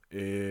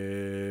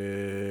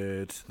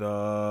It's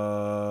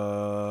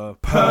the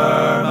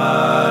Permanent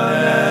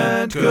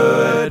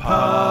Good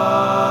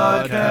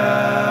Podcast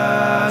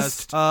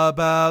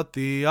about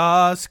the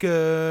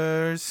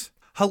Oscars.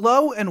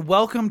 Hello and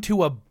welcome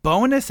to a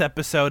bonus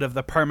episode of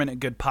the Permanent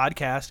Good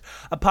Podcast,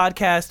 a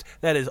podcast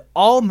that is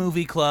all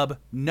movie club,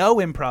 no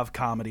improv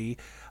comedy.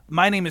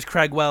 My name is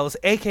Craig Wells,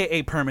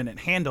 a.k.a.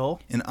 Permanent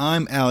Handle. And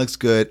I'm Alex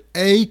Good,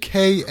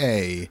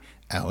 a.k.a.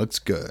 Alex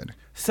Good.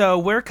 So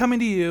we're coming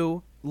to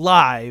you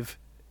live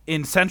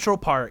in Central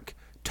Park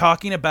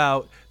talking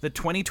about the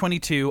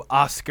 2022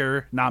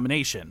 Oscar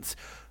nominations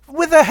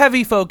with a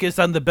heavy focus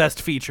on the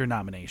Best Feature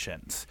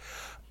nominations.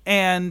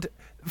 And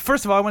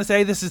first of all, I want to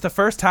say this is the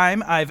first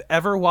time I've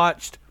ever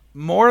watched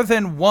more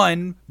than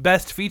one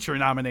Best Feature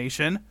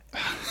nomination.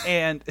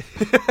 And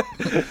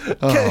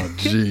oh,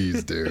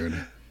 jeez,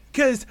 dude.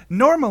 Because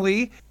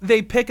normally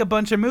they pick a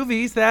bunch of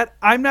movies that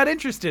I'm not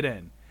interested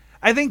in.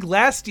 I think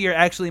last year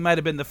actually might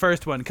have been the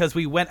first one because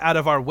we went out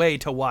of our way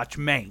to watch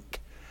Mank.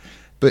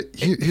 But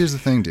here's the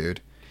thing, dude.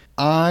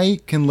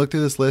 I can look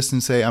through this list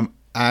and say I'm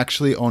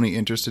actually only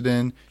interested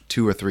in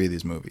 2 or 3 of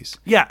these movies.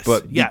 Yes.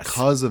 But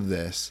because of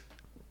this,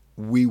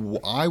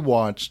 I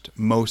watched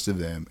most of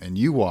them and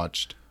you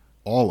watched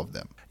all of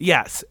them.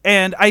 Yes.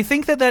 And I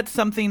think that that's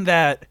something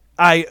that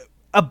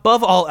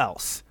above all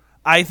else,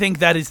 I think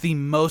that is the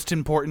most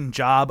important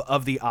job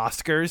of the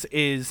Oscars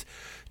is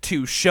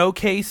to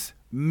showcase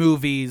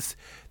movies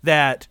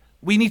that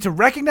we need to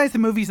recognize the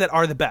movies that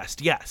are the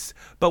best. Yes.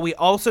 But we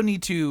also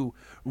need to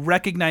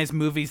recognize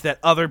movies that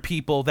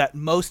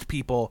most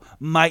people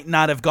might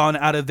not have gone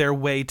out of their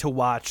way to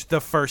watch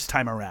the first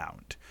time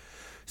around.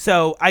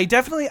 So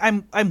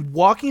I'm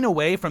walking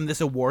away from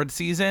this award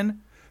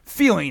season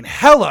feeling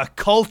hella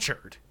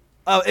cultured.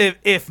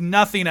 If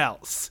nothing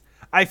else,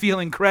 I feel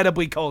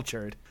incredibly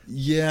cultured.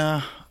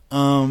 Yeah.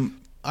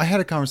 I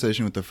had a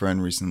conversation with a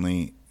friend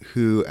recently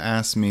who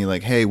asked me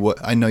like, hey,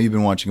 I know you've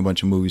been watching a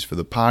bunch of movies for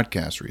the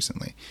podcast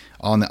recently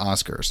on the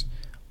Oscars.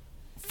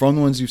 From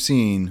the ones you've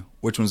seen,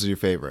 which ones are your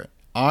favorite?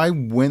 I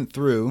went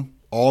through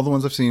all the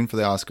ones I've seen for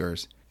the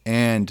Oscars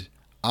and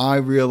I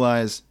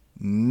realized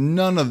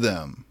none of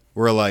them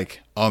were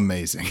like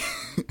amazing.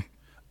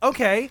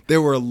 Okay.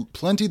 There were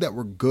plenty that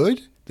were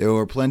good. There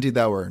were plenty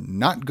that were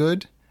not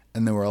good.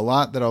 And there were a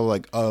lot that I was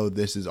like, oh,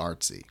 this is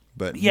artsy.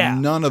 But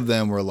none of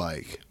them were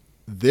like,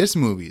 this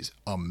movie's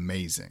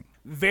amazing.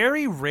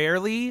 Very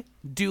rarely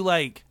do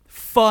like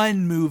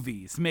fun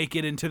movies make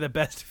it into the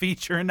Best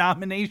Feature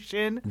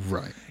nomination.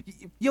 Right.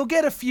 You'll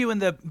get a few in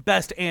the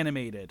Best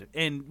Animated,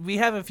 and we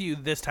have a few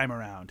this time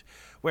around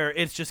where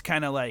it's just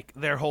kind of like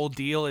their whole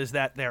deal is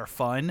that they're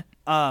fun.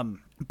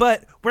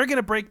 But we're going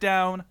to break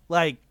down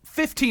like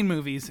 15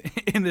 movies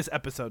in this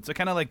episode, so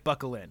kind of like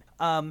buckle in.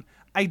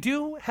 I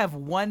do have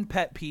one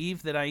pet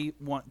peeve that I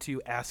want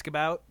to ask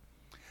about.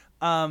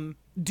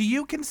 Do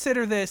you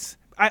consider this...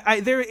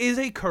 there is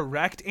a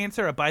correct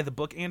answer, a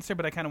by-the-book answer,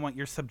 but I kind of want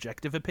your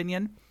subjective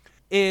opinion.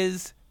 Do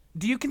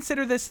you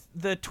consider this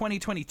the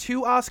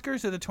 2022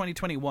 Oscars or the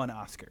 2021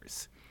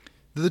 Oscars?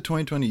 The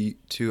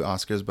 2022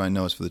 Oscars, but I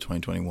know it's for the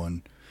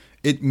 2021.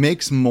 It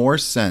makes more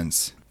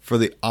sense for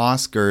the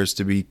Oscars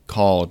to be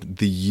called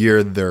the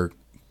year they're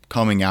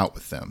coming out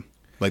with them.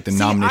 Like the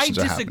nominations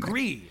are happening.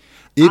 I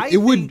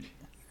disagree.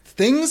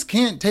 Things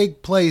can't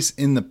take place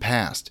in the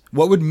past.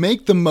 What would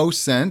make the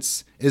most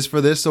sense is for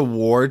this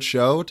award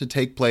show to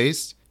take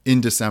place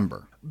in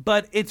December.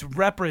 But it's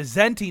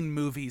representing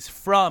movies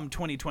from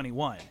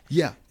 2021.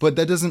 Yeah, but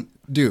that doesn't...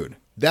 Dude,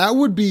 that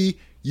would be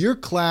your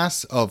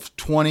class of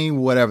 20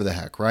 whatever the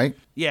heck, right?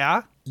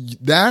 Yeah.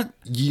 That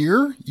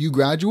year you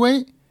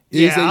graduate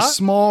is a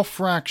small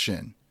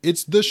fraction.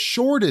 It's the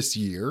shortest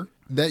year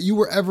that you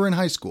were ever in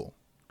high school.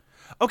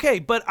 Okay,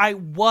 but I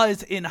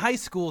was in high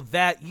school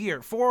that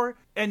year for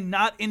a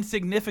not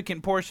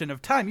insignificant portion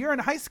of time. You're in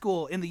high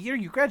school in the year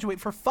you graduate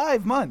for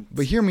 5 months.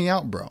 But hear me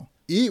out, bro.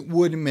 It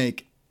wouldn't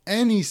make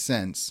any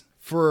sense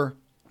for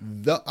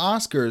the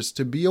Oscars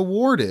to be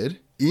awarded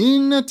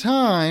in a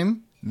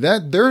time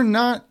that they're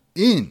not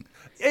in.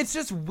 It's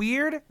just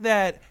weird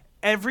that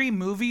every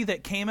movie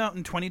that came out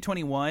in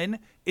 2021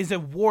 is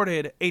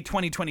awarded a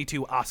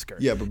 2022 Oscar.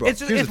 Yeah, but bro,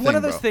 it's one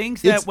of those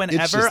things that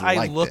whenever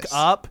I look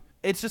up...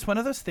 It's just one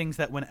of those things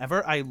that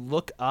whenever I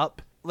look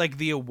up like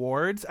the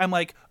awards, I'm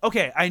like,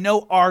 okay, I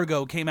know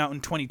Argo came out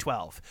in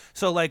 2012.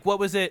 So like, what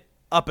was it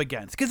up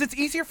against? Because it's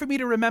easier for me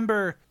to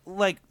remember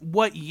like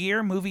what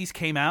year movies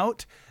came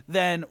out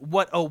than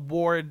what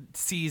award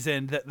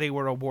season that they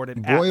were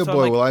awarded at. Boy, oh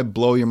boy, will I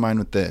blow your mind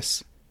with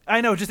this. I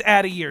know, just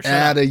add a year.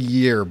 Add a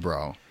year,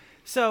 bro.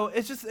 So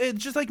it's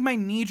just like my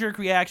knee-jerk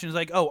reaction is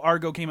like, oh,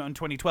 Argo came out in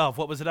 2012.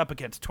 What was it up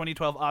against?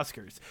 2012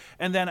 Oscars.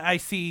 And then I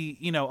see,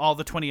 all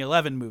the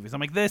 2011 movies. I'm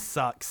like, this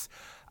sucks.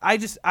 I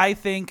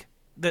think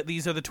that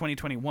these are the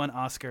 2021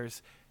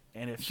 Oscars.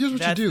 And if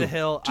that's the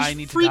hill I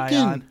need to die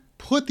on.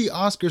 Put the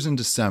Oscars in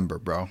December,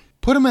 bro.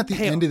 Put them at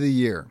the end of the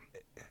year.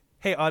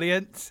 Hey,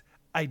 audience,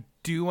 I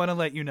do want to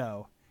let you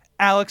know,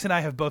 Alex and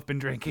I have both been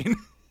drinking.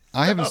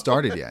 I haven't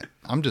started yet.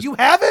 You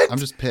haven't? I'm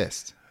just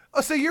pissed.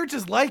 Oh, so you're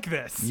just like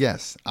this.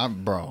 Yes,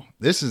 bro.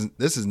 This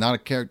is not a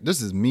character.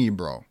 This is me,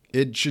 bro.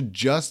 It should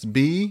just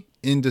be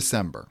in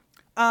December.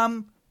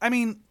 I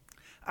mean,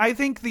 I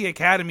think the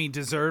Academy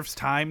deserves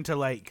time to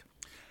like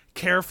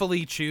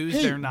carefully choose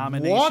their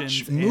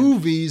nominations. Watch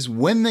movies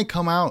when they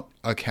come out,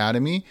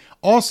 Academy.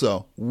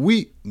 Also,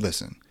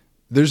 listen.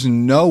 There's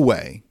no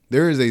way.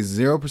 There is a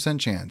 0%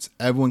 chance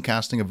everyone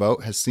casting a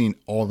vote has seen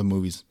all the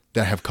movies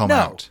that have come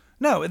out.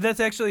 No, that's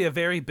actually a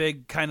very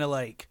big kind of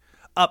like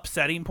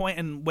upsetting point.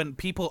 And when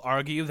people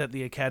argue that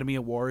the Academy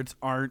Awards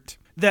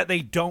that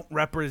they don't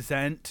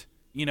represent,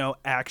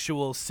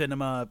 actual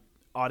cinema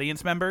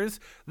audience members,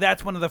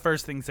 that's one of the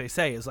first things they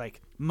say is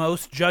like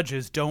most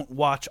judges don't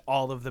watch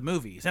all of the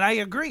movies. And I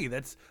agree.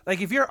 That's like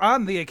if you're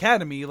on the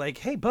Academy, like,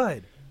 hey,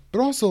 bud.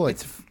 But also, like,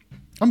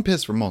 I'm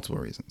pissed for multiple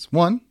reasons.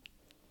 One,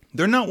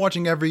 they're not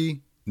watching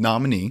every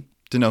nominee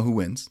to know who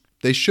wins.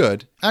 They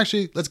should.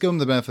 Actually, let's give them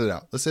the benefit of the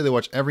doubt. Let's say they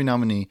watch every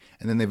nominee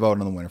and then they vote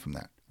on the winner from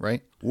that,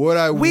 right?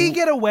 We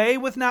get away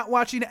with not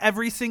watching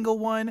every single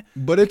one.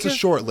 But it's a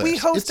short list. We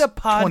host a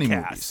podcast. 20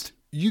 movies.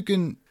 You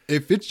can,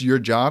 if it's your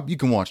job, you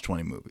can watch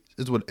 20 movies.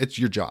 It's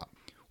your job.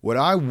 What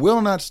I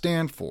will not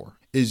stand for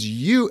is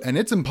and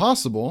it's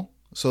impossible,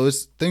 so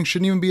this thing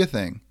shouldn't even be a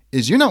thing,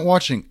 is you're not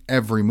watching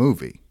every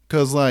movie.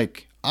 Because,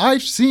 like,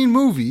 I've seen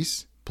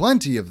movies,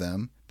 plenty of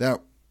them, that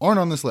aren't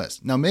on this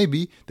list. Now,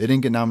 maybe they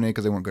didn't get nominated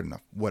because they weren't good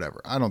enough.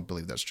 Whatever. I don't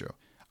believe that's true.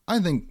 I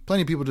think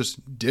plenty of people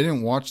just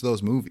didn't watch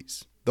those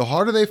movies. The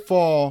Harder They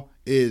Fall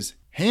is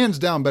hands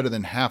down better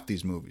than half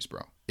these movies,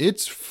 bro.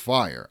 It's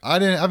fire. I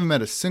haven't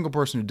met a single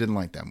person who didn't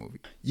like that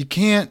movie. You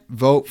can't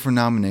vote for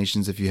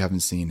nominations if you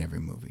haven't seen every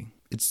movie.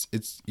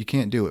 You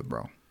can't do it,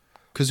 bro.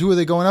 Because who are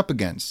they going up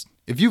against?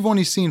 If you've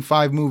only seen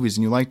 5 movies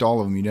and you liked all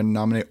of them, you didn't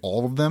nominate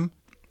all of them,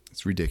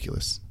 it's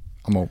ridiculous.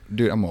 I'm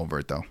over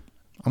it, though.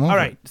 I'm over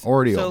it.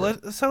 Already over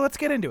it. So let's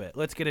get into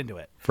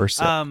it. First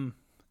sip.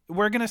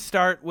 We're going to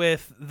start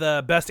with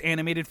the best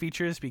animated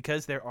features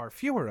because there are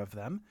fewer of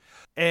them.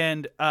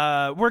 And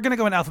we're going to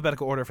go in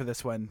alphabetical order for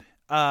this one.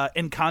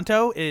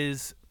 Encanto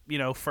is,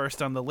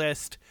 first on the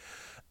list.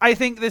 I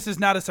think this is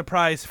not a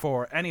surprise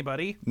for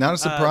anybody. Not a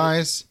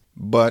surprise,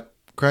 but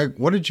Craig,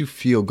 what did you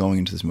feel going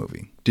into this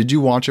movie? Did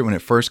you watch it when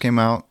it first came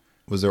out?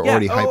 Was there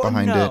already hype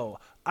behind it?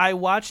 I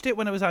watched it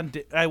when it was on.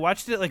 I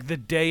watched it like the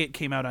day it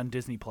came out on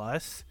Disney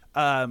Plus.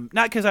 Not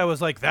because I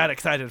was like that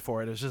excited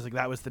for it. It was just like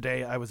that was the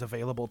day I was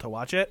available to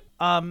watch it.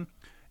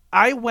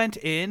 I went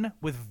in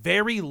with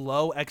very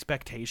low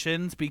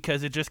expectations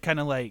because it just kind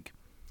of like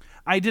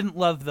I didn't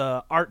love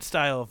the art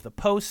style of the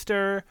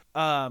poster.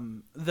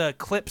 The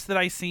clips that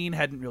I seen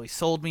hadn't really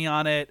sold me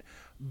on it.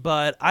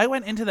 But I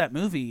went into that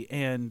movie,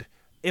 and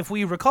if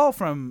we recall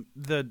from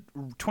the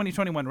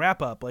 2021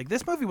 wrap up, like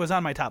this movie was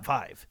on my top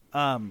 5.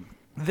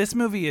 This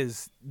movie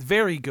is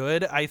very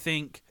good. I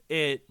think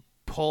it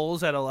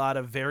pulls at a lot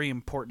of very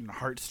important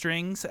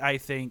heartstrings. I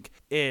think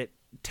it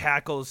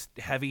tackles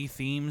heavy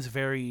themes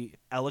very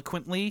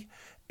eloquently,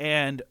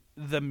 and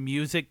the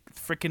music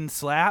freaking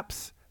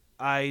slaps.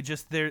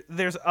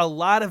 There's a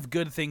lot of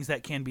good things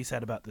that can be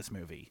said about this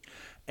movie.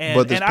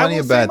 But there's plenty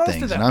of bad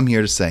things, and I'm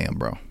here to say them,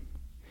 bro.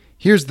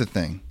 Here's the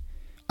thing.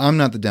 I'm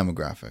not the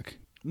demographic.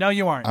 No,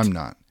 you aren't. I'm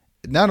not.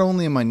 Not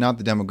only am I not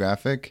the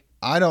demographic,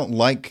 I don't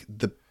like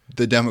the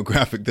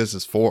demographic this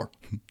is for.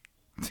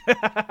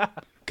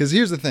 Because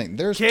here's the thing.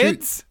 There's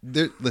kids?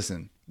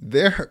 Listen,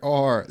 this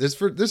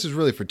is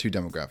really for 2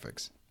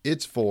 demographics.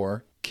 It's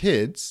for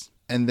kids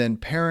and then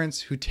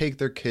parents who take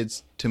their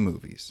kids to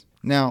movies.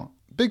 Now,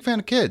 big fan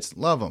of kids.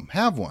 Love them.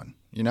 Have one.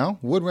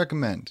 Would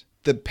recommend.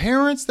 The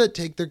parents that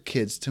take their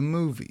kids to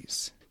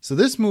movies. So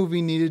this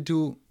movie needed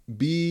to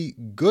be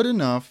good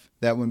enough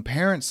that when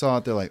parents saw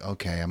it, they're like,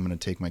 okay, I'm going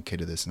to take my kid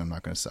to this and I'm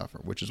not going to suffer.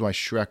 Which is why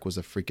Shrek was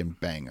a freaking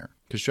banger.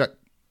 Because Shrek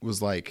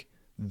was like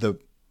the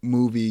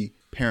movie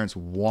parents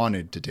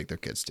wanted to take their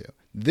kids to.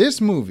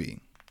 This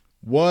movie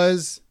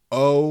was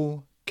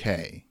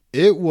okay.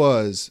 It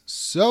was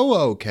so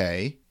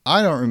okay.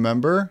 I don't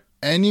remember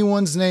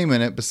anyone's name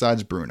in it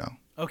besides Bruno.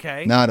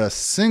 Okay. Not a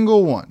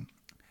single one.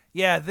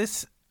 Yeah,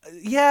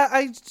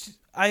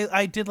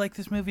 I did like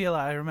this movie a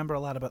lot. I remember a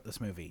lot about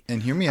this movie.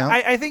 And hear me out.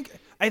 I think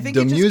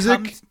the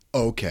music,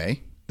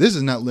 okay. This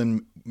is not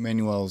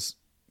Lin-Manuel's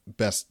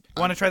best.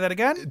 Want to try that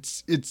again?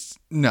 It's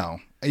no.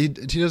 He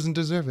doesn't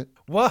deserve it.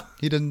 What?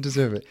 He doesn't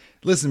deserve it.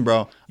 Listen,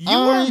 bro. You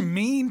are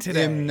mean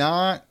today. I'm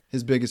not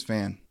his biggest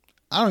fan.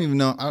 I don't even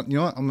know. You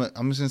know what?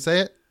 I'm just gonna say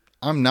it.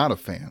 I'm not a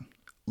fan.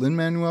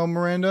 Lin-Manuel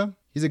Miranda.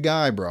 He's a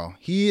guy, bro.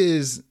 He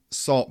is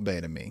Salt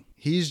Bae to me.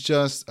 He's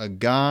just a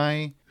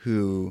guy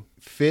who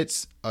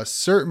fits a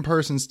certain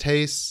person's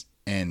tastes,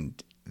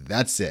 and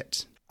that's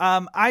it.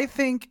 I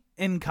think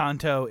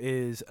Encanto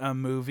is a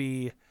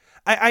movie.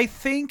 I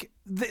think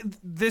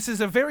this is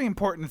a very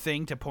important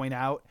thing to point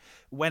out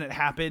when it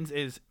happens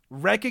is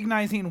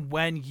recognizing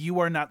when you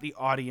are not the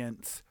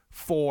audience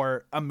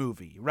for a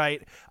movie,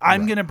 right?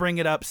 I'm going to bring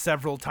it up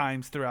several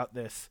times throughout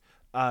this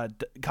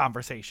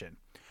conversation.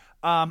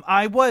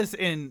 I was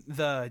in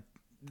the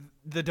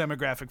the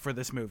demographic for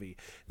this movie.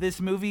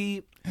 This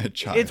movie, A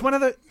child. it's one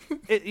of the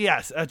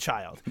yes, a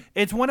child.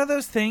 It's one of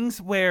those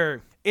things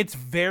where it's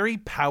very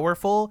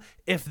powerful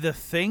if the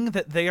thing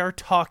that they are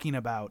talking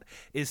about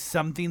is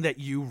something that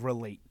you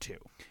relate to.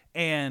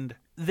 And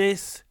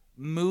this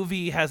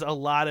movie has a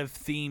lot of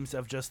themes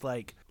of just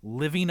like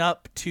living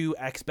up to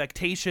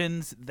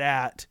expectations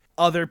that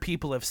other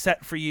people have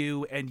set for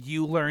you, and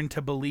you learn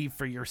to believe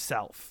for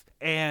yourself.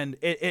 And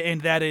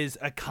that is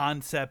a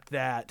concept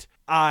that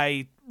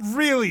I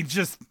really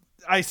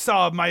I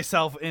saw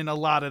myself in a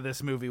lot of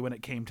this movie when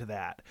it came to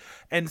that.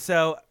 And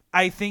so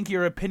I think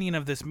your opinion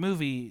of this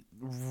movie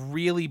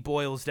really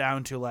boils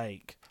down to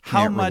like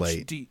how Can't much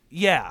relate.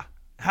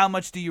 how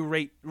much do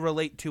you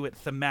relate to it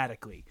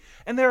thematically?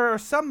 And there are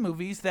some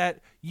movies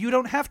that you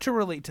don't have to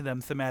relate to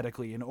them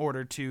thematically in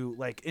order to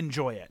like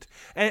enjoy it.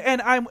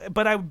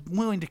 I'm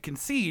willing to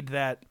concede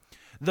that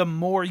the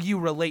more you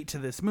relate to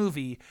this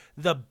movie,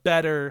 the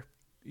better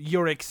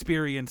your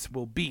experience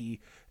will be,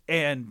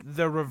 and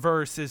the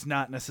reverse is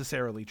not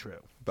necessarily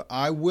true. But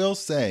I will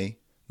say,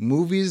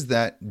 movies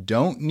that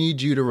don't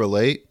need you to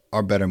relate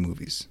are better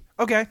movies.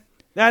 Okay.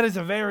 That is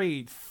a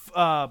very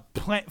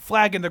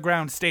flag in the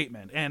ground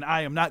statement, and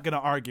I am not going to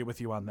argue with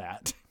you on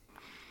that.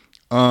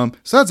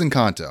 So that's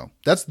Encanto.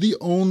 That's the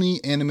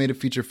only animated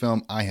feature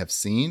film I have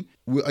seen.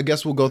 I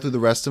guess we'll go through the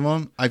rest of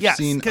them. I've Yes,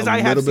 seen 'cause a I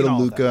have little bit seen of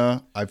all of them.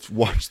 Luca. I've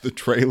watched the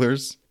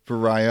trailers for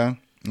Raya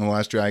and the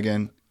Last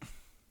Dragon.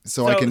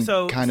 So I can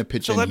kind of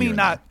pitch in let me here and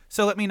knock there.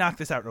 So let me knock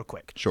this out real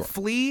quick. Sure.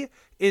 Flea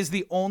is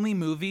the only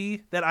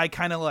movie that I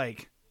kind of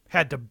like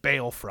had to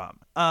bail from.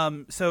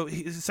 So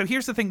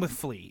here's the thing with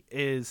Flea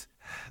is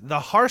the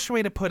harsh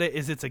way to put it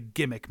is it's a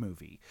gimmick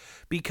movie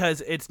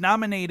because it's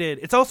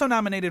also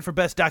nominated for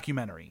Best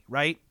Documentary,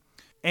 right?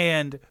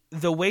 And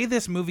the way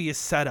this movie is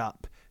set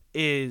up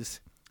is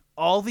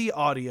all the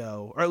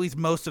audio, or at least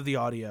most of the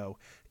audio,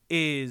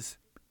 is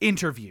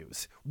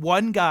interviews.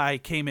 One guy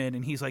came in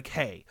and he's like,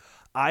 hey,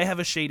 I have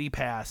a shady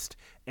past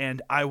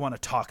and I want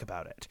to talk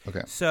about it.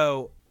 Okay.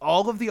 So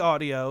all of the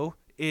audio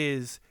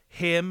is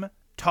him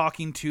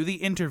talking to the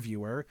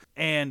interviewer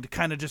and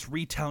kind of just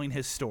retelling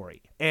his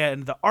story.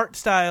 And the art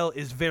style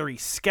is very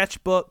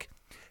sketchbook.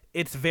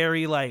 It's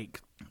very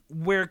like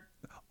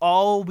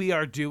all we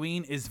are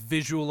doing is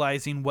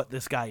visualizing what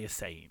this guy is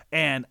saying.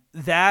 And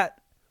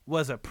that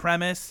was a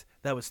premise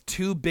that was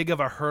too big of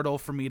a hurdle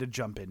for me to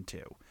jump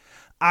into.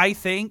 I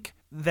think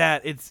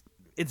that it's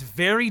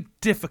very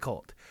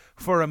difficult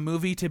for a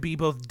movie to be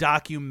both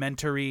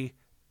documentary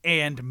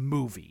and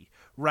movie,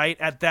 right?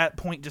 At that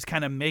point, just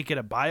kind of make it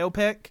a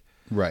biopic.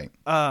 Right.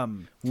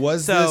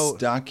 Was this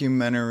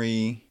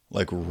documentary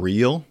like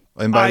real?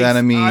 And by that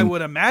I mean, I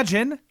would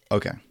imagine.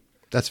 Okay,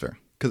 that's fair.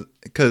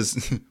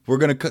 Because we're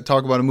going to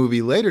talk about a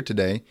movie later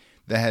today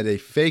that had a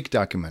fake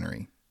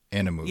documentary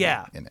and a movie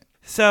in it.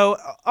 So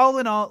all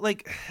in all,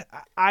 like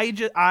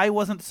I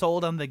wasn't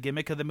sold on the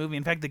gimmick of the movie.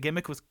 In fact, the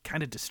gimmick was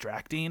kind of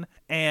distracting,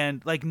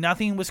 and like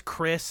nothing was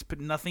crisp,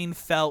 nothing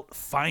felt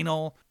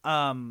final.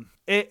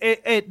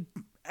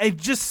 It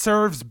just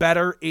serves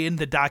better in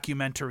the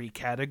documentary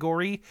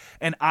category,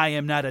 and I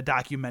am not a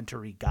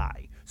documentary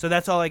guy. So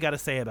that's all I got to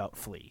say about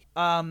Flea.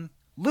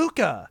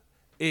 Luca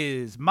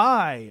is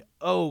my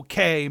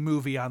okay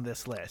movie on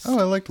this list. Oh,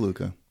 I liked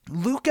Luca.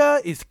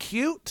 Luca is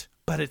cute,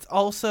 but it's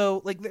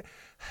also like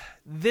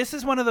this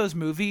is one of those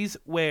movies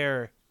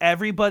where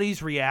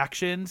everybody's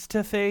reactions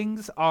to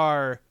things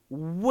are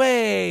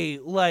way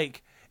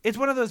like it's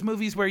one of those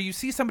movies where you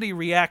see somebody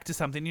react to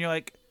something and you're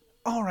like,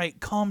 all right,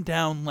 calm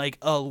down like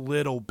a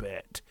little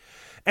bit.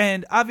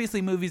 And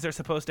obviously movies are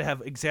supposed to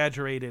have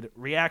exaggerated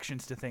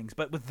reactions to things,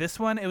 but with this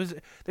one,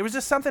 there was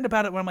just something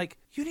about it where I'm like,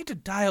 you need to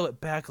dial it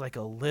back like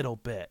a little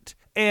bit.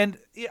 And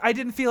I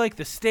didn't feel like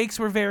the stakes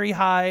were very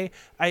high.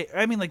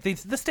 I mean, like the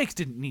stakes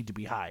didn't need to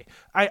be high.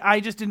 I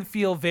just didn't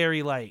feel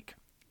very like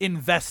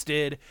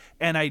invested,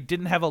 and I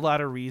didn't have a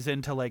lot of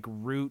reason to like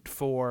root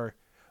for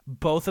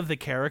both of the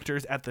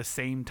characters at the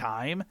same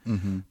time.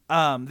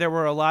 Mm-hmm. There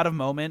were a lot of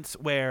moments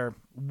where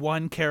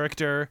one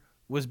character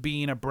was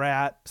being a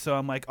brat, so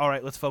I'm like, all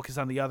right, let's focus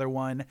on the other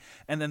one.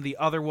 And then the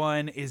other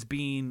one is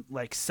being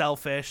like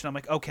selfish, and I'm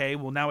like, okay,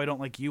 well now I don't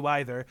like you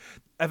either.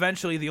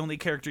 Eventually the only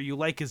character you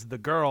like is the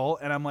girl,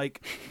 and I'm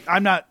like,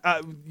 I'm not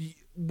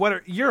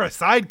you're a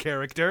side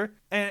character.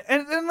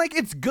 And like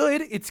it's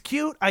good, it's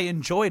cute, I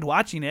enjoyed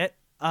watching it.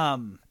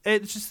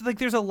 It's just like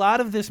there's a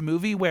lot of this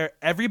movie where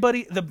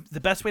everybody,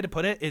 the best way to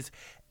put it is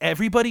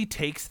everybody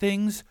takes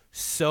things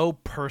so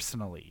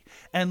personally,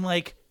 and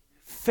like,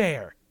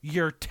 fair,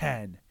 you're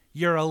 10,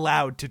 you're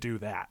allowed to do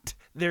that.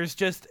 There's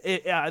just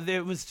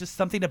there was just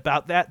something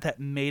about that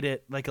made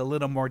it like a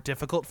little more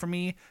difficult for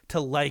me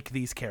to like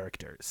these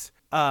characters.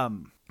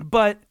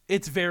 But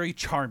it's very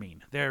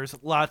charming. There's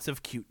lots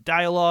of cute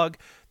dialogue.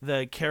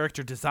 The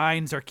character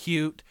designs are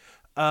cute.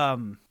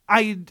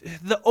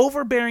 The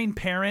overbearing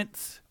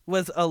parents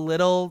was a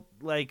little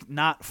like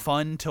not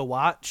fun to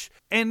watch.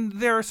 And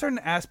there are certain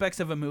aspects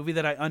of a movie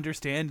that I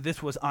understand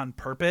this was on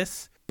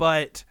purpose,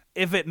 but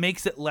if it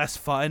makes it less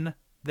fun,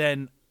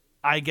 then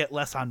I get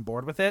less on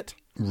board with it.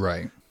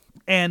 Right.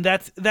 And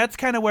that's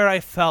kind of where I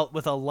felt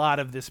with a lot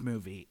of this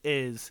movie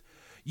is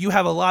you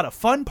have a lot of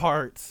fun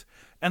parts,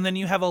 and then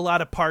you have a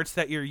lot of parts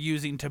that you're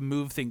using to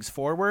move things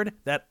forward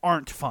that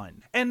aren't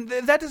fun. And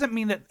that doesn't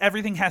mean that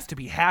everything has to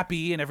be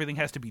happy and everything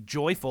has to be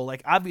joyful.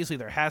 Like, obviously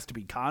there has to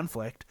be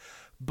conflict,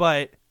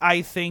 but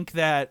I think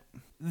that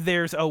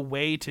there's a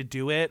way to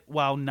do it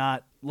while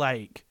not,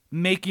 like,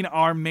 making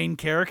our main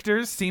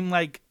characters seem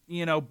like,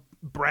 you know,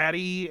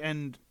 bratty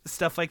and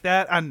stuff like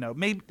that. I don't know.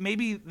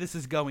 Maybe this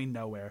is going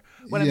nowhere.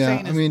 What I'm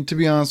saying is, I mean, to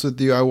be honest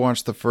with you, I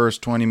watched the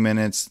first 20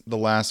 minutes.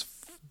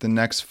 The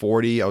next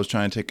 40, I was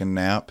trying to take a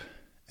nap,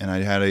 and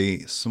I had a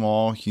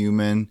small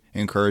human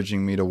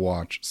encouraging me to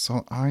watch.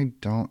 So I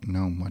don't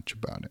know much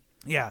about it.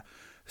 Yeah.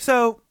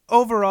 So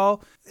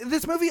overall,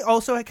 this movie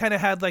also kind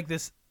of had like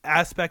this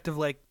aspect of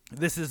like,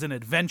 this is an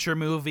adventure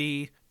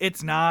movie.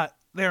 It's not.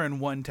 They're in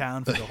one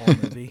town for the whole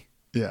movie.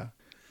 Yeah.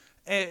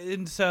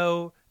 And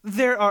so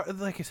there are,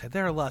 like I said,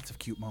 there are lots of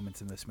cute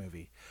moments in this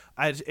movie.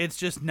 It's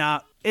just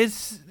not.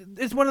 It's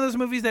one of those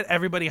movies that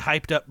everybody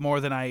hyped up more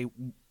than I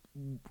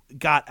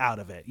got out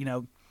of it. You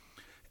know,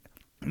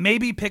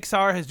 maybe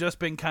Pixar has just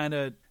been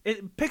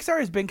Pixar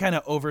has been kind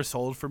of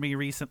oversold for me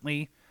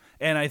recently,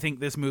 and I think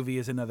this movie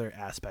is another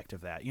aspect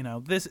of that. You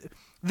know, this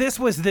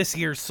was this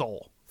year's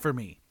Soul for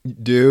me.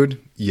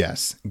 Dude,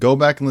 yes. Go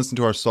back and listen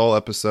to our Soul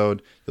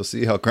episode. You'll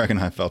see how Craig and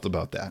I felt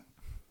about that.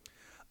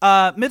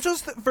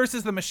 Mitchell's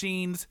versus the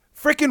Machines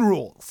freaking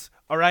rules.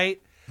 All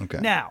right. Okay.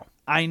 Now,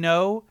 I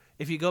know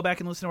if you go back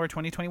and listen to our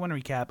 2021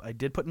 recap, I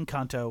did put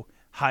Encanto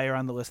higher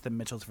on the list than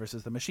Mitchell's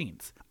versus the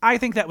Machines. I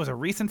think that was a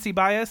recency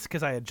bias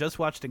because I had just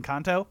watched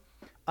Encanto.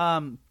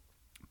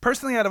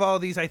 Personally, out of all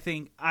of these, I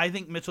think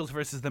Mitchell's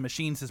versus the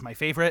Machines is my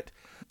favorite.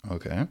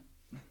 Okay.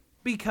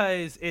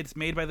 Because it's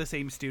made by the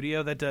same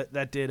studio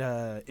that did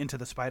Into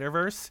the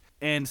Spider-Verse,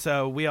 and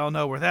so we all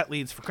know where that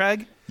leads for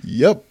Craig.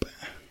 Yep.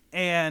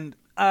 And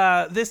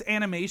this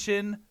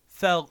animation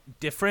felt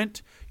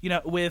different, you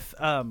know, with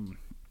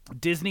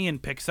Disney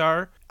and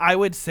Pixar. I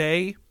would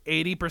say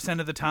 80%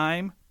 of the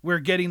time we're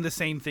getting the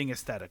same thing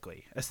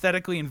aesthetically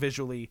and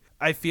visually.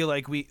 I feel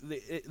like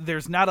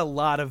there's not a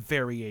lot of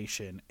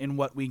variation in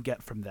what we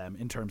get from them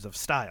in terms of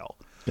style.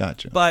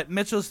 Gotcha. But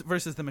Mitchell's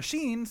versus the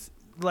Machines,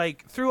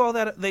 like, through all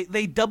that,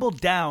 they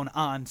doubled down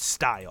on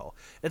style.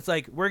 It's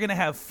like, we're gonna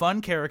have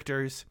fun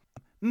characters,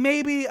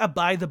 maybe a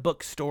by the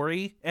book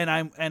story, and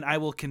I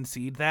will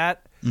concede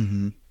that.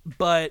 Mm-hmm.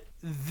 But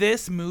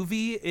this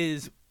movie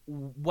is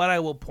what I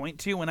will point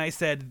to when I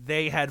said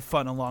they had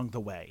fun along the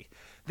way.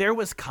 There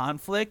was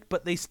conflict,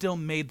 but they still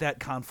made that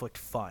conflict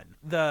fun.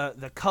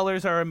 The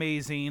colors are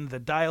amazing. The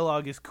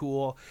dialogue is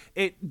cool.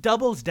 It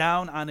doubles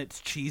down on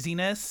its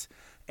cheesiness.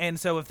 And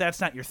so if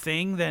that's not your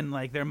thing, then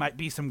like there might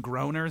be some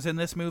groaners in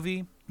this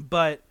movie.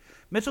 But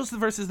Mitchell's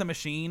versus the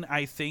Machine,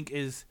 I think,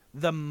 is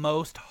the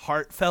most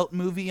heartfelt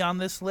movie on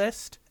this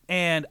list.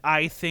 And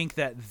I think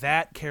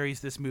that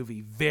carries this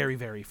movie very,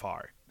 very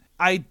far.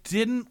 I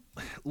didn't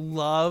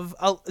love...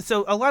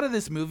 So a lot of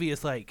this movie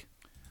is like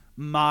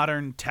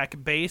modern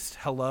tech-based.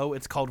 Hello,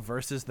 it's called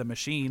Versus the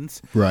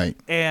Machines. Right.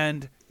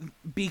 And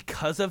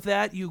because of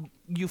that, you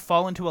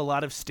fall into a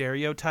lot of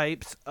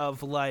stereotypes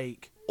of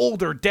like...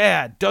 older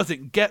dad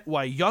doesn't get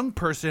why young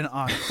person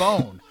on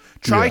phone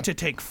try to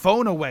take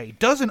phone away,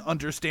 doesn't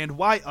understand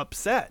why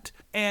upset.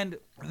 And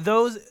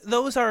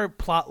those are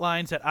plot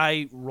lines that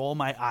I roll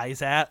my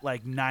eyes at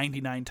like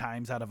 99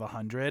 times out of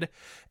 100.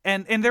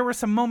 And there were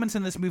some moments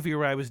in this movie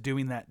where I was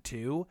doing that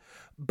too,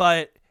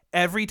 but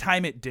every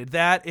time it did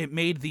that, it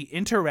made the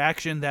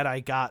interaction that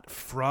I got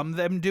from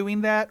them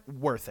doing that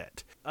worth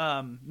it.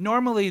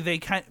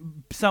 Normally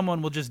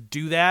someone will just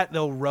do that.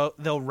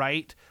 They'll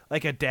write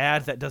like a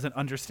dad that doesn't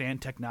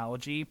understand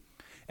technology,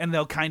 and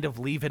they'll kind of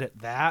leave it at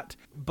that.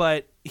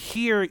 But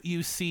here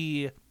you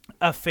see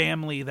a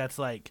family that's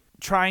like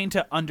trying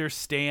to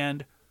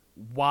understand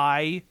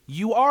why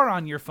you are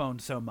on your phone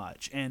so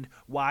much and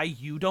why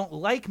you don't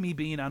like me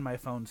being on my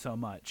phone so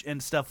much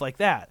and stuff like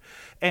that.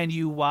 And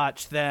you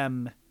watch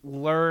them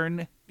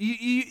learn.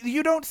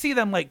 You don't see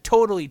them like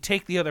totally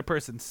take the other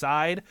person's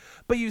side,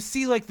 but you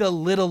see like the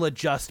little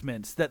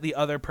adjustments that the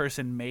other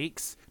person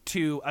makes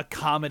to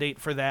accommodate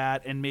for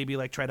that and maybe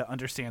like try to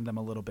understand them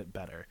a little bit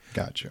better.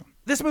 Gotcha.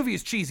 This movie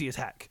is cheesy as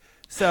heck,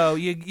 so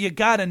you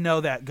gotta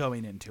know that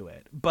going into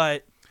it.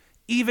 But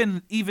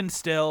even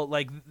still,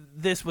 like,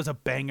 this was a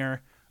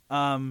banger.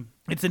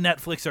 It's a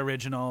Netflix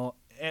original.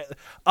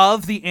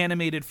 Of the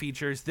animated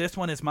features, this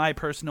one is my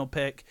personal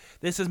pick.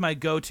 This is my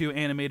go-to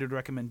animated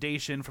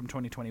recommendation from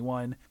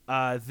 2021.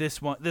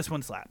 This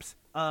one slaps.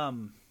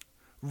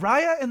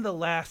 Raya and the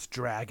Last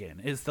Dragon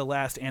is the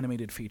last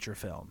animated feature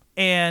film.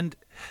 And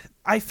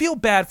I feel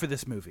bad for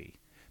this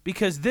movie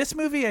because this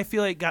movie I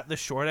feel like got the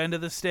short end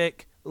of the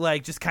stick,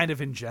 like just kind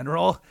of in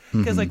general.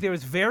 Because like there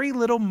was very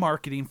little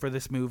marketing for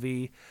this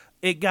movie.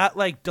 It got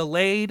like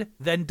delayed,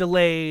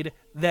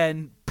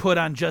 then put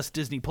on just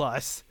Disney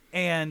Plus.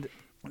 And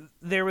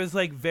there was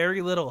like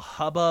very little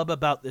hubbub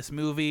about this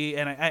movie.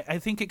 And I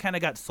think it kind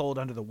of got sold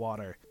under the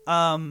water.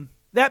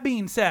 That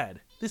being said,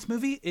 this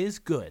movie is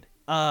good.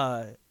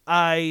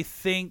 I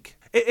think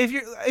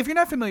if you're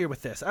not familiar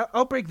with this,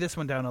 I'll break this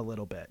one down a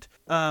little bit.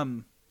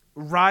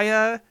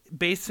 Raya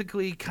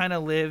basically kind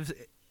of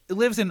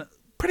lives in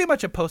pretty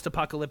much a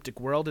post-apocalyptic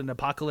world, an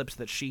apocalypse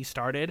that she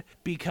started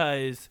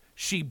because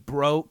she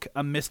broke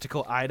a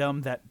mystical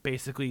item that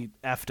basically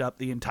effed up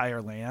the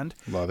entire land.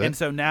 Love it. And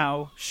so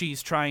now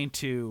she's trying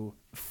to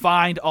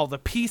find all the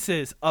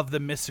pieces of the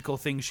mystical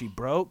thing she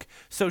broke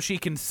so she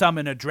can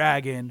summon a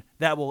dragon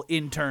that will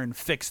in turn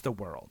fix the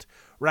world,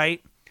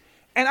 right?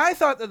 And I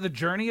thought that the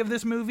journey of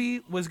this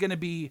movie was going to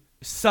be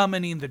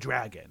summoning the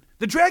dragon.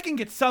 The dragon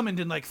gets summoned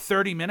in like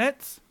 30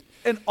 minutes,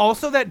 and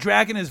also that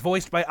dragon is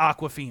voiced by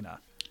Awkwafina.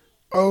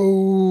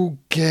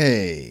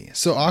 Okay.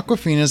 So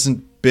Awkwafina's a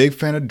big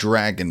fan of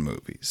dragon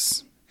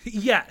movies.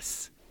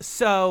 Yes.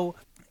 So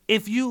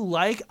if you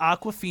like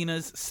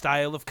Awkwafina's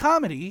style of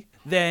comedy,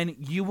 then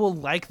you will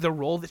like the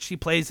role that she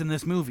plays in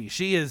this movie.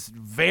 She is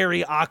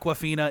very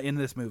Awkwafina in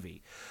this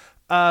movie.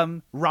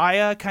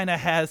 Raya kind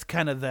of has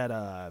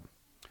that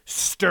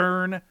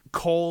stern,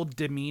 cold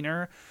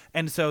demeanor,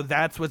 and so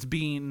that's what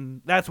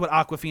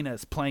Awkwafina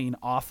is playing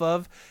off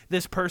of.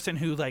 This person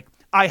who like,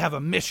 I have a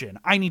mission,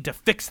 I need to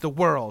fix the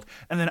world,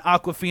 and then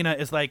Awkwafina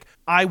is like,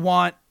 I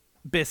want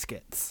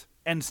biscuits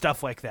and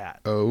stuff like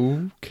that.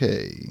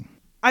 Okay.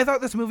 I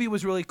thought this movie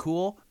was really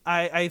cool.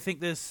 I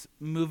think this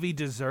movie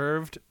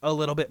deserved a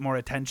little bit more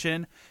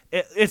attention.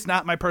 It's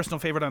not my personal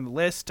favorite on the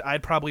list.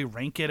 I'd probably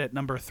rank it at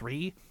number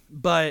 3,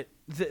 but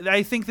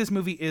I think this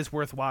movie is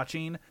worth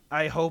watching.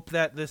 I hope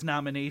that this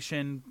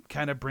nomination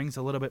kind of brings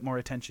a little bit more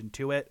attention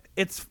to it.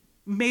 It's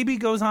maybe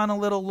goes on a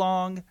little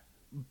long,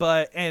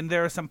 and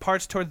there are some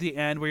parts toward the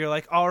end where you're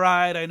like, all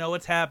right, I know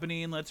what's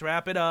happening, let's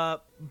wrap it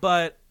up.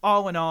 But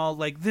all in all,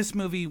 like, this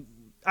movie,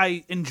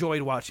 I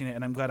enjoyed watching it,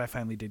 and I'm glad I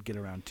finally did get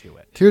around to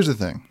it. Here's the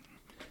thing.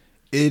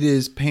 It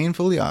is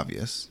painfully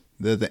obvious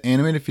that the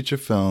animated feature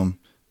film,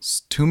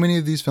 too many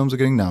of these films are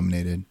getting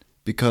nominated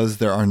because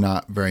there are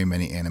not very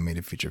many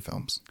animated feature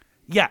films.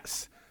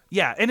 Yes.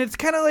 Yeah, and it's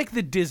kind of like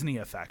the Disney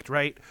effect,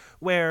 right?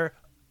 Where,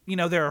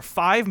 there are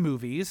 5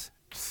 movies,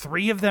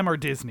 3 of them are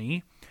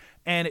Disney,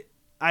 and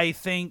I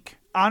think,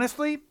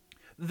 honestly,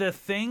 the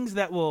things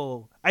that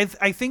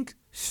I think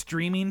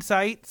streaming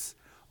sites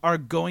are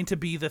going to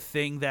be the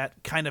thing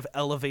that kind of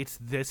elevates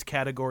this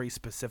category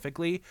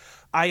specifically.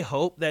 I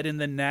hope that in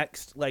the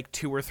next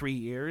 2 or 3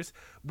 years,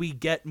 we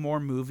get more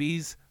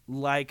movies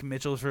like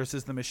Mitchell's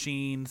versus the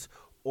Machines,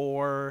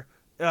 or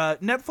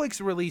Netflix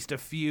released a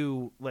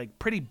few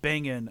pretty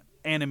banging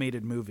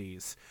animated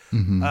movies.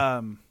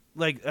 Mm-hmm.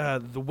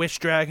 The Wish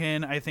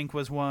Dragon, I think,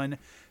 was one.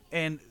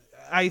 And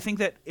I think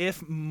that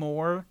if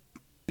more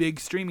big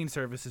streaming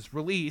services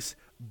release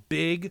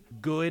big,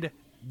 good,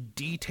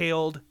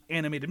 detailed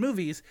animated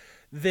movies,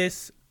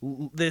 this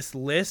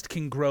list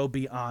can grow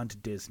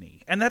beyond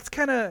Disney. And that's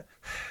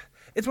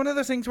it's one of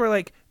those things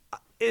where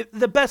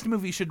the best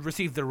movie should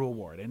receive the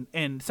reward,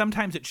 and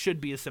sometimes it should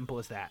be as simple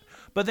as that.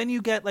 But then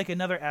you get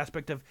another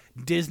aspect of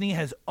Disney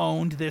has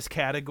owned this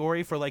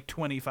category for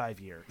 25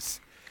 years.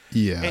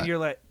 Yeah. And you're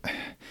like,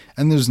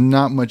 and there's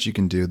not much you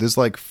can do. There's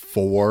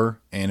 4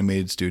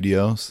 animated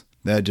studios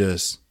that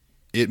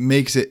it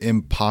makes it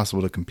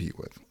impossible to compete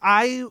with.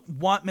 I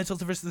want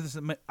Mitchell's versus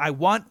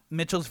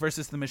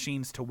the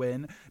Machines to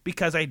win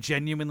because I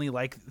genuinely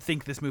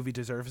think this movie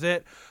deserves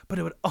it. But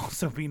it would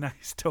also be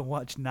nice to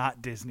watch not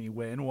Disney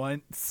win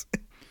once.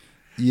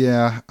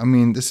 Yeah, I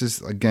mean, this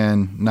is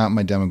again not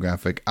my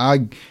demographic.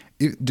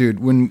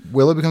 Dude, when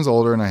Willow becomes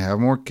older and I have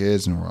more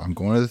kids and I'm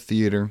going to the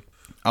theater,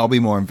 I'll be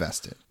more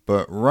invested.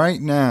 But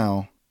right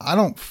now, I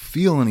don't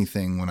feel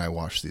anything when I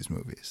watch these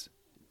movies,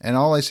 and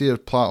all I see is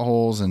plot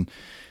holes and.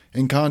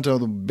 In Encanto,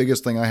 the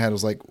biggest thing I had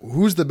was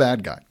who's the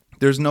bad guy?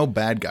 There's no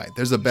bad guy.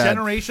 There's a bad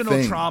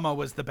Generational trauma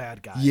was the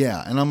bad guy.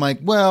 Yeah, and I'm like,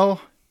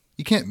 well,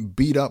 you can't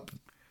beat up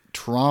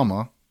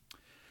trauma.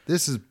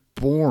 This is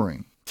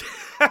boring.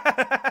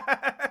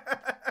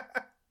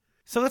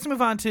 So let's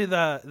move on to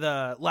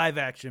the live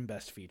action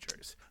best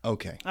features.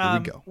 Okay, here we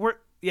go.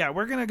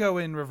 We're going to go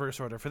in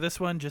reverse order for this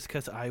one just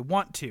because I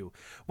want to.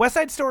 West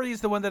Side Story is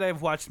the one that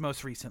I've watched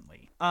most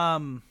recently.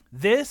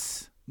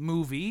 This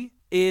movie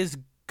is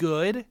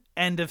good.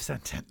 End of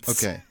sentence.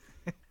 Okay.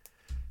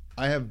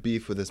 I have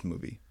beef with this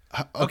movie.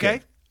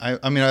 Okay.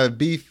 I mean, I have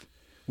beef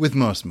with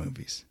most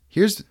movies.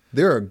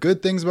 There are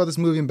good things about this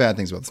movie and bad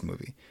things about this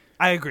movie.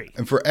 I agree.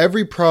 And for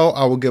every pro,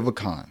 I will give a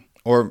con.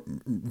 Or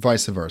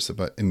vice versa,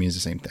 but it means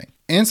the same thing.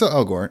 Ansel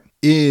Elgort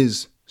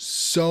is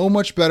so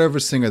much better of a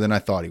singer than I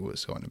thought he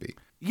was going to be.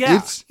 Yeah.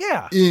 It's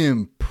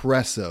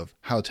impressive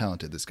how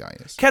talented this guy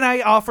is. Can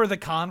I offer the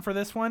con for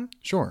this one?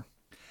 Sure.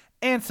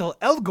 Ansel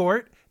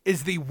Elgort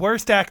is the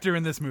worst actor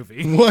in this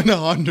movie.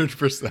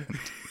 100%.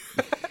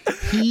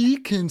 He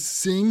can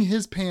sing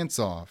his pants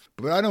off,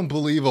 but I don't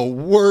believe a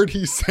word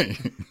he's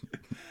saying.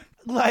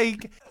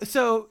 This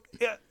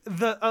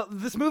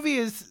movie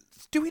is.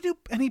 Do we do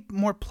any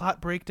more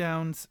plot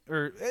breakdowns?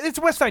 Or it's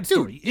West Side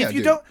Story. If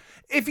you don't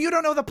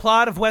know the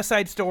plot of West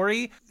Side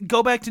Story,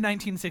 go back to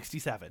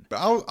 1967.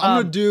 I'm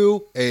gonna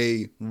do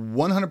a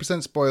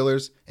 100%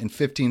 spoilers in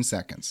 15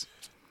 seconds.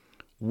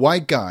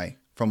 White guy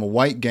from a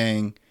white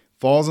gang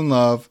falls in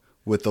love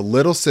with the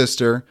little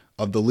sister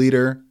of the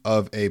leader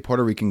of a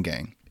Puerto Rican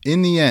gang.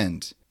 In the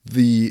end,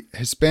 the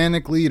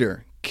Hispanic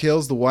leader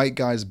kills the white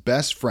guy's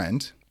best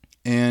friend,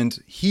 and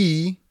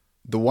he,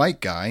 the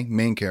white guy,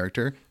 main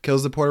character,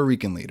 kills the Puerto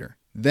Rican leader.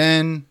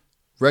 Then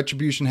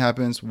retribution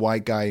happens.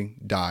 White guy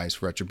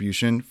dies.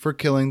 Retribution for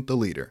killing the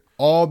leader.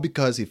 All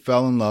because he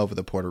fell in love with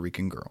a Puerto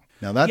Rican girl.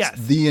 Now that's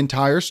the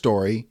entire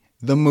story.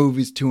 The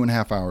movie's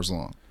 2.5 hours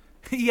long.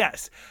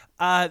 Yes.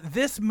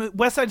 This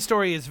West Side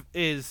Story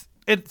is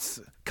it's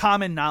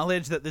common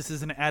knowledge that this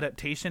is an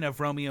adaptation of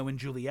Romeo and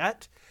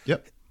Juliet.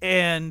 Yep.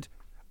 And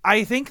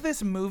I think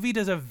this movie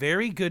does a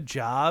very good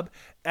job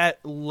at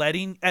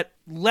letting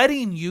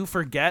you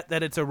forget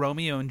that it's a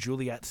Romeo and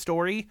Juliet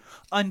story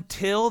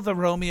until the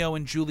Romeo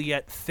and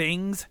Juliet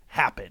things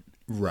happen.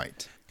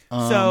 Right.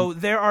 So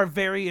there are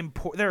very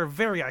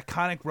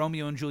iconic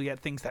Romeo and Juliet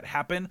things that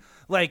happen,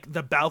 like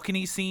the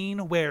balcony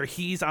scene where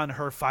he's on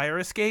her fire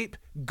escape.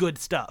 Good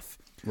stuff.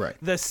 Right.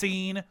 The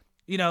scene,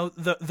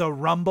 the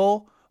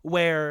rumble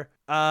where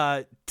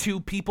two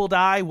people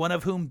die, one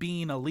of whom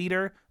being a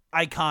leader.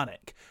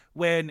 Iconic.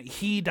 When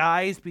he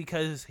dies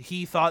because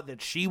he thought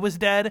that she was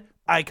dead.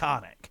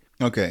 Iconic.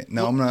 Okay,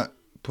 now I'm going to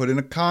put in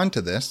a con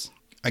to this.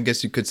 I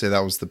guess you could say that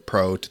was the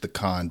pro to the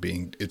con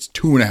being it's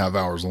 2.5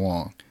 hours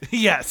long.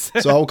 Yes.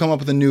 So I will come up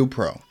with a new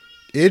pro.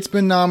 It's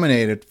been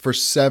nominated for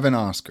 7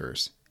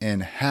 Oscars,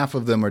 and half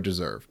of them are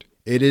deserved.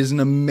 It is an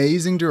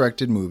amazing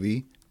directed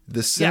movie. The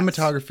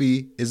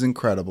cinematography is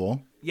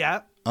incredible.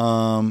 Yeah.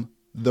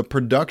 The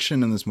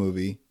production in this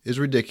movie is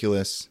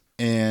ridiculous,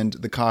 and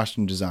the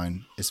costume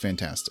design is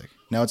fantastic.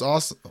 Now, it's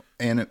also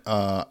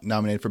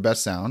nominated for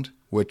Best Sound,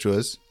 which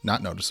was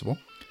not noticeable.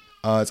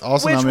 It's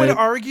also nominated... would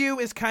argue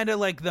is kind of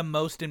like the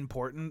most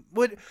important.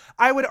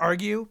 I would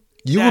argue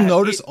you will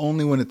notice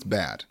only when it's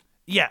bad.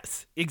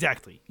 Yes,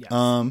 exactly. Yes.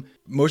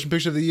 Motion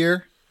Picture of the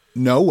Year?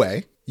 No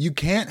way. You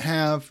can't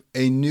have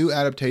a new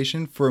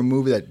adaptation for a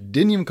movie that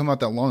didn't even come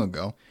out that long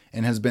ago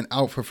and has been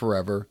out for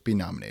forever be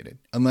nominated,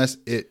 unless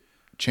it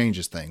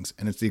changes things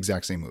and it's the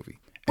exact same movie.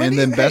 And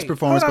then Best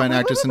Performance by an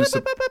Actress in a...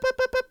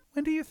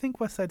 When do you think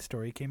West Side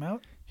Story came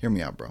out? Hear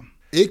me out, bro.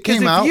 It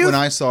came out when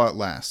I saw it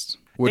last,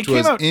 which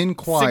was in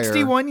Choir.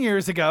 61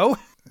 years ago.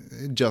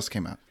 It just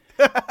came out.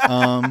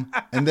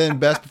 And then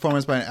Best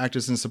Performance by an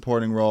Actress in a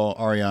Supporting Role,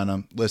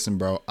 Ariana. Listen,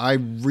 bro, I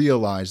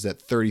realized that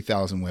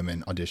 30,000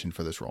 women auditioned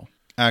for this role.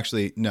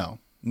 Actually, no,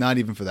 not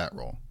even for that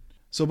role.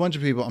 So a bunch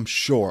of people, I'm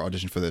sure,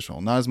 auditioned for this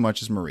role. Not as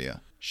much as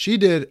Maria. She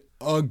did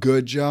a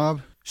good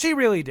job. She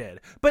really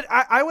did. But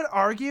I would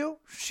argue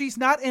she's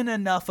not in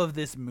enough of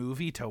this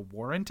movie to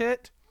warrant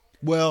it.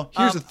 Well,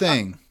 here's the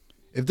thing.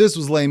 If this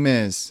was Les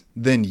Mis,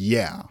 then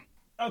yeah.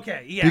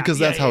 Okay, yeah. Because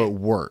that's how it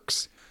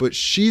works. But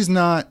she's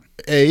not,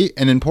 A,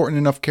 an important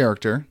enough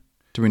character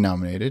to be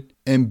nominated,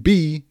 and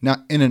B,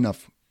 not in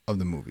enough of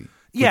the movie.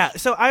 Yeah,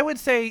 so I would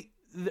say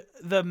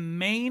the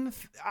main...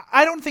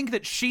 I don't think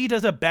that she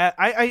does a bad...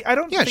 I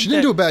don't think she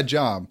didn't do a bad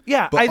job.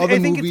 Yeah, but I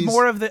think it's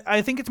more of the...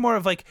 I think it's more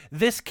of like,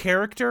 this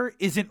character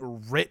isn't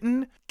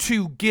written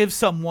to give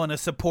someone a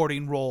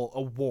supporting role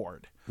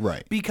award.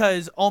 Right.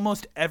 Because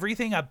almost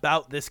everything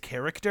about this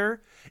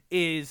character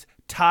is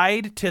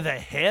tied to the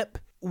hip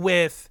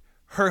with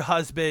her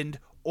husband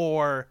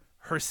or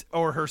her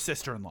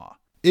sister-in-law.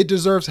 It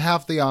deserves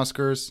half the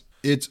Oscars.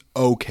 It's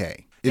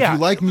okay. If you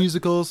like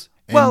musicals...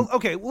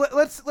 okay.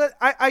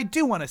 I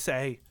do want to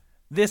say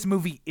this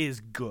movie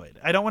is good.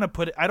 I don't want to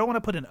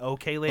put an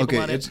okay label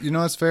on it. You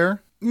know what's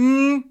fair?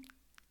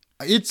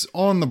 It's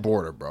on the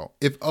border, bro.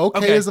 If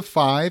okay is a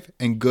 5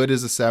 and good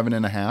is a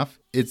 7.5,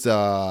 it's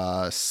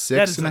a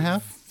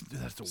 6.5.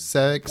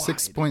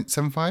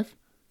 6.75.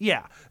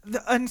 Yeah,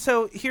 and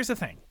so here's the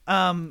thing.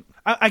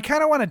 I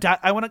kind of want to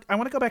I want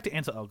to go back to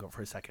Ansel Elgort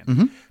for a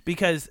second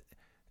because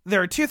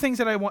there are two things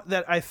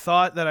that I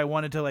thought that I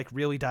wanted to like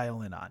really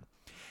dial in on.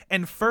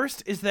 And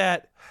first is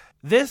that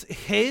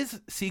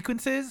his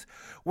sequences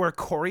were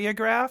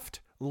choreographed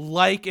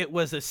like it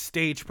was a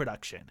stage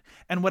production.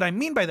 And what I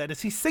mean by that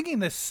is he's singing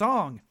this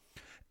song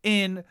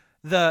in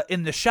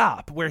the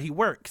shop where he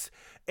works.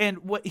 And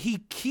what he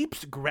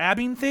keeps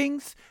grabbing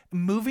things,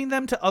 moving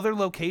them to other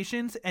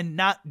locations and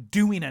not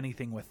doing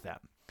anything with them.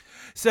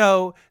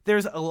 So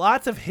there's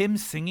lots of him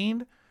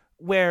singing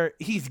where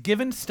he's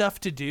given stuff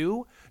to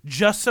do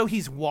just so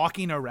he's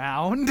walking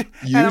around.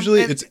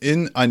 Usually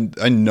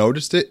I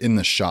noticed it in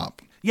the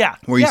shop. Yeah.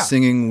 Where he's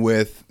singing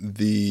with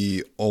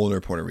the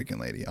older Puerto Rican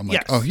lady. I'm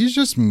like, oh, he's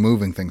just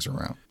moving things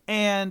around.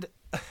 And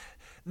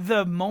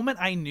the moment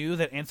I knew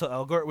that Ansel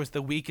Elgort was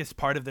the weakest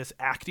part of this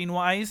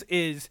acting-wise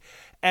is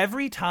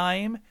every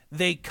time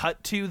they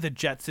cut to the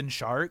Jets and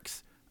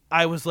Sharks,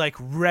 I was like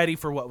ready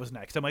for what was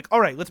next. I'm like,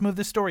 all right, let's move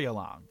this story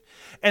along.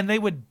 And they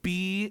would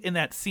be in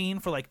that scene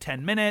for like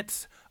 10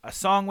 minutes, a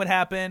song would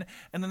happen,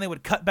 and then they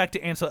would cut back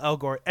to Ansel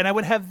Elgort, and I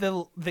would have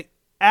the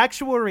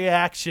actual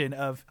reaction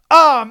of,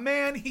 oh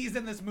man, he's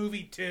in this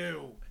movie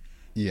too.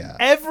 Yeah.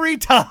 Every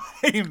time.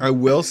 I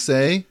will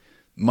say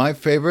my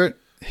favorite,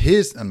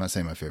 I'm not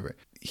saying my favorite,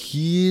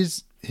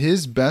 his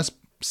best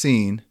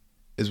scene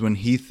is when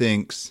he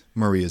thinks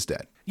Maria's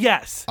dead.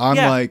 Yes. I'm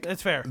yeah, like,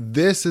 that's fair.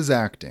 this is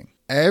acting.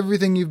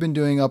 Everything you've been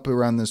doing up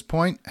around this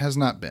point has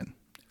not been.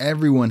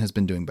 Everyone has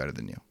been doing better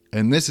than you.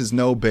 And this is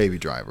no Baby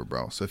Driver,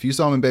 bro. So if you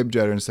saw him in Baby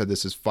Driver and said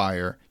this is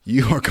fire,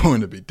 you are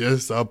going to be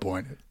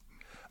disappointed.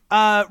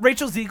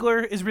 Rachel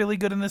Ziegler is really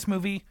good in this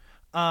movie.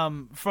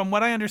 From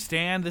what I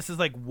understand, this is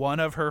like one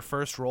of her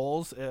first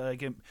roles.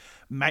 Like it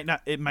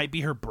might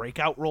be her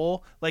breakout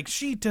role. Like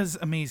she does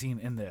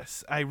amazing in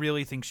this. I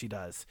really think she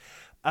does.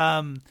 Yeah,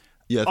 I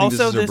think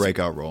also this is her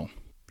breakout role.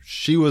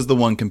 She was the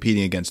one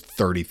competing against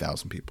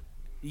 30,000 people.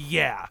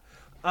 Yeah.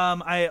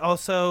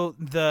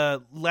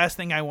 The last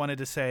thing I wanted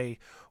to say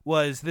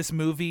was this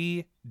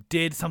movie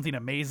did something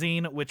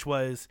amazing, which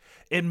was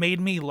it made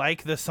me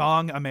like the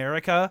song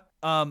America.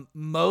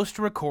 Most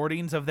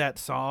recordings of that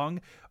song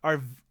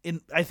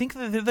I think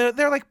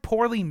they're like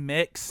poorly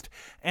mixed,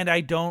 and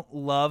I don't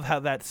love how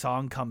that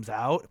song comes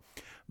out.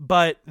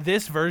 But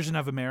this version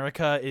of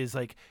America is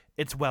like,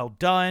 it's well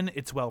done,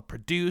 it's well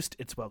produced,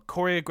 it's well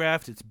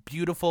choreographed, it's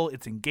beautiful,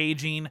 it's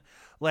engaging.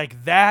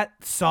 Like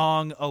that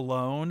song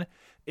alone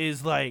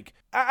is like,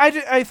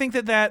 I think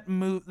that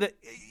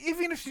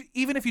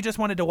even if you just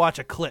wanted to watch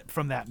a clip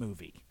from that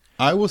movie.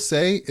 I will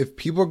say, if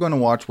people are going to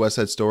watch West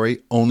Side Story,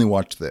 only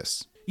watch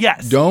this.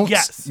 Yes. Don't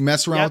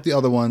mess around with the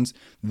other ones.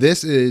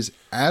 This is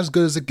as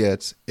good as it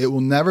gets. It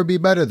will never be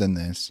better than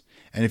this.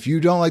 And if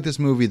you don't like this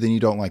movie, then you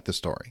don't like the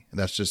story.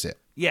 That's just it.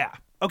 Yeah.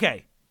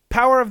 Okay.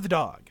 Power of the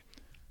Dog.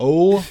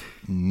 Oh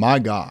my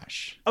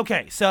gosh.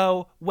 Okay.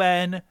 So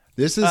when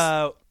this is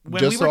when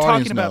just we were so talking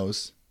audience about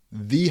knows,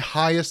 the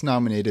highest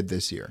nominated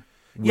this year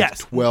with Yes.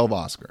 12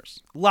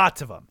 Oscars.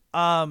 Lots of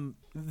them.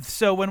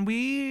 So when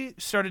we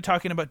started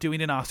talking about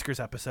doing an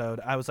Oscars episode,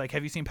 I was like,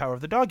 have you seen Power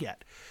of the Dog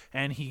yet?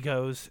 And he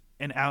goes,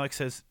 and Alex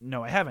says,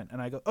 no, I haven't.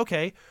 And I go,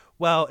 okay,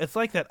 well, it's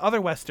like that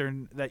other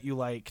Western that you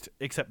liked,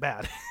 except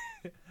bad.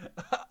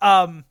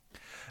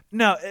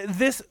 No,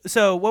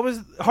 so what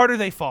was Harder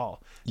They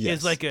Fall?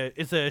 Yes.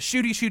 It's a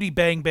shooty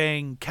bang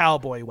bang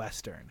cowboy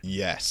Western.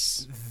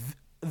 Yes.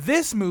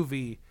 This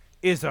movie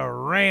is a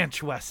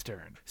ranch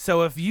Western.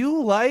 So if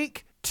you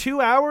like 2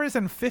 hours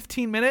and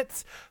 15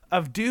 minutes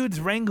of dudes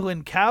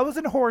wrangling cows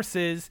and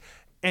horses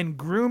and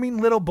grooming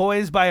little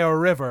boys by a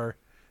river,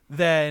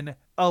 then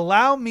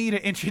allow me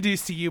to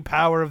introduce to you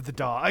Power of the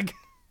Dog.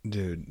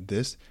 Dude,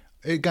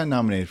 it got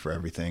nominated for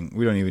everything.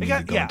 We don't even need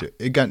to go into it.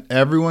 It got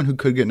everyone who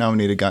could get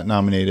nominated got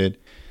nominated.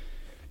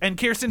 And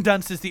Kirsten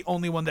Dunst is the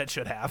only one that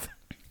should have.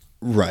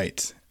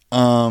 Right.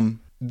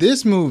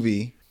 This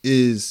movie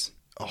is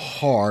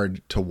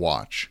hard to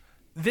watch.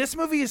 This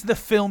movie is the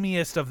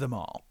filmiest of them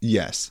all.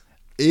 Yes.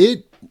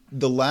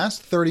 The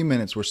last 30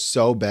 minutes were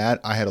so bad,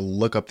 I had to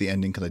look up the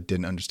ending because I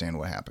didn't understand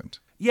what happened.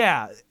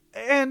 Yeah.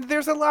 And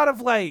there's a lot of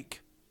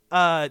like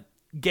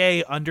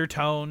gay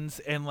undertones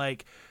and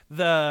like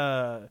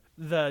the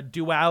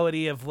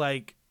duality of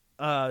like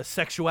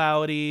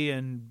sexuality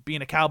and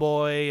being a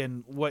cowboy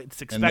and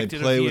what's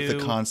expected of you. And they play with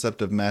the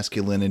concept of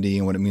masculinity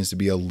and what it means to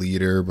be a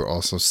leader, but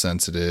also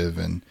sensitive.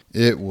 And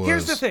it was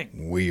Here's the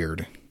thing.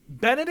 Weird.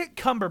 Benedict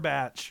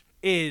Cumberbatch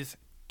is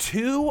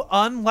too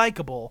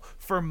unlikable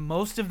for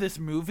most of this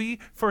movie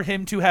for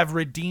him to have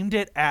redeemed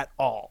it at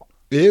all.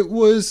 It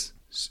was...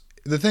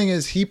 The thing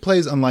is, he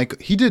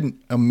did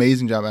an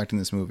amazing job acting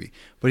in this movie,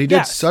 but he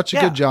did such a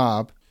good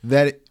job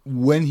that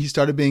when he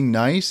started being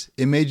nice,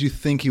 it made you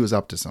think he was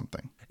up to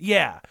something.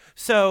 Yeah.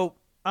 So,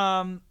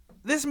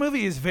 this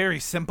movie is very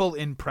simple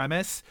in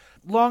premise.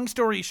 Long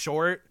story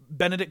short,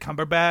 Benedict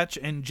Cumberbatch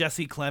and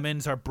Jesse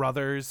Clemens are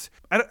brothers.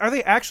 Are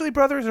they actually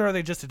brothers or are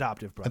they just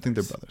adoptive brothers? I think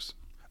they're brothers.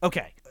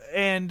 Okay.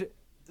 And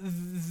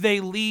they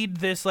lead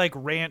this like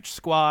ranch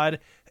squad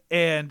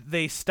and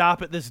they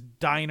stop at this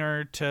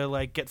diner to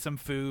like get some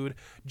food.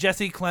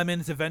 Jesse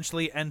Clemens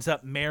eventually ends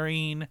up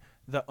marrying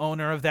the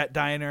owner of that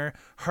diner.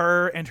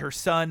 Her and her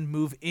son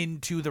move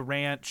into the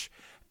ranch,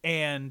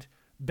 and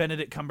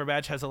Benedict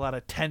Cumberbatch has a lot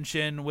of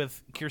tension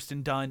with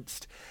Kirsten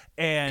Dunst,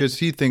 and because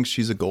he thinks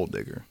she's a gold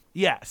digger.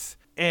 Yes,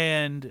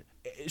 and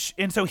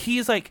so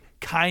he's like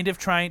kind of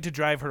trying to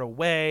drive her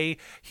away.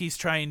 He's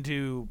trying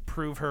to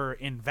prove her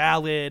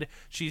invalid.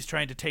 She's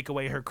trying to take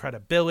away her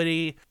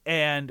credibility,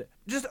 and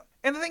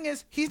the thing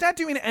is, he's not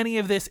doing any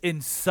of this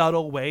in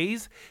subtle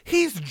ways.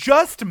 He's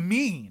just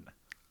mean.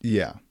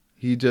 Yeah.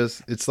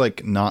 It's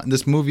like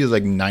this movie is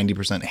like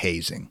 90%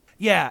 hazing.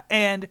 Yeah,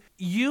 and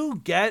you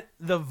get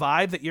the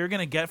vibe that you're going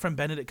to get from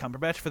Benedict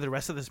Cumberbatch for the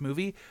rest of this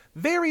movie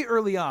very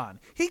early on.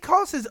 He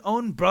calls his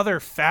own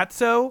brother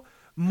Fatso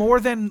more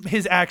than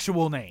his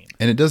actual name.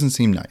 And it doesn't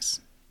seem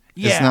nice.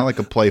 Yeah. It's not like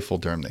a playful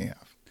term they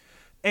have.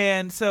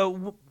 And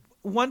so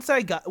once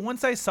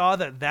I saw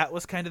that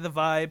was kind of the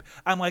vibe,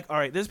 I'm like, all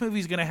right, this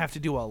movie's going to have to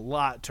do a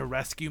lot to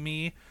rescue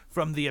me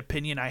from the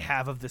opinion I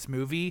have of this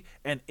movie,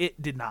 and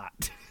it did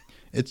not.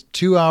 It's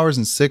 2 hours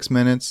and 6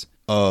 minutes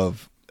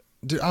of...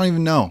 Dude, I don't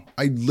even know.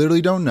 I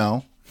literally don't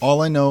know.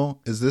 All I know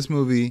is this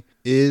movie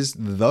is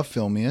the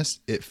filmiest.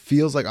 It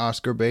feels like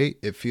Oscar bait.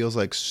 It feels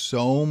like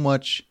so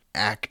much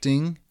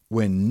acting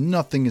when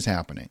nothing is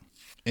happening.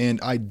 And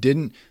I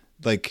didn't...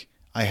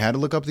 I had to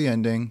look up the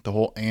ending, the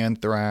whole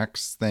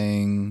anthrax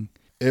thing.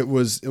 It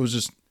was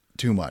just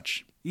too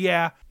much.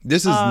 Yeah.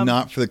 This is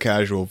not for the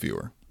casual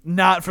viewer.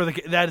 Not for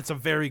the... That is a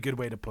very good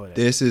way to put it.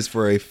 This is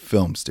for a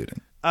film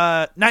student.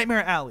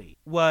 Nightmare Alley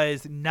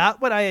was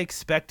not what I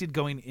expected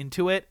going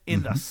into it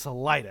in the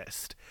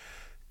slightest.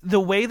 The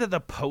way that the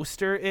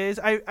poster is...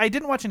 I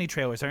didn't watch any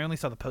trailers. I only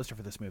saw the poster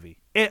for this movie.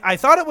 I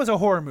thought it was a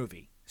horror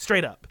movie.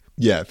 Straight up.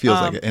 Yeah, it feels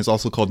like it. And it's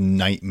also called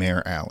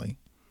Nightmare Alley.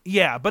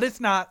 Yeah, but it's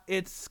not.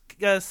 It's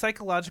a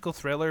psychological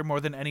thriller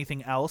more than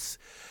anything else.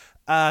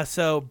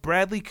 So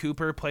Bradley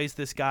Cooper plays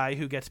this guy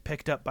who gets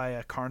picked up by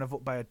a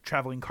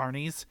traveling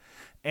carnies,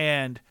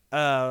 and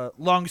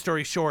long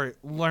story short,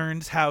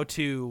 learns how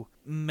to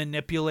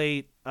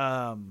manipulate. He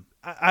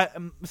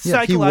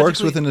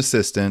works with an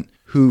assistant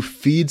who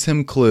feeds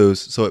him clues,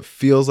 so it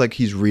feels like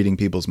he's reading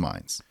people's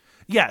minds.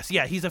 Yes,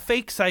 yeah, he's a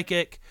fake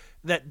psychic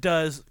that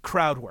does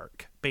crowd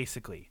work,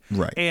 basically.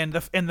 Right. And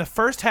the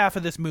first half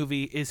of this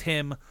movie is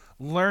him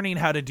learning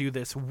how to do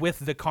this with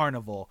the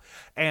carnival.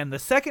 And the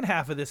second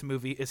half of this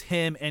movie is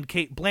him and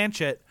Cate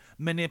Blanchett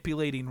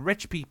manipulating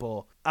rich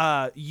people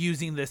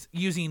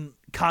using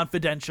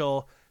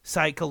confidential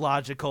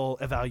psychological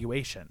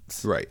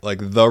evaluations. Right.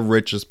 Like the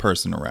richest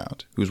person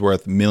around who's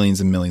worth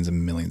millions and millions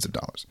and millions of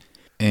dollars.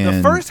 And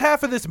the first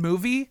half of this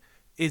movie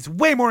is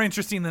way more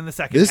interesting than the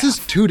second half. This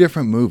is two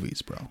different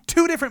movies, bro.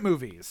 Two different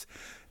movies.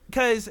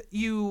 Because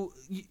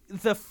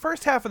the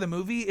first half of the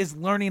movie is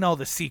learning all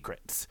the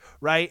secrets,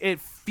 right?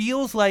 It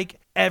feels like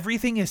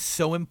everything is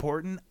so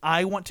important.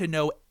 I want to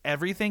know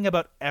everything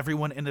about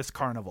everyone in this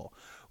carnival.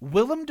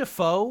 Willem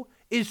Dafoe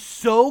is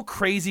so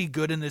crazy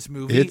good in this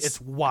movie.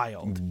 It's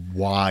wild.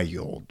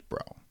 Wild,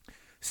 bro.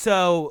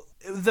 So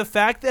the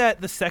fact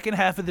that the second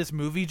half of this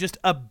movie just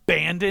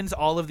abandons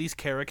all of these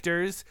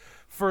characters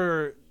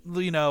for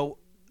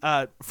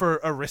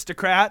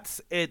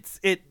aristocrats, it's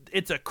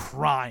a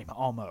crime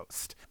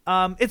almost.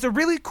 It's a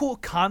really cool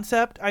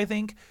concept, I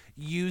think,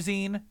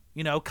 using,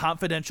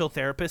 confidential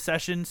therapist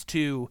sessions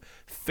to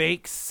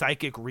fake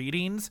psychic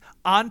readings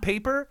on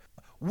paper.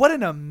 What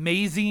an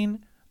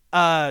amazing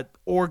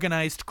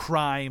organized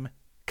crime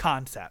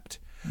concept.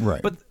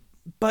 Right.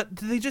 But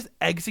they just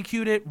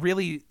execute it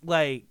really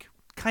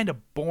kind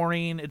of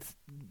boring. It's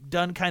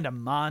done kind of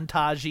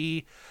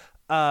montagey.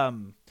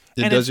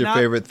 It does your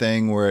favorite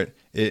thing where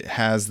it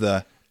has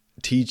the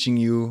teaching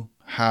you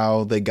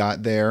how they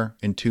got there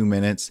in 2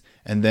 minutes,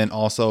 and then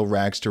also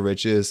rags to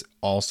riches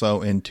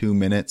also in 2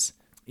 minutes.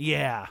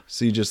 Yeah.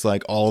 So you just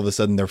all of a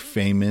sudden they're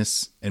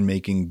famous and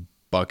making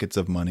buckets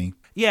of money.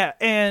 Yeah,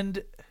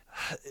 and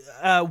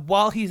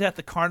while he's at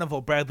the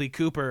carnival, Bradley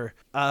Cooper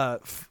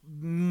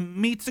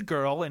meets a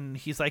girl, and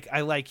he's like,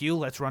 "I like you.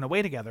 Let's run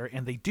away together."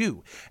 And they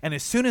do. And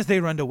as soon as they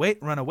run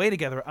away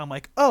together, I'm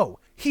like, "Oh,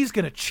 he's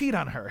gonna cheat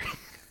on her."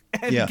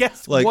 And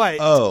guess what?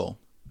 Oh,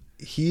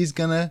 he's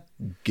gonna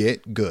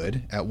get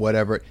good at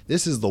whatever.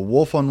 This is the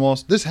Wolf on Wall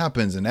Street. This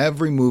happens in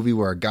every movie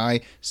where a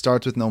guy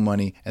starts with no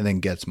money and then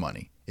gets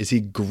money. Is he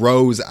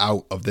grows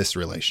out of this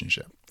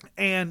relationship.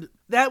 And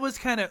that was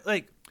kind of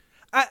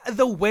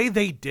the way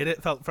they did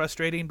it felt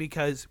frustrating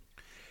because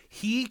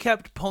he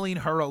kept pulling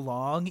her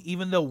along,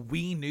 even though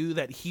we knew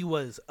that he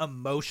was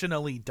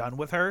emotionally done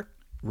with her.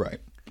 Right.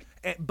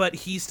 But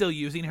he's still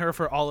using her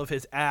for all of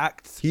his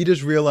acts. He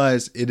just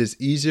realized it is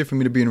easier for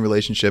me to be in a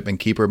relationship and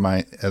keep her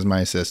as my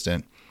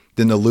assistant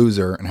than to lose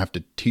her and have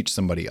to teach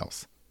somebody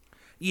else.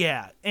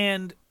 Yeah,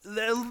 and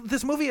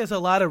this movie has a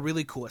lot of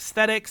really cool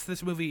aesthetics.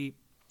 This movie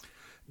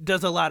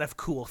does a lot of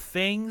cool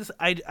things.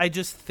 I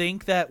just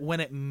think that when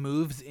it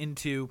moves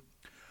into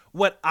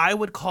what I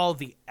would call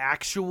the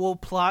actual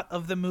plot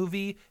of the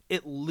movie,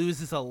 it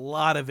loses a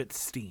lot of its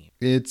steam.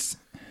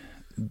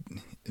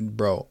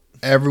 Bro,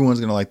 everyone's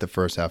going to like the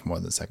first half more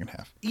than the second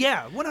half.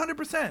 Yeah,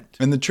 100%.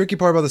 And the tricky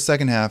part about the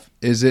second half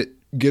is it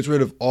gets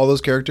rid of all those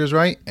characters,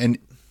 right? And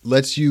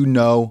lets you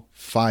know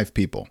 5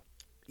 people.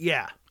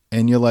 Yeah.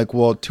 And you're like,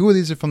 well, 2 of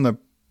these are from the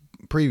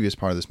previous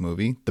part of this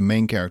movie, the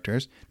main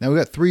characters. Now we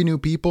got 3 new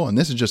people, and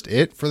this is just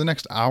it for the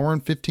next hour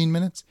and 15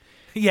 minutes.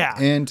 Yeah.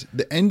 And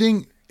the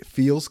ending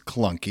feels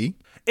clunky.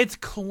 It's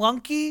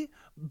clunky,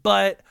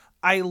 but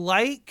I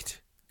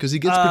liked... Because he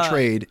gets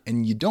betrayed,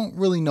 and you don't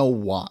really know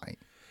why.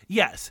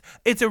 Yes.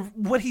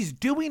 What he's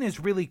doing is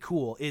really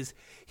cool, is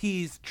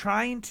he's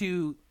trying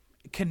to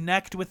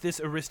connect with this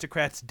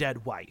aristocrat's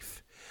dead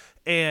wife.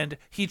 And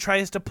he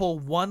tries to pull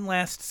one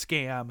last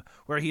scam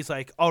where he's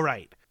like, all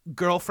right,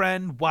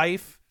 girlfriend,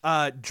 wife,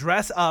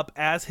 dress up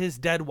as his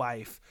dead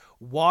wife,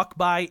 walk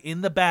by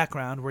in the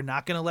background. We're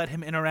not going to let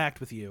him interact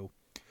with you.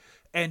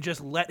 And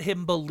just let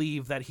him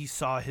believe that he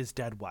saw his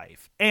dead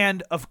wife.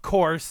 And of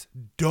course,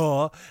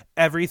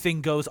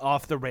 everything goes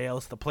off the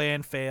rails. The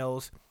plan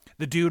fails.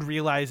 The dude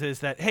realizes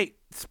that, hey,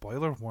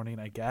 spoiler warning,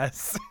 I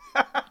guess.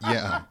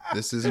 Yeah,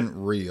 this isn't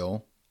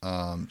real.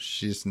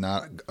 She's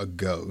not a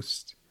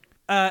ghost.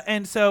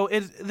 And so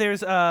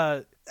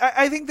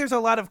I think there's a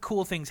lot of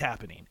cool things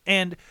happening.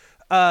 And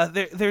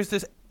there's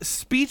this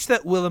speech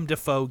that Willem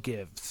Dafoe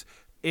gives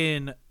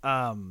in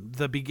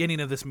the beginning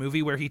of this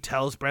movie where he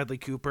tells Bradley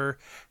Cooper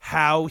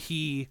how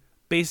he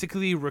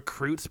basically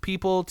recruits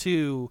people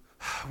to,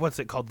 what's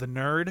it called? The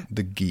nerd?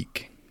 The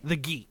geek. the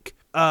geek.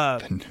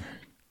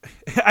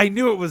 I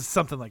knew it was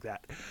something like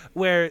that,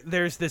 where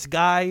there's this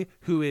guy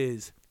who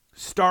is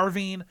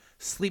starving,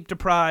 sleep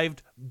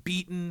deprived,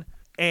 beaten,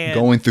 and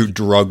going through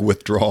drug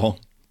withdrawal.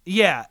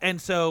 Yeah,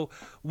 and so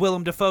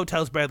Willem Dafoe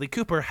tells Bradley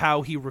Cooper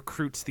how he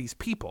recruits these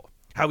people,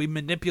 how he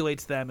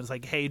manipulates them. Is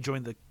like, hey,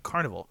 join the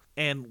carnival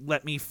and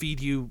let me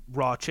feed you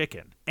raw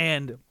chicken.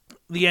 And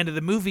the end of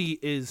the movie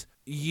is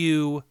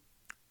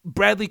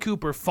Bradley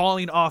Cooper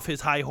falling off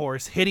his high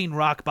horse, hitting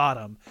rock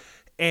bottom,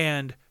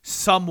 and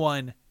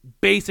someone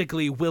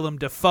basically Willem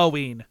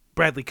Dafoeing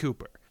Bradley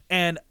Cooper.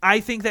 And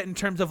I think that in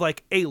terms of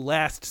like a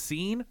last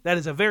scene, that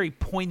is a very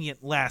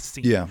poignant last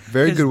scene. Yeah,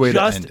 very good way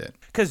to end it.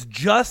 Because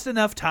just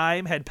enough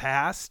time had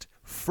passed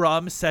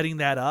from setting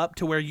that up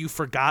to where you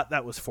forgot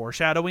that was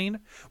foreshadowing,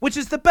 which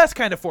is the best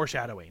kind of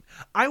foreshadowing.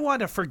 I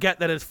want to forget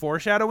that it's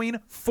foreshadowing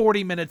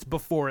 40 minutes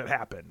before it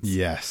happens.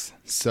 Yes,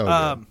 so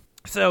good.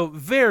 So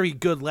very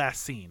good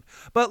last scene.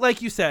 But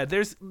like you said,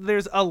 there's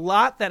a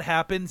lot that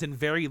happens and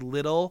very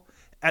little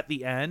at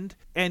the end.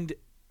 And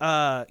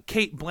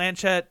Cate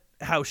Blanchett,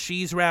 how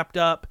she's wrapped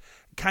up,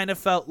 kind of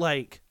felt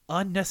like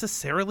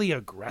unnecessarily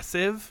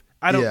aggressive.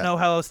 I don't know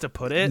how else to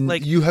put it.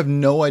 Like, you have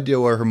no idea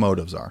what her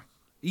motives are.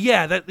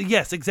 Yeah,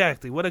 yes,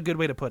 exactly. What a good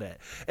way to put it.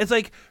 It's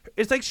like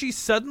she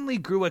suddenly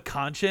grew a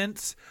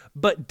conscience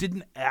but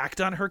didn't act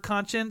on her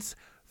conscience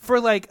for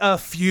like a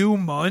few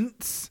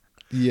months.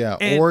 Yeah,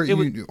 or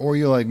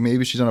you're like,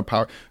 maybe she's on a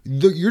power.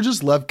 You're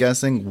just left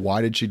guessing,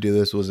 why did she do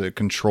this? Was it a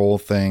control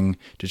thing?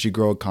 Did she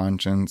grow a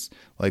conscience?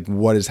 Like,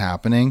 what is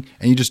happening?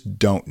 And you just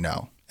don't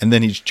know. And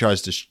then he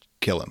tries to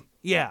kill him.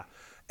 Yeah.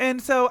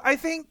 And so I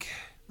think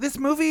this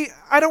movie,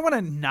 I don't want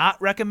to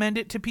not recommend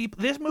it to people.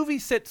 This movie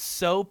sits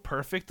so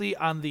perfectly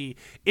on the,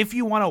 if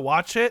you want to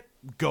watch it,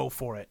 go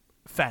for it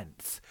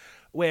fence.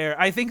 Where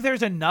I think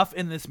there's enough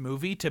in this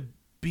movie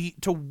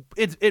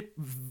it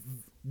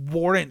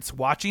warrants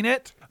watching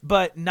it,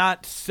 but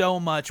not so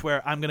much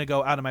where I'm going to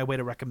go out of my way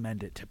to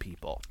recommend it to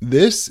people.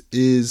 This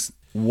is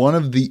one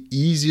of the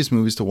easiest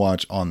movies to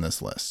watch on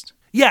this list.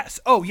 Yes.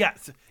 Oh,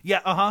 yes.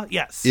 Yeah.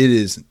 Yes.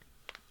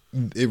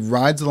 It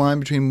rides the line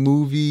between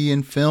movie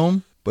and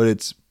film, but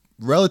it's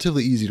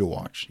relatively easy to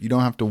watch. You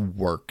don't have to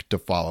work to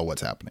follow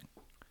what's happening.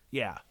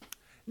 Yeah.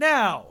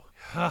 Now,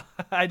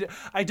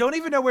 I don't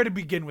even know where to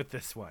begin with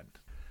this one.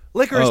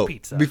 Licorice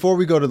Pizza. Before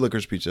we go to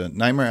Licorice Pizza,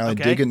 Nightmare Alley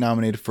did get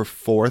nominated for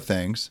 4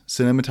 things.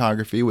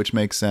 Cinematography, which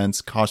makes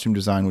sense. Costume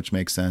design, which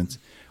makes sense.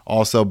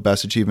 Also,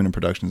 Best Achievement in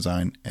Production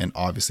Design. And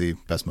obviously,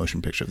 Best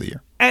Motion Picture of the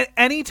Year.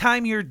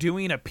 Anytime you're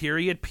doing a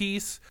period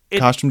piece,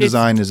 costume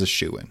design is a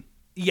shoo-in.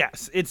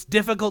 Yes, it's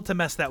difficult to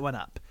mess that one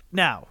up.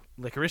 Now,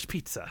 Licorice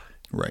Pizza.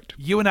 Right.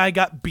 You and I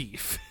got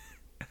beef.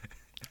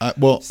 I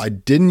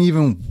didn't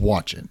even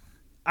watch it.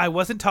 I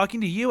wasn't talking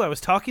to you. I was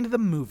talking to the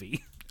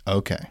movie.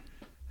 Okay.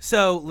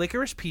 So,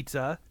 Licorice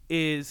Pizza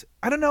is,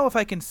 I don't know if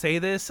I can say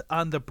this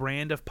on the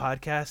brand of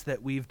podcast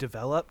that we've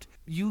developed.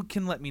 You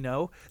can let me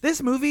know.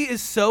 This movie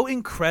is so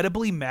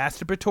incredibly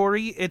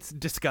masturbatory, it's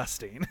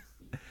disgusting.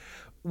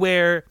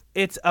 Where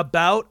it's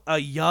about a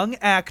young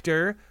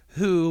actor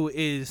who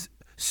is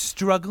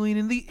struggling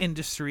in the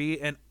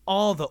industry and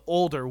all the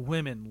older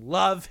women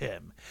love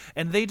him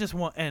and they just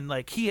want, and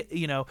like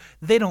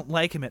they don't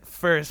like him at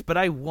first, but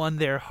I won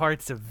their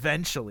hearts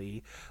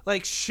eventually.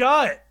 Like,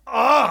 shut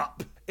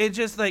up. It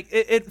just like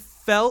it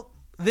felt,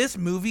 this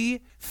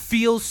movie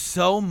feels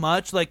so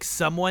much like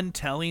someone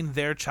telling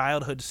their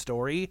childhood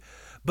story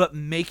but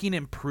making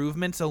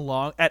improvements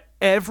along at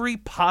every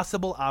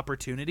possible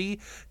opportunity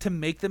to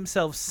make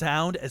themselves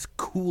sound as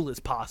cool as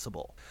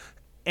possible.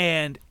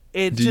 And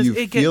Do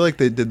you feel like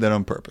they did that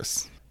on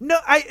purpose? No,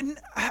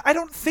 I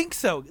don't think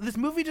so. This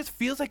movie just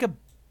feels like a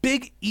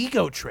big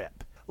ego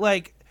trip.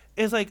 Like,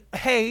 it's like,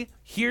 hey,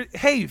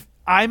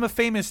 I'm a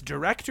famous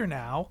director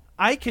now.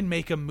 I can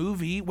make a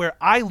movie where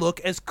I look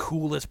as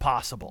cool as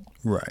possible.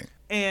 Right.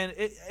 And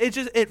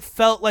it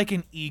felt like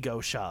an ego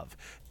shove.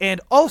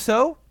 And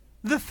also,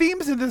 the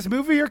themes in this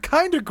movie are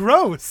kind of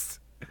gross.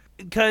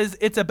 Because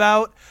it's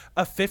about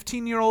a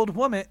 15-year-old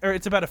woman, or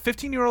it's about a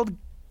 15-year-old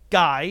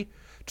guy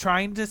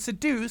trying to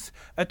seduce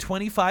a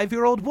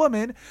 25-year-old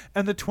woman,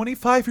 and the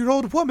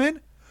 25-year-old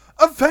woman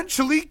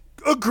eventually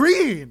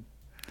agreeing.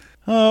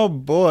 Oh,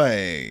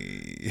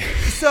 boy.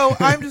 So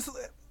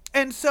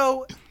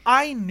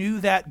I knew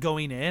that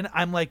going in.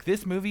 I'm like,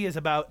 this movie is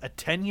about a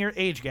 10-year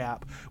age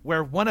gap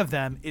where one of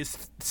them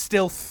is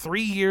still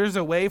 3 years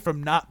away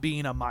from not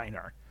being a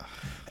minor.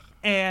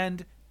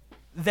 And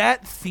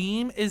that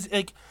theme is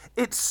like,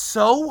 it's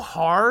so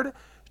hard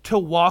to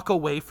walk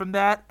away from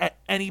that at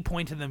any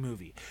point in the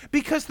movie,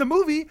 because the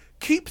movie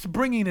keeps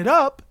bringing it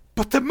up,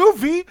 but the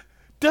movie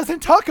doesn't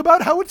talk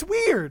about how it's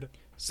weird.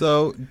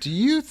 So, do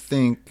you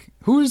think,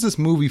 who is this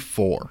movie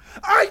for?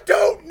 I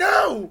don't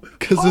know.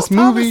 Because this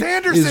movie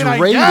is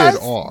rated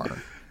R.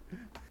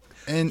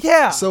 And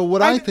so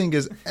what I think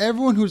is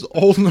everyone who's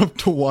old enough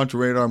to watch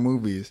rated R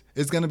movies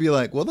is going to be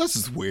like, well, this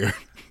is weird.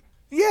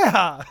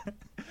 Yeah.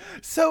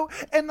 So,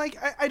 and like,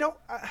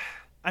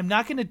 I'm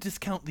not going to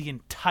discount the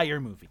entire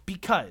movie,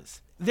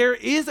 because there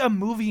is a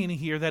movie in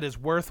here that is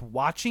worth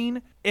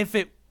watching if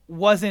it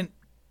wasn't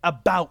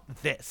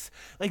about this.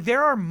 Like,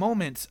 there are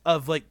moments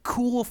of like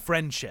cool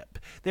friendship.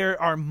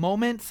 There are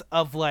moments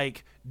of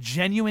like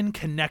genuine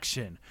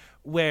connection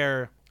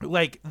where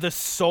like the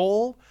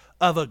soul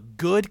of a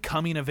good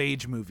coming of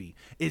age movie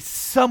is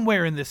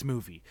somewhere in this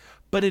movie,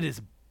 but it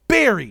is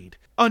buried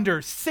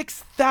under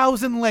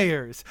 6,000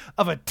 layers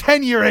of a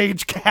 10-year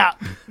age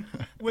cap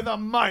with a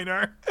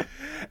minor.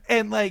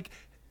 And like,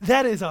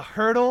 that is a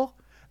hurdle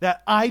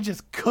that I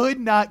just could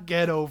not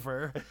get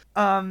over.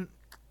 And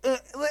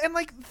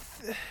like,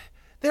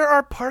 there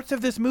are parts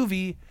of this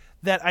movie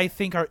that I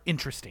think are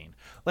interesting.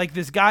 Like,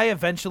 this guy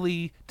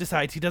eventually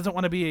decides he doesn't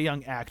want to be a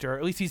young actor, or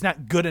at least he's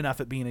not good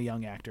enough at being a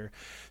young actor.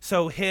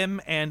 So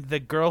him and the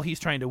girl he's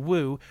trying to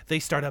woo, they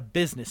start a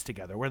business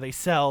together where they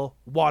sell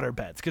water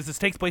beds, because this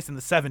takes place in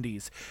the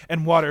 70s,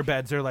 and water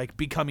beds are like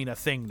becoming a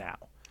thing now.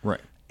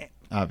 Right.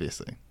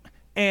 Obviously.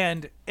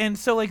 And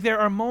so like there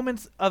are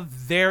moments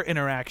of their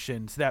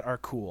interactions that are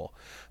cool.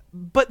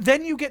 But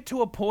then you get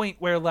to a point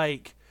where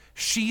like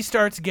she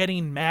starts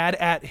getting mad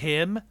at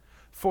him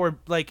for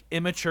like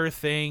immature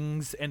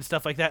things and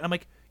stuff like that. And I'm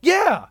like,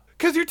 yeah,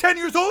 because you're 10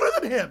 years older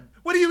than him.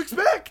 What do you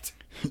expect?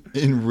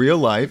 In real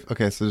life,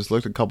 okay, so just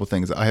looked at a couple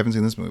things. I haven't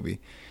seen this movie.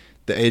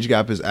 The age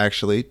gap is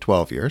actually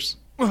 12 years.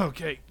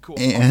 Okay, cool.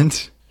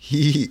 And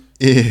he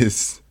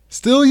is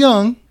still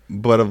young,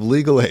 but of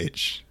legal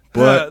age.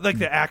 But like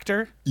the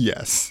actor?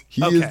 yes,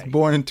 he is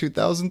born in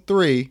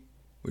 2003,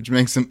 which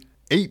makes him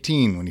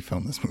 18 when he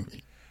filmed this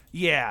movie.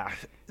 Yeah.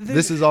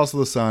 This is also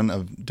the son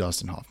of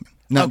Dustin Hoffman.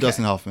 Not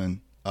Dustin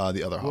Hoffman,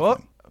 the other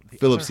Hoffman.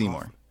 Philip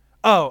Seymour.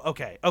 Oh,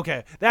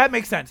 okay. That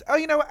makes sense. Oh,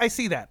 you know what? I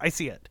see that. I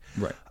see it.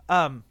 Right.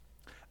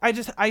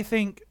 I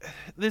think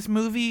this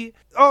movie.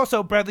 Oh,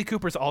 so Bradley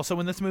Cooper's also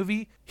in this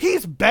movie.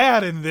 He's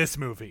bad in this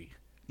movie.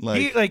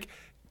 Like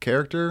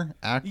character,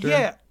 actor.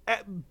 Yeah,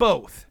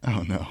 both.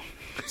 Oh no.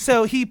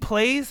 So he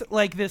plays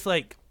like this,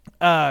 like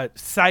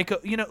psycho,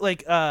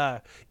 like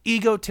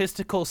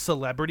egotistical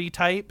celebrity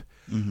type,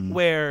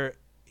 where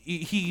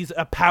he's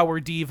a power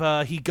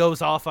diva. He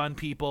goes off on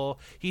people.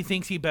 He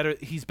thinks he's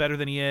better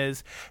than he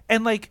is,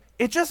 and like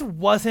it just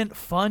wasn't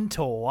fun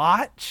to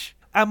watch.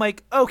 I'm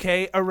like,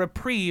 okay, a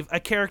reprieve,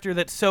 a character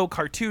that's so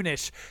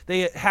cartoonish,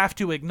 they have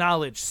to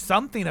acknowledge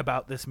something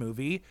about this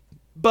movie.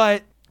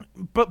 But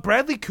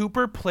Bradley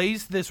Cooper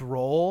plays this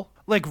role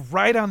like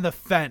right on the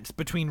fence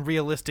between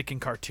realistic and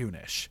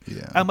cartoonish.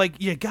 Yeah. I'm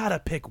like, you gotta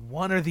pick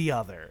one or the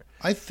other.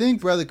 I think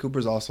Bradley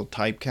Cooper's also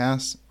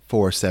typecast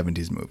for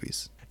 70s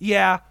movies.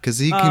 Yeah. Because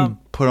he can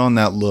put on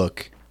that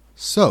look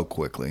so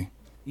quickly.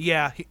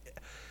 Yeah.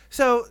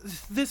 So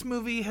this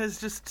movie has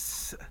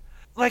just...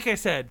 Like I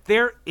said,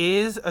 there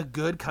is a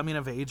good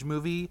coming-of-age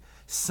movie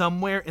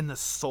somewhere in the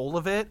soul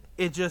of it.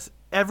 It just...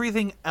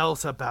 Everything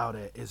else about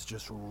it is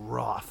just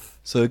rough.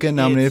 So it got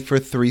nominated for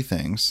 3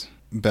 things.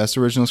 Best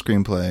Original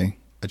Screenplay,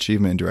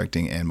 Achievement in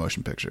Directing, and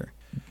Motion Picture.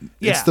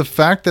 Yeah. It's the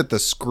fact that the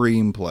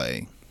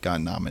screenplay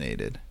got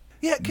nominated.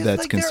 Yeah,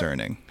 that's like,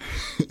 concerning.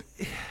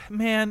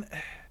 Man,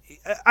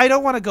 I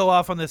don't want to go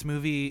off on this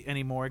movie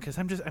anymore because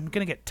I'm going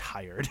to get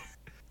tired.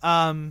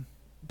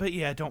 But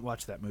yeah, don't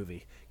watch that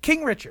movie.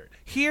 King Richard.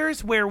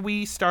 Here's where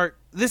we start.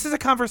 This is a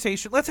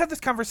conversation. Let's have this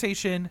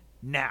conversation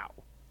now.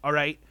 All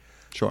right?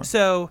 Sure.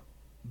 So,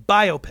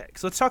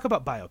 biopics. Let's talk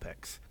about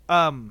biopics.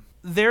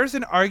 There's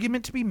an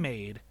argument to be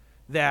made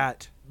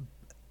that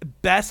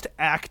best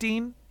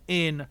acting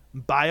in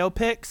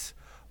biopics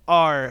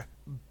are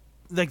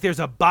like there's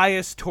a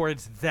bias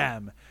towards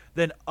them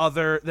than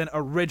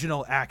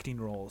original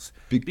acting roles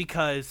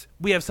because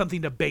we have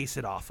something to base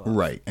it off of.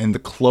 Right. And the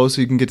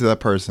closer you can get to that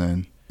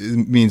person,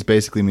 it means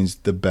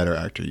the better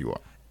actor you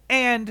are.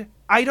 And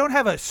I don't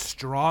have a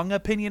strong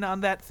opinion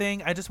on that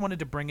thing. I just wanted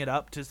to bring it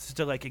up just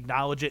to like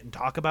acknowledge it and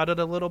talk about it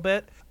a little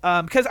bit.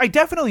 Because I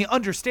definitely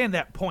understand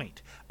that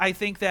point. I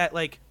think that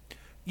like,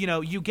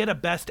 you get a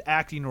best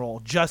acting role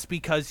just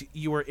because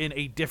you were in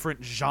a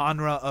different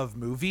genre of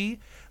movie.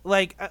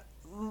 Like,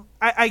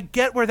 I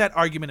get where that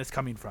argument is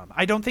coming from.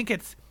 I don't think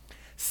it's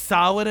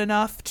solid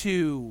enough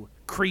to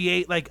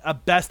create like a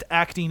best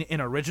acting in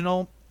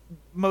original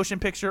motion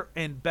picture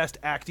and best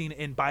acting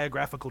in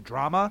biographical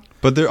drama.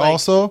 But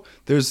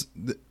there's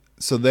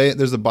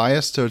a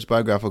bias towards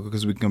biographical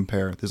because we can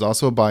compare. There's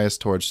also a bias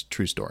towards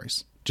true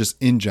stories,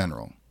 just in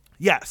general.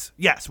 Yes,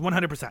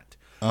 100%.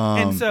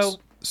 And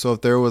so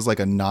if there was like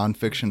a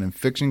nonfiction and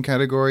fiction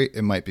category,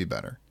 it might be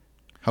better.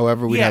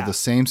 However, we have the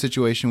same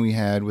situation we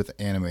had with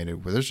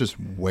animated, where there's just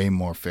way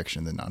more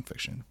fiction than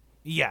nonfiction.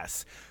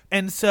 Yes.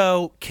 And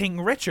so King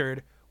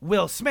Richard,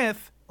 Will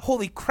Smith,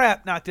 holy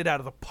crap, knocked it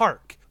out of the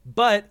park.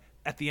 But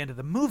at the end of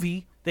the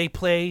movie, they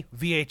play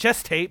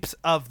VHS tapes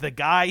of the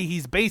guy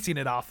he's basing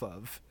it off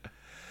of.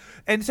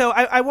 And so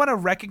I want to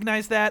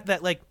recognize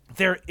that like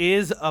there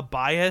is a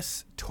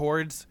bias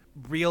towards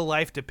real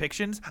life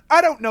depictions.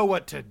 I don't know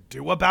what to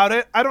do about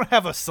it. I don't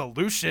have a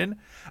solution.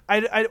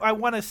 I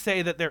want to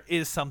say that there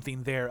is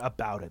something there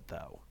about it,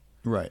 though.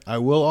 Right. I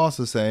will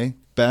also say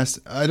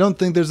I don't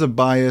think there's a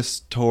bias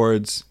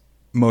towards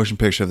motion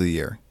picture of the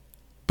year,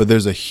 but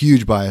there's a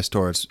huge bias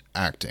towards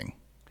acting.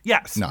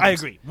 Yes, nods. I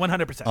agree,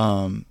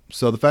 100%.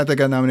 So the fact that I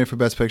got nominated for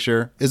Best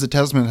Picture is a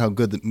testament to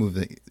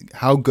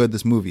how good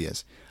this movie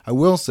is. I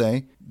will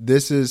say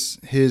this is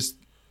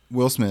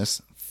Will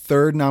Smith's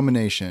third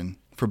nomination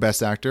for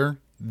Best Actor.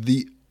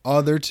 The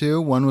other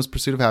two, one was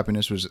Pursuit of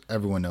Happiness, which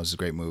everyone knows is a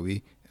great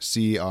movie.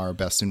 See our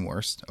Best and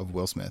Worst of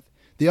Will Smith.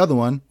 The other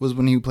one was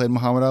when he played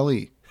Muhammad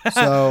Ali.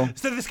 So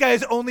this guy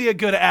is only a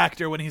good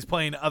actor when he's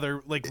playing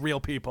other like real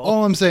people.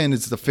 all I'm saying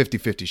is it's a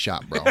 50-50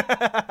 shot, bro.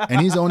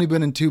 And he's only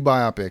been in 2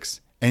 biopics,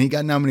 and he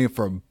got nominated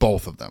for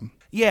both of them.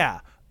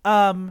 Yeah.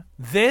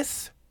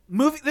 This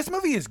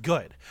movie is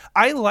good.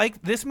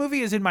 This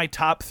movie is in my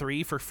top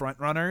 3 for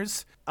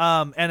frontrunners.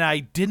 And I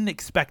didn't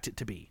expect it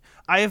to be.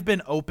 I have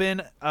been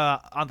open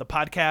on the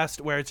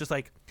podcast where it's just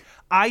like,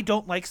 I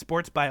don't like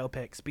sports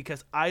biopics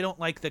because I don't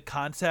like the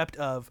concept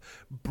of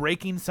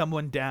breaking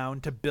someone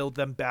down to build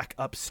them back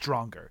up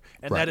stronger.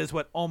 And that is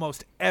what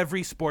almost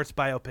every sports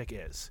biopic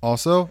is.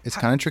 Also, it's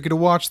kind of tricky to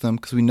watch them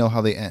because we know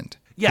how they end.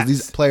 Yes. Because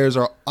these players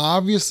are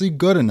obviously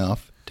good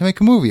enough to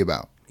make a movie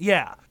about.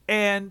 Yeah.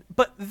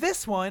 But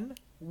this one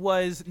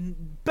was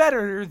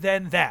better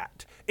than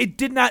that. It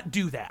did not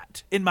do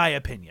that, in my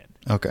opinion.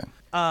 Okay.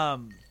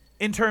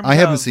 In terms I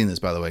haven't seen this,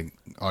 by the way,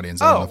 audience.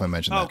 I don't know if I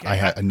mentioned that.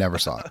 Okay. I never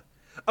saw it.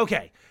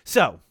 Okay,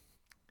 so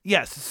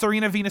yes,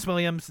 Serena Venus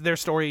Williams, their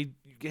story.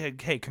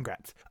 Hey,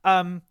 congrats.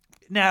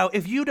 Now,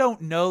 if you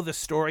don't know the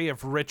story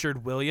of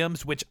Richard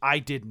Williams, which I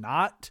did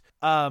not,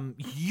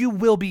 you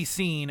will be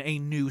seeing a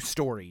new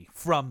story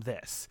from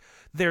this.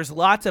 There's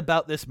lots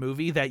about this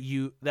movie that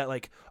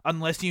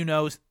unless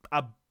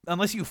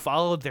you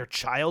followed their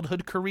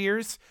childhood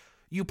careers,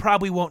 you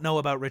probably won't know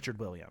about Richard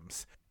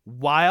Williams.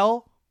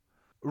 While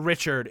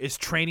Richard is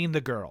training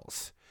the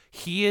girls,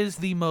 he is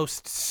the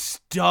most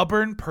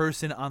stubborn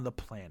person on the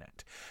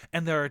planet.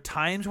 And there are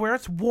times where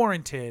it's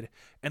warranted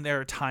and there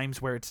are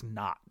times where it's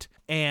not.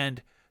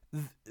 And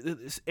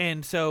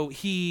so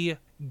he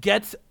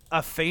gets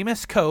a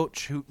famous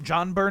coach,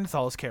 John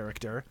Bernthal's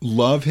character.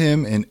 Love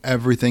him in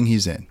everything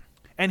he's in.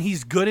 And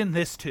he's good in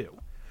this too.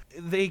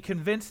 They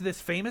convince this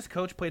famous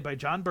coach played by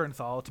John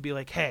Bernthal to be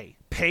like, hey,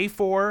 pay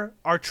for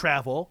our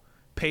travel,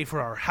 pay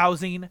for our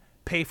housing,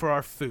 pay for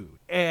our food,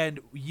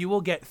 and you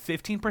will get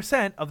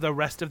 15% of the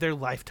rest of their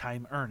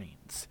lifetime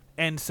earnings.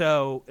 And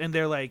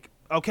they're like,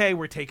 okay,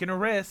 we're taking a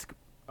risk.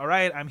 All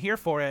right, I'm here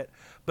for it.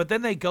 But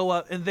then they go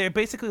up and they're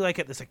basically like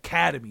at this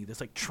academy, this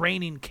like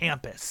training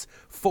campus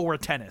for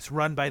tennis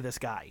run by this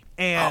guy.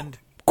 And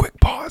quick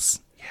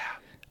pause. Yeah.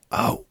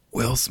 Oh,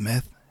 Will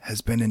Smith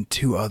has been in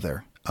 2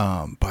 other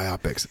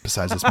biopics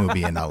besides this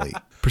movie and Ali.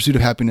 Pursuit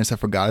of Happiness, I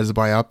forgot, is a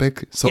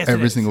biopic. So yes,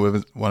 every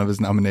single one of his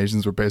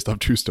nominations were based off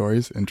true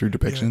stories and true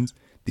depictions.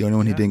 Yeah. The only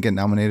one he didn't get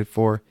nominated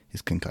for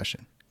is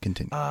Concussion.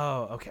 Continue.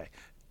 Oh, okay.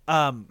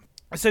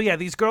 So yeah,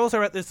 these girls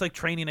are at this like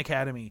training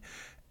academy,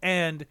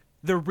 and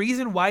the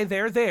reason why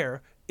they're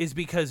there is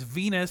because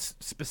Venus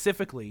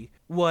specifically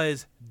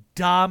was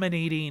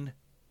dominating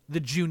the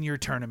junior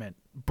tournament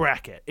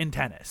bracket in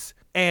tennis.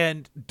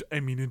 And I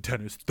mean in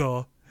tennis,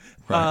 duh.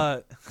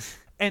 Right.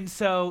 And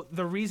so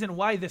the reason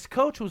why this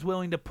coach was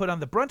willing to put on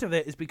the brunt of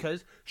it is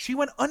because she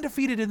went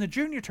undefeated in the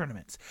junior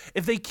tournaments.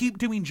 If they keep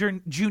doing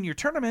junior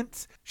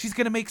tournaments, she's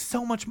going to make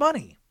so much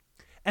money.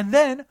 And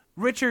then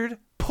Richard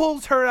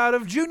pulls her out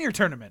of junior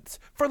tournaments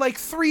for like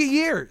 3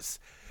 years.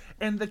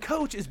 And the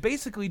coach is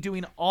basically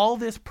doing all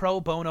this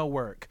pro bono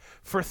work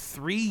for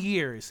 3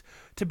 years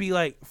to be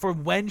like, for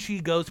when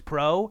she goes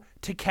pro,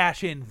 to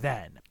cash in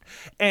then.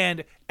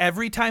 And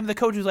every time the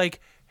coach is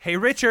like, hey,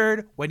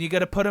 Richard, when you got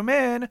to put him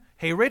in?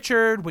 Hey,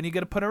 Richard, when you got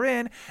to put her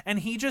in? And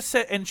he just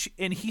said,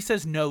 and he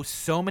says no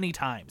so many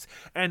times.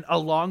 And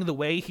along the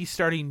way, he's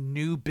starting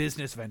new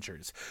business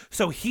ventures.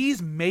 So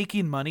he's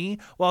making money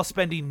while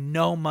spending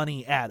no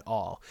money at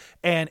all.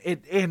 And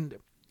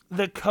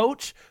the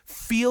coach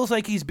feels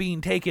like he's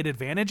being taken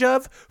advantage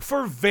of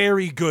for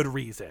very good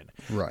reason.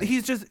 Right.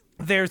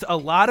 There's a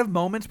lot of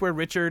moments where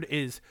Richard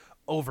is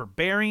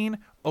overbearing,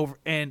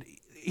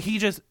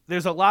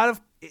 there's a lot of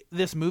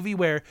this movie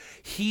where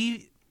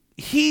he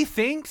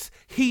thinks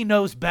he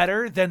knows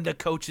better than the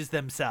coaches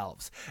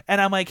themselves.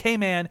 And I'm like, hey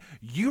man,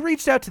 you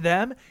reached out to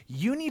them.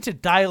 You need to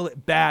dial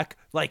it back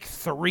like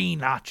 3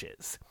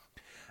 notches.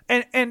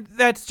 And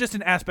that's just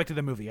an aspect of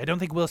the movie. I don't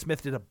think Will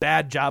Smith did a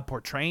bad job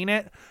portraying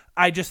it.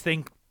 I just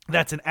think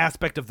that's an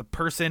aspect of the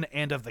person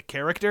and of the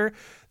character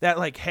that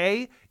like,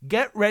 hey,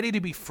 get ready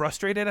to be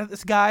frustrated at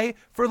this guy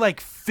for like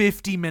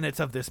 50 minutes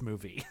of this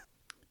movie.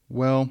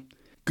 Well,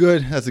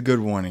 good. That's a good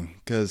warning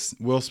because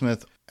Will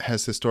Smith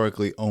has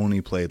historically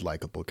only played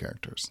likable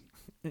characters.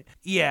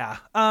 Yeah.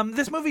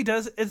 This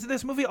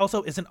movie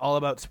also isn't all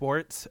about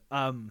sports.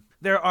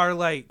 There are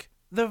like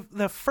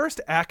the first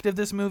act of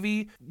this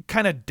movie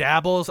kind of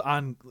dabbles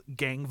on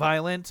gang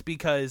violence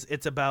because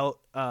it's about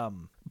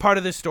part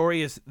of the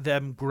story is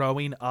them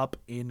growing up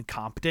in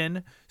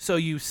Compton. So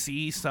you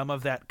see some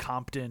of that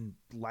Compton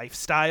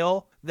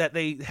lifestyle that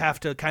they have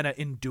to kind of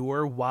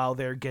endure while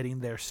they're getting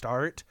their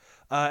start.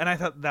 And I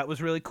thought that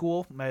was really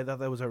cool. I thought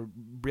that was a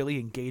really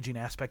engaging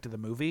aspect of the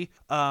movie.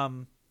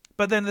 But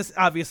But then this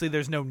obviously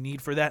there's no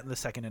need for that in the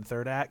second and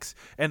third acts,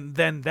 and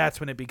then that's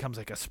when it becomes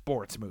like a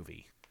sports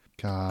movie.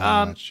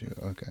 Got you.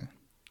 Okay.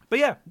 But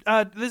yeah,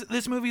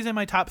 this movie's in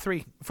my top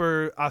 3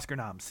 for Oscar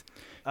noms.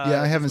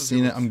 Yeah, I haven't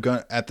seen it. I'm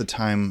going at the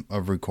time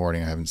of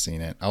recording. I haven't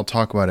seen it. I'll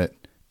talk about it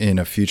in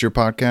a future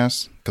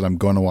podcast because I'm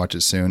going to watch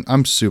it soon.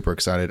 I'm super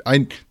excited.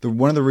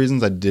 One of the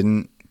reasons I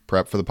didn't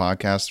prep for the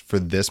podcast for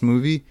this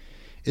movie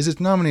is it's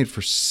nominated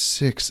for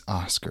 6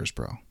 Oscars,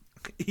 bro.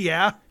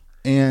 Yeah.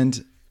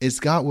 And it's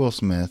got Will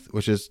Smith,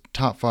 which is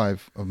top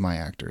 5 of my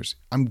actors.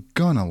 I'm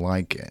gonna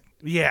like it.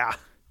 Yeah.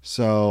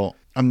 So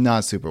I'm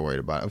not super worried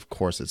about it. Of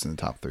course, it's in the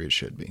top 3. It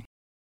should be.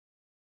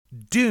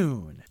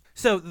 Dune.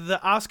 So the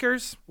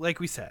Oscars,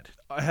 like we said,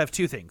 have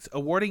 2 things: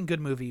 awarding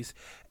good movies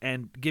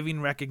and giving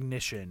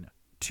recognition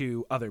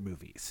to other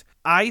movies.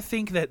 I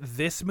think that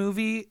this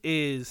movie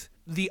is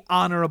the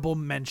honorable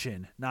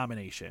mention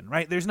nomination,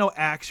 right? There's no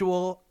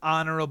actual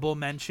honorable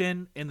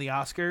mention in the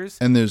Oscars.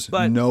 And there's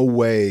no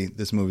way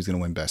this movie's going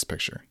to win Best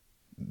Picture.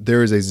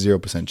 There is a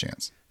 0%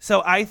 chance.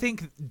 So I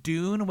think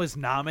Dune was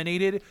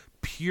nominated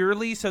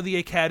purely so the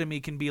Academy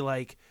can be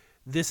like,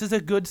 this is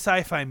a good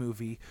sci-fi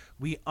movie.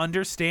 We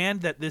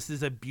understand that this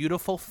is a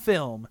beautiful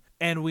film,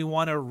 and we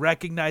want to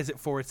recognize it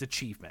for its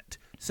achievement.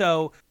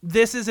 So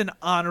this is an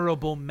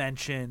honorable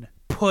mention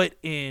put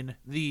in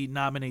the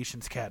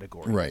nominations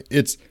category. Right.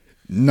 It's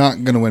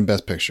not going to win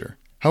Best Picture.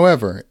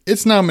 However,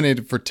 it's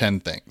nominated for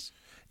 10 things.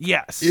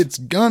 Yes. It's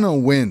going to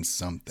win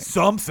something.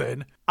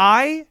 Something.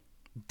 I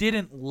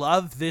didn't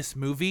love this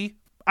movie.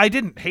 I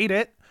didn't hate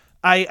it.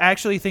 I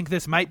actually think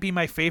this might be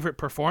my favorite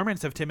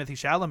performance of Timothée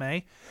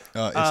Chalamet.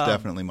 It's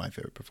definitely my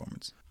favorite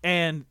performance.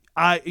 And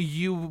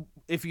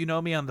if you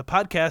know me on the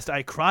podcast,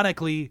 I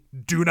chronically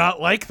do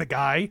not like the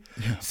guy.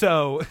 Yeah.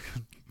 So,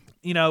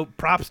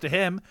 props to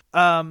him.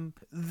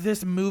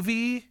 This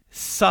movie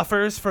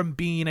suffers from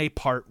being a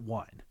part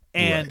 1.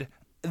 And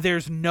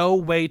there's no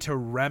way to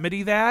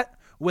remedy that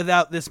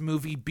without this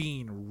movie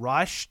being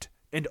rushed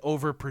and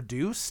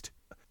overproduced.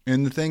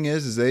 And the thing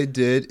is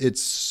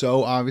it's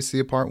so obviously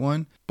a part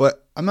 1,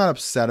 but I'm not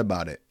upset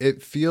about it.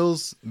 It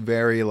feels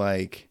very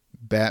like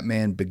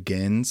Batman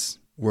Begins,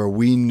 where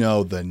we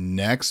know the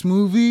next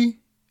movie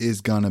is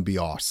going to be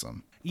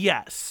awesome.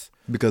 Yes.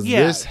 Because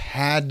this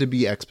had to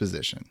be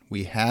exposition.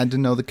 We had to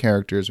know the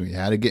characters. We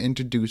had to get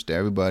introduced to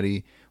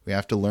everybody. We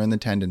have to learn the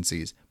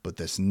tendencies. But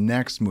this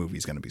next movie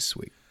is going to be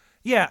sweet.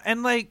 Yeah,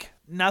 and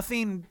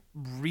nothing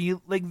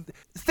real,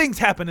 things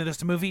happen in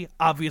this movie,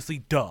 obviously,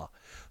 duh.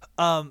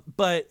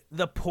 But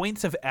the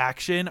points of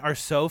action are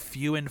so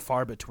few and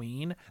far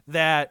between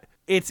that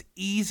it's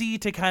easy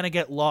to kind of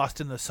get lost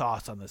in the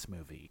sauce on this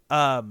movie.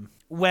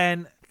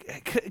 When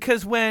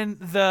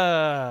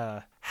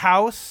the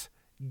house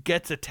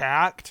gets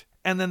attacked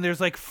and then there's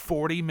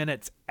 40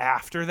 minutes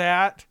after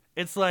that,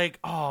 it's like,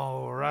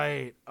 all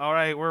right,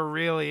 we're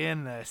really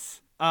in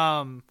this.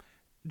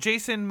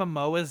 Jason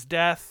Momoa's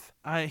death,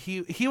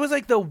 he was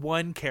the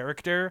one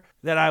character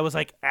that I was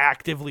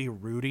actively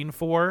rooting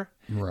for.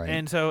 Right.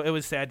 And so it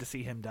was sad to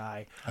see him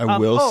die. I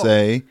will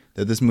say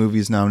that this movie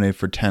is nominated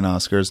for 10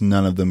 Oscars.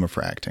 None of them are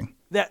for acting.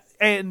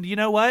 And you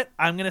know what?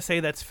 I'm going to say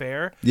that's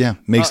fair. Yeah,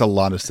 makes a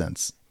lot of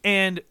sense.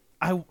 And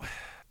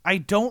I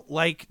don't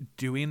like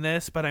doing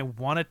this, but I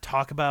want to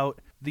talk about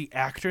the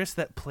actress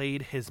that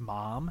played his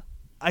mom.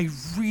 I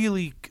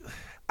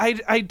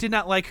did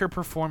not like her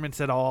performance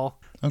at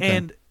all. Okay.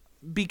 And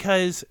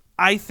because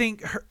I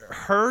think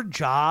her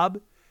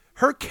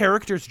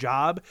character's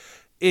job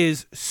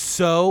is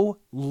so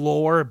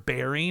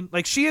lore-bearing.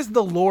 She is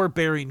the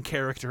lore-bearing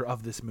character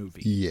of this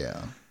movie.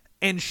 Yeah.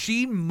 And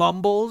she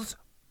mumbles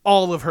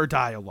all of her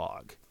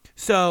dialogue.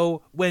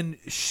 So when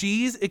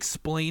she's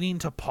explaining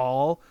to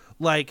Paul,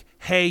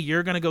 hey,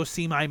 you're going to go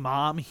see my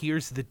mom,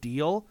 here's the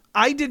deal,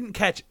 I didn't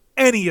catch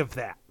any of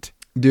that.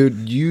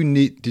 Dude,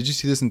 did you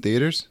see this in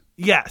theaters?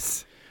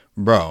 Yes.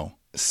 Bro,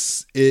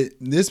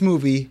 this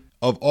movie,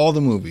 of all the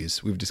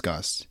movies we've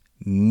discussed,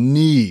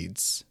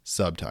 needs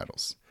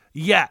subtitles.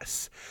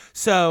 Yes.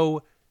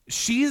 So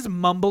she's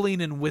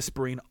mumbling and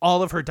whispering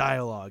all of her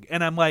dialogue.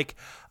 And I'm like,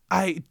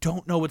 I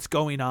don't know what's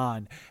going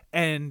on.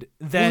 And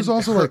then there's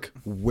also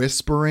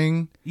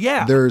whispering.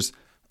 Yeah. There's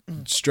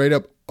straight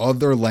up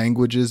other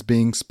languages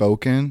being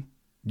spoken.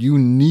 You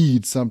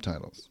need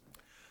subtitles.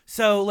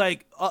 So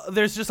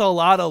there's just a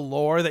lot of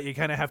lore that you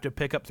kind of have to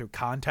pick up through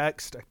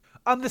context.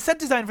 The set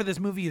design for this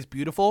movie is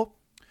beautiful.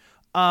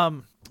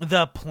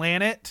 The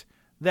planet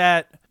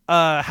that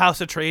House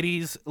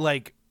Atreides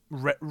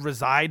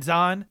resides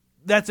on,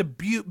 that's a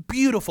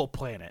beautiful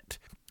planet.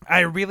 I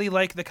really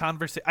like the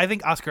conversation. I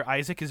think Oscar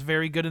Isaac is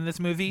very good in this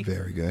movie.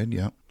 Very good,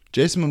 yeah.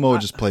 Jason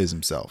Momoa just plays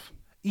himself.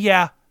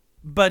 Yeah,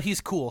 but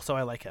he's cool, so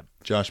I like him.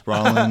 Josh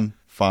Brolin,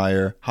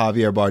 fire.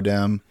 Javier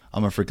Bardem,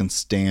 I'm a freaking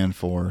stan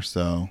for,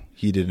 so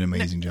he did an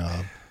amazing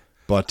job.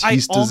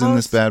 Bautista's in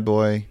this bad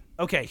boy.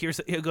 Okay,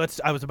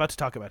 I was about to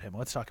talk about him.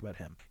 Let's talk about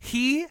him.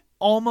 He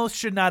almost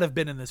should not have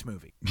been in this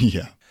movie.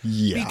 Yeah.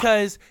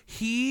 Because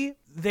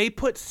they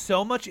put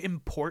so much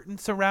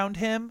importance around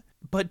him,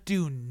 but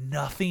do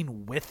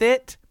nothing with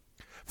it.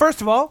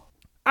 First of all,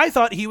 I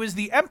thought he was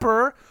the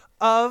emperor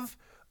of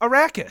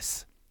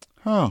Arrakis.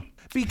 Huh.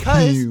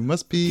 Because you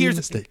must be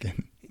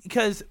mistaken.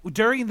 Because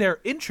during their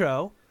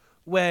intro,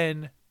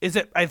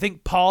 I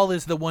think Paul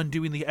is the one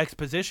doing the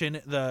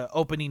exposition, the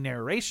opening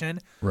narration.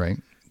 Right.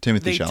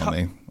 Timothy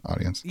Chalamet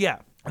audience. Yeah.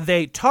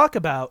 He talks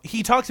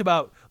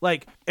about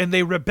like, and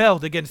they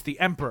rebelled against the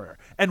Emperor.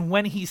 And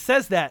when he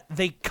says that,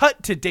 they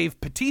cut to Dave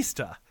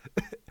Bautista.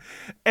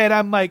 And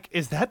I'm like,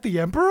 is that the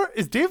Emperor?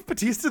 Is Dave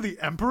Bautista the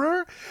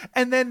Emperor?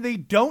 And then they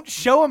don't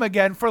show him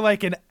again for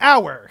like an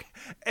hour.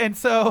 And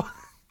so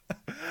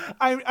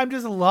I'm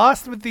just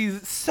lost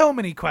with so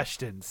many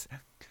questions.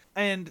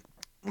 And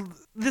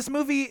this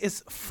movie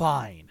is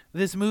fine.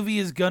 This movie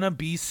is going to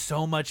be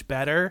so much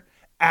better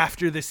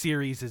after the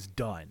series is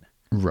done.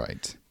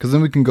 Right. Because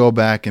then we can go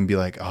back and be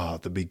like, oh,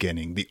 the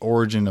beginning, the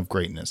origin of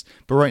greatness.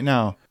 But right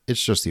now,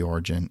 it's just the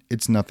origin.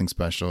 It's nothing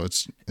special.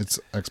 It's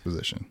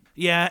exposition.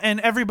 Yeah, and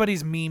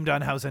everybody's memed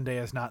on how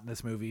Zendaya's not in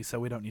this movie, so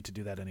we don't need to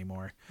do that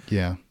anymore.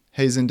 Yeah.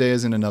 Hey,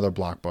 Zendaya's in another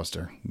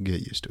blockbuster.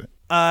 Get used to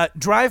it.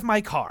 Drive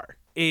My Car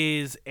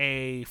is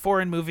a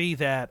foreign movie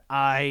that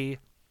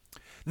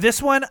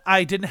this one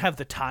I didn't have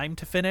the time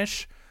to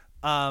finish.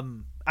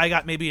 I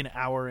got maybe an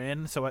hour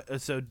in, so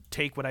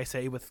take what I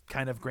say with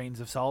kind of grains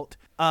of salt.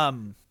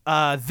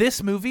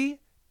 This movie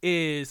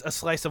is a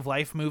slice of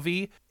life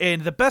movie,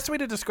 and the best way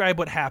to describe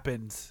what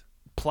happens,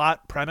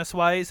 plot premise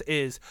wise,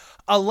 is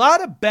a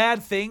lot of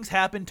bad things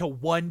happen to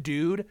one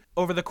dude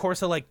over the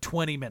course of like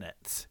 20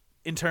 minutes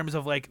in terms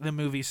of like the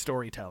movie's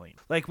storytelling.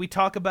 Like, we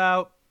talk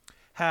about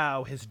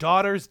how his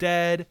daughter's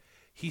dead.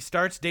 He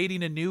starts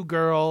dating a new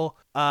girl.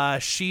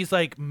 She's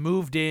like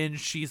moved in.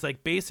 She's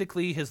like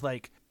basically his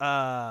like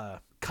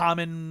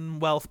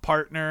Commonwealth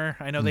partner.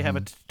 I know they have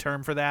a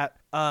term for that.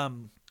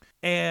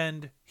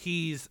 And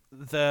he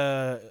does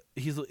a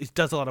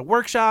lot of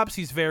workshops.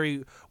 He's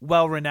very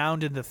well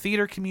renowned in the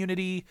theater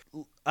community.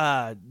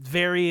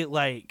 Very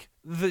like,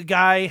 the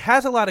guy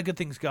has a lot of good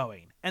things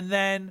going. And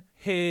then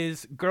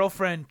his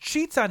girlfriend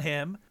cheats on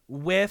him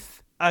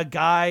with a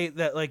guy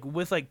that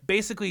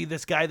basically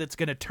this guy that's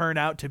going to turn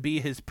out to be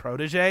his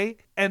protege.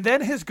 And then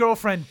his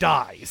girlfriend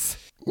dies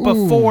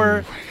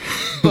before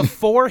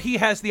he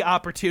has the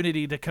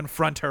opportunity to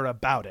confront her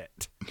about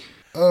it.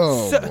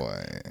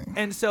 Boy.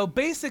 And so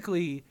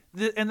basically,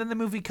 and then the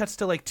movie cuts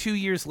to like 2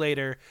 years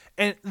later.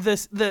 And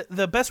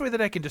the best way that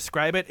I can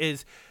describe it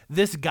is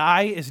this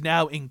guy is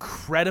now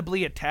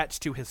incredibly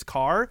attached to his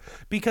car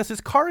because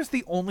his car is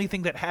the only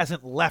thing that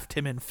hasn't left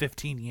him in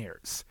 15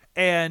 years.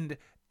 And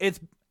it's,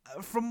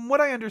 from what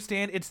I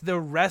understand, it's the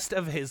rest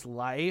of his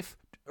life,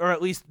 or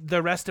at least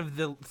the rest of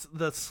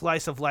the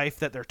slice of life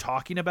that they're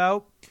talking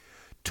about,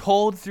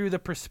 told through the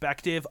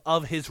perspective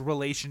of his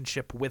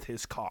relationship with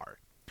his car.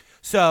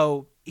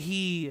 So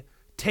he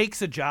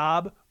takes a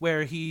job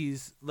where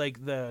he's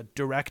like the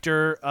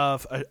director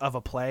of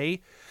a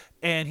play,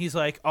 and he's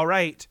like, all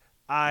right,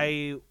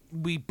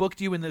 we booked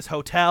you in this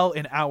hotel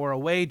an hour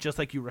away, just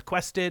like you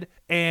requested,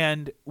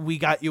 and we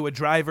got you a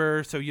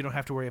driver so you don't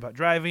have to worry about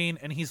driving.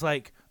 And he's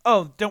like,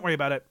 oh, don't worry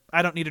about it.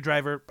 I don't need a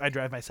driver. I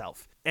drive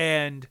myself.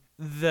 And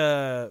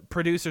the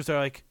producers are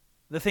like,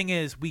 the thing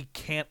is, we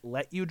can't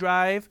let you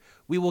drive.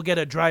 We will get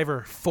a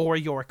driver for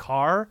your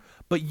car,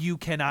 but you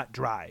cannot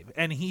drive.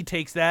 And he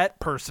takes that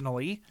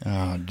personally.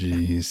 Oh,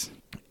 jeez.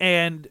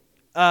 And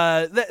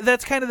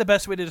that's kind of the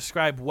best way to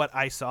describe what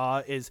I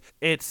saw. Is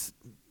it's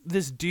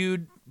this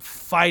dude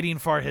fighting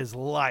for his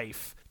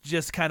life,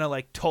 just kind of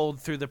like told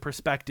through the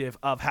perspective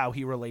of how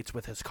he relates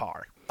with his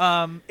car.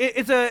 I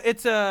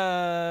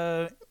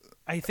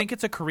think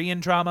it's a Korean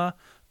drama.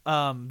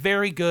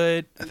 Very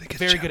good. I think it's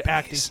very Japanese. Good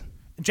acting.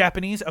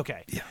 Japanese?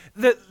 Okay. Yeah.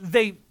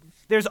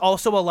 There's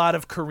also a lot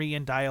of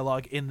Korean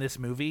dialogue in this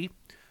movie.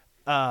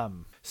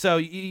 So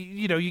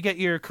you get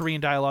your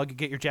Korean dialogue, you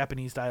get your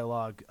Japanese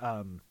dialogue.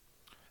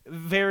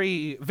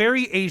 Very,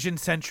 very Asian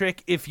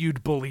centric, if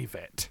you'd believe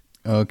it.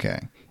 Okay.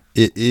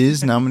 It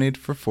is nominated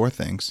for 4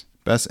 things.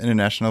 Best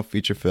International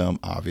Feature Film,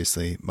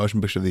 obviously. Motion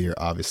Picture of the Year,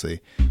 obviously.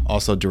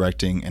 Also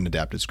directing and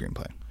adapted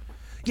screenplay.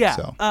 Yeah.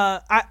 So.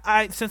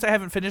 I since I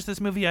haven't finished this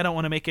movie, I don't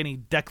want to make any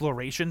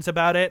declarations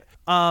about it.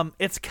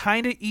 It's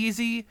kind of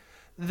easy.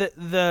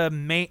 The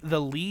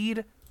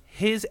lead,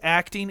 his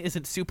acting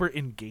isn't super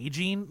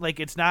engaging. Like,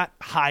 it's not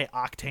high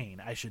octane,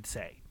 I should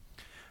say.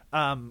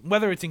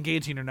 Whether it's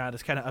engaging or not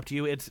is kind of up to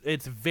you.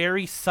 It's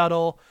very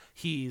subtle.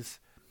 He's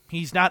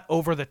not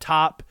over the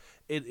top.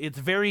 It's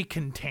very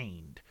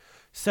contained.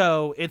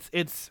 So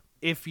it's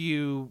if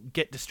you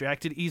get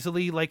distracted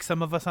easily, like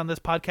some of us on this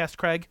podcast,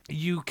 Craig,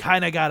 you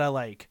kind of gotta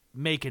like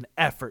make an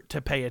effort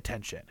to pay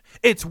attention.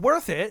 It's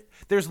worth it.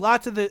 There's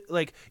lots of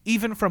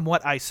even from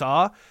what I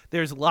saw,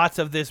 there's lots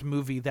of this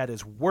movie that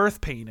is worth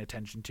paying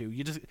attention to.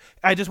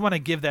 I just want to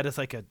give that as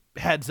like a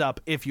heads up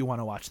if you want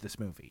to watch this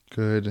movie.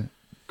 Good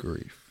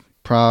grief.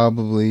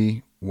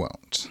 Probably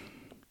won't.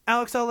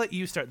 Alex, I'll let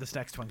you start this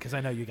next one because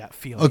I know you got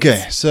feelings.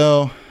 Okay,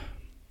 so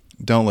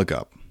Don't Look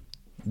Up.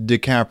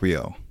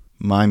 DiCaprio,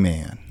 my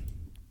man,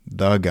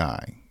 the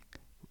guy.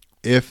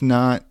 If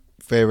not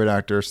favorite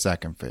actor,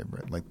 second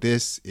favorite. Like,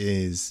 this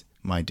is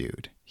my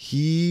dude.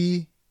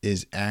 He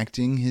is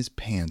acting his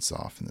pants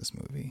off in this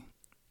movie.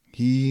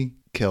 He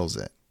kills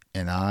it.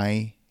 And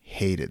I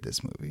hated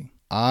this movie.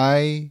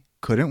 I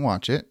couldn't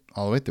watch it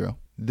all the way through.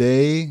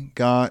 They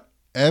got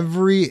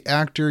every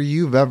actor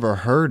you've ever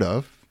heard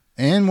of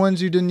and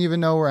ones you didn't even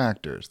know were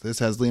actors. This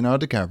has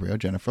Leonardo DiCaprio,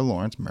 Jennifer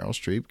Lawrence, Meryl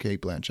Streep,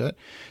 Kate Blanchett,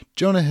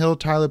 Jonah Hill,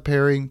 Tyler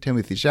Perry,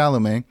 Timothée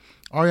Chalamet,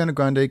 Ariana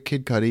Grande,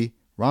 Kid Cudi,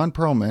 Ron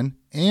Perlman,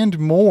 and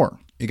more.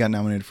 It got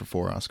nominated for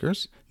 4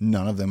 Oscars.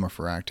 None of them are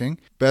for acting.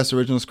 Best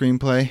Original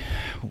Screenplay,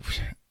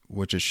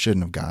 which it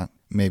shouldn't have got.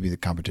 Maybe the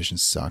competition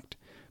sucked.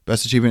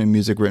 Best Achievement in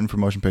Music written for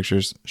Motion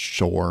Pictures,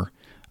 sure.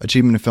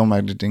 Achievement in Film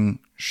Editing,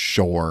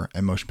 sure.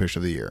 And Motion Picture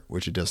of the Year,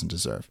 which it doesn't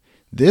deserve.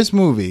 This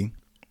movie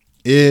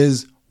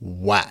is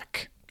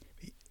whack.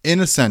 In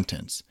a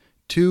sentence,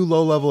 2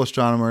 low-level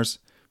astronomers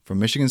from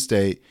Michigan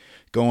State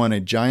go on a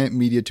giant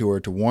media tour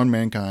to warn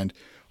mankind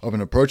of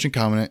an approaching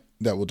comet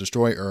that will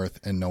destroy Earth,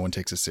 and no one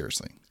takes it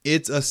seriously.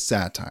 It's a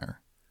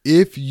satire.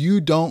 If you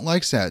don't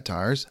like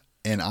satires,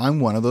 and I'm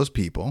one of those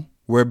people,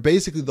 where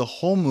basically the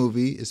whole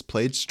movie is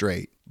played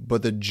straight,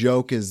 but the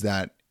joke is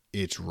that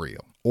it's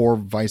real. Or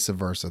vice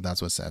versa.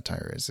 That's what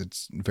satire is.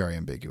 It's very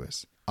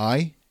ambiguous.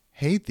 I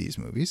hate these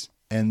movies,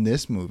 and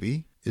this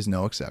movie is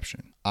no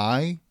exception.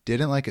 I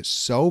didn't like it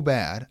so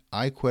bad,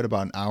 I quit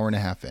about an hour and a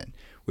half in,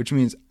 which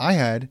means I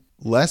had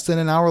less than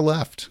an hour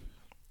left,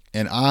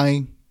 and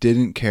I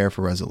didn't care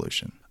for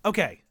resolution.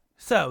 Okay,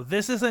 so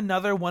this is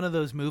another one of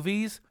those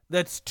movies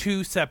that's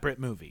 2 separate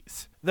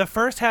movies. The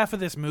first half of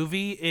this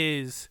movie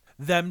is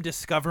them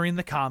discovering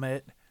the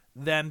comet,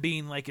 them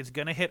being like it's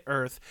going to hit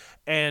Earth,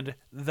 and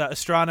the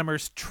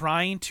astronomers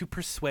trying to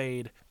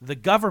persuade the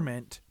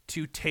government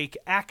to take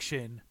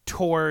action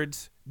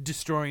towards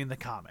destroying the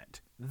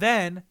comet.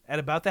 Then, at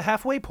about the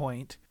halfway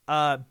point,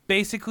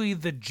 basically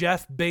the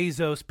Jeff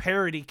Bezos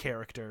parody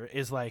character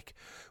is like,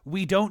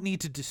 we don't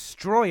need to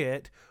destroy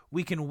it.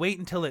 We can wait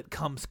until it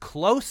comes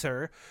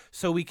closer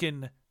so we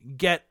can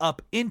get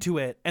up into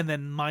it and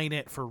then mine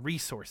it for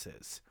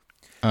resources.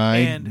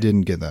 I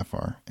didn't get that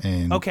far.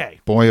 And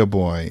okay. Boy, oh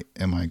boy,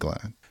 am I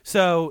glad.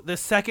 So the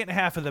second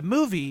half of the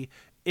movie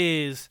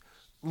is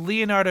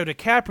Leonardo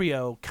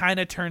DiCaprio kind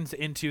of turns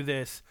into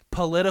this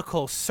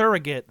political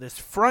surrogate, this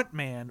front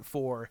man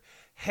for,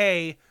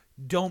 hey,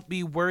 don't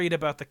be worried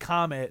about the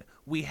comet.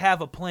 We have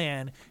a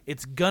plan.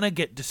 It's going to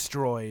get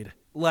destroyed.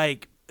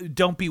 Like,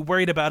 don't be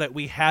worried about it.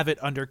 We have it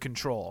under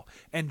control.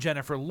 And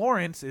Jennifer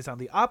Lawrence is on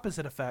the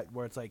opposite effect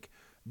where it's like,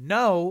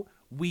 no,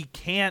 we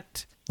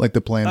can't. Like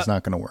the plan's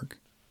not going to work.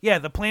 Yeah,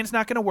 the plan's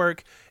not going to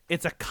work.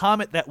 It's a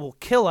comet that will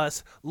kill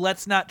us.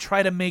 Let's not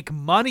try to make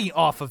money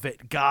off of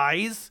it,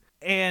 guys.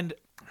 And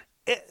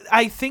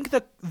I think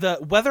the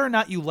whether or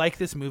not you like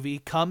this movie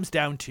comes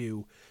down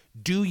to,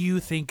 do you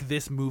think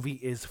this movie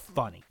is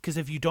funny? Because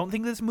if you don't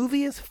think this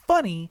movie is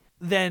funny,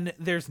 then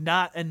there's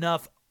not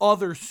enough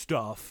other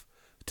stuff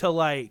to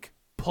like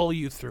pull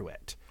you through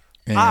it.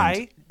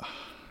 And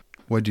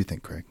what do you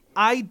think, Craig?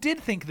 I did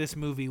think this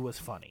movie was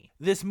funny.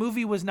 This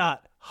movie was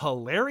not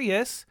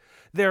hilarious.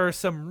 There are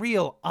some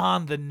real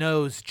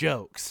on-the-nose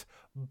jokes,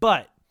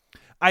 but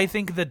I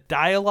think the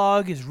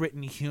dialogue is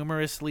written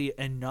humorously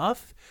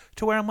enough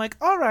to where I'm like,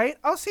 all right,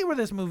 I'll see where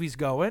this movie's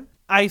going.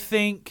 I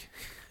think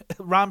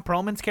Ron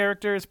Perlman's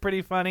character is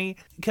pretty funny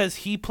because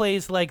he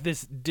plays like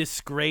this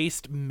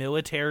disgraced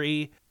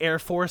military Air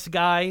Force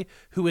guy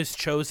who is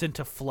chosen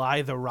to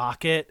fly the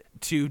rocket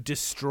to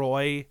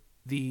destroy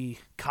the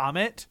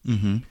comet.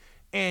 Mm-hmm.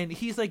 And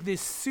he's like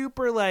this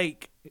super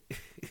like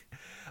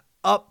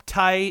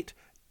uptight,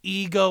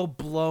 ego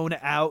blown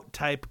out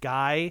type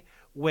guy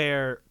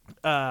where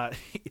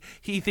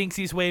he thinks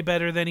he's way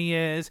better than he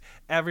is.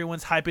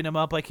 Everyone's hyping him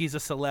up like he's a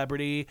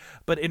celebrity,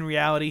 but in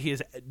reality he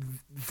has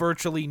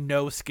virtually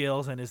no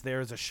skills and is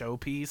there as a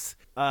showpiece.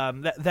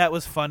 That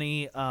was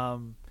funny.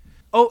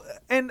 Oh,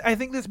 and I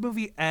think this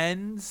movie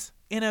ends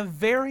in a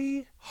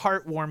very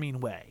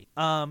heartwarming way.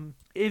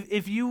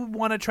 If you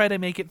want to try to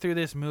make it through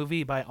this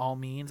movie, by all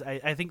means,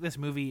 I think this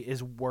movie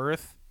is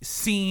worth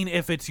seeing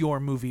if it's your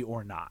movie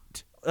or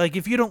not. Like,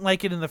 if you don't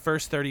like it in the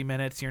first 30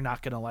 minutes, you're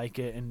not going to like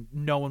it, and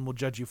no one will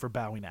judge you for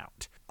bowing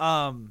out.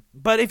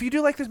 But if you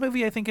do like this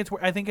movie, I think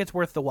it's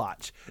worth the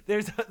watch.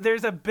 There's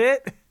a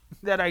bit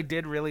that I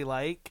did really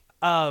like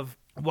of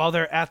while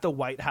they're at the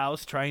White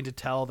House trying to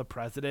tell the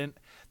president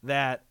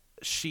that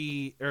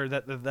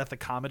that the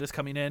comet is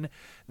coming in.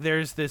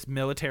 There's this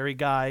military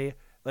guy,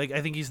 like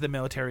I think he's the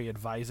military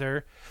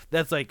advisor,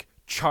 that's like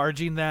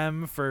charging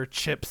them for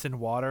chips and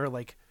water,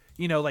 like.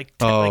 You know, like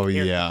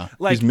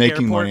he's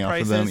making money off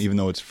of them, even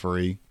though it's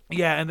free.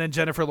 Yeah, and then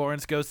Jennifer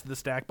Lawrence goes to the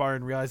snack bar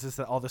and realizes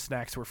that all the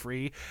snacks were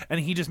free, and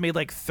he just made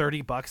like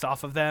 $30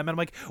 off of them. And I'm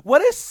like,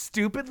 what a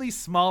stupidly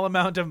small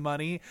amount of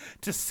money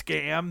to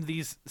scam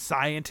these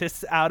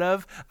scientists out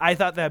of. I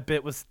thought that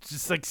bit was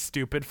just like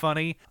stupid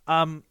funny.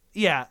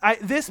 Yeah,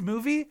 this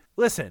movie.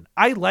 Listen,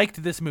 I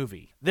liked this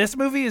movie. This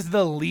movie is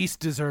the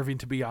least deserving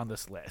to be on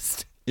this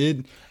list.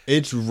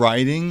 It's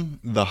riding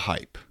the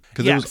hype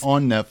because it was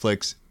on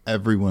Netflix.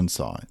 Everyone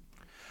saw it.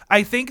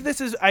 I think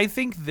this is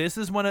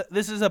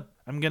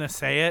I'm going to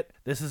say it.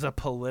 This is a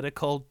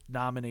political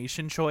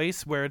nomination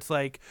choice where it's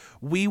like,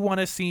 we want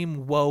to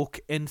seem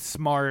woke and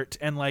smart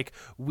and like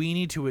we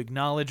need to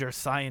acknowledge our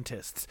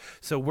scientists.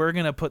 So we're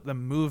going to put the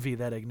movie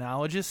that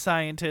acknowledges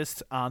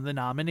scientists on the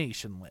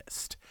nomination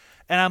list.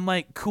 And I'm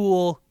like,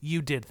 cool,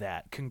 you did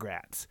that.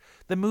 Congrats.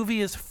 The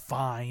movie is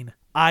fine.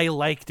 I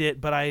liked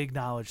it, but I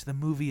acknowledge the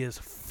movie is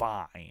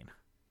fine.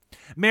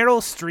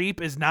 Meryl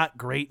Streep is not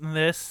great in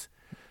this.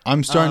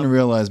 I'm starting to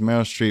realize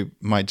Meryl Streep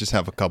might just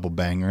have a couple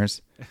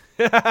bangers.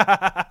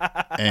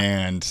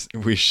 And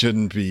we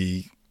shouldn't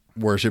be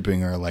worshiping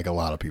her like a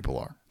lot of people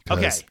are.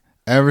 Okay.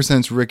 Ever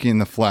since Ricky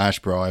and the Flash,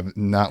 bro, I've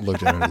not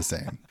looked at her the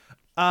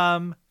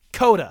same.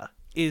 Coda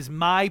is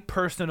my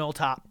personal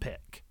top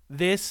pick.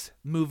 This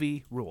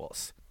movie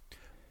rules.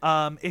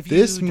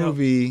 This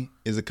movie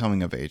is a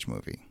coming of age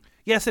movie.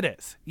 Yes, it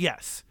is.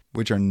 Yes.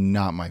 Which are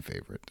not my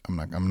favorite. I'm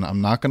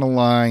not gonna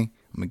lie. I'm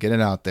gonna get it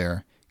out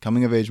there.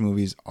 Coming of age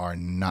movies are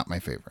not my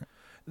favorite.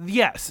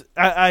 Yes,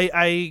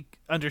 I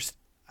understand.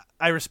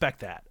 I respect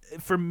that.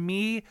 For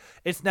me,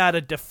 it's not a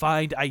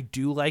defined I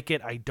do like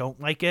it, I don't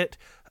like it.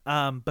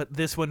 But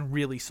this one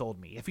really sold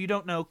me. If you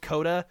don't know,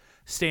 CODA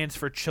stands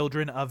for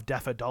Children of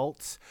Deaf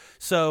Adults.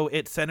 So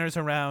it centers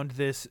around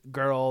this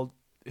girl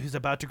who's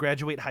about to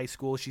graduate high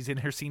school. She's in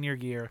her senior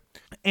year.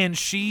 And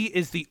she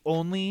is the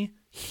only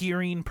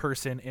hearing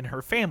person in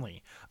her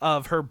family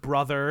of her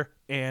brother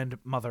and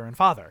mother and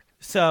father.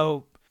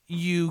 So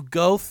you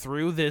go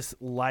through this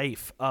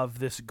life of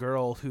this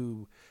girl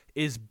who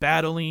is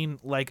battling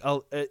like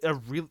a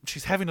real,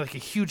 she's having like a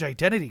huge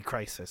identity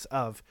crisis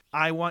of,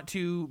 I want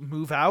to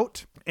move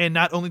out. And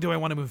not only do I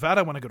want to move out,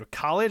 I want to go to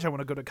college. I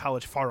want to go to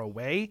college far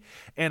away.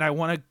 And I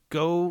want to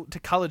go to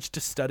college to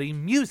study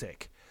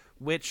music,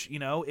 which, you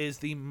know, is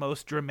the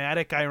most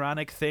dramatic,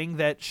 ironic thing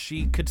that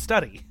she could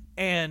study.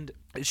 And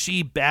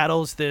she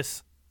battles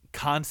this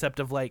concept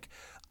of like,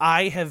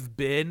 I have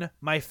been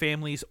my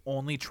family's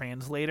only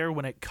translator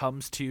when it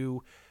comes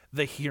to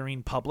the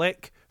hearing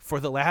public for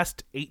the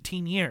last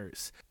 18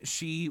 years.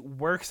 She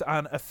works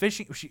on a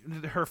fishing.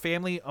 Her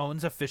family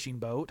owns a fishing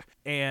boat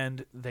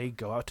and they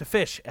go out to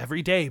fish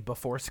every day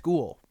before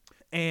school.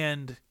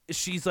 And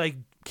she's like,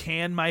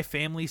 can my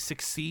family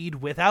succeed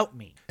without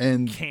me?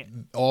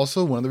 And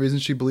also one of the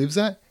reasons she believes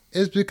that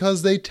is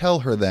because they tell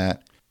her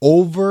that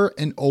over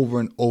and over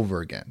and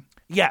over again.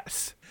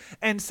 Yes.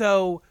 And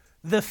so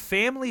the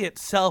family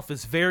itself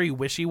is very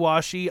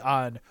wishy-washy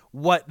on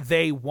what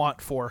they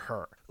want for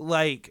her.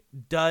 Like,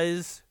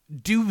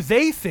 do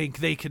they think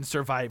they can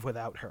survive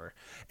without her?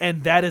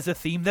 And that is a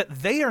theme that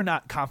they are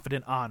not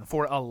confident on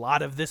for a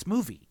lot of this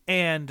movie.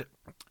 And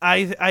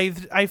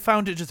I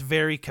found it just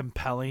very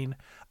compelling.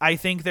 I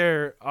think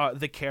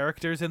the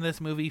characters in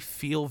this movie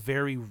feel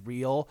very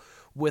real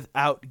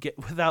without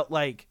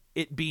like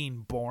it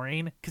being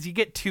boring. Because you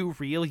get too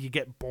real, you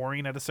get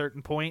boring at a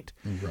certain point.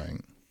 Right.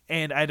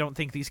 And I don't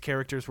think these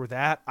characters were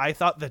that. I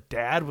thought the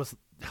dad was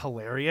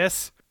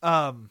hilarious.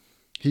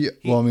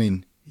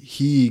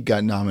 He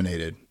got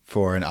nominated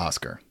for an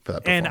Oscar for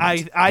that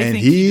performance. And I think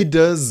he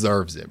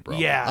deserves it, bro.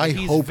 Yeah, I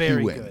hope he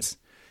wins. Good.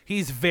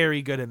 He's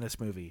very good in this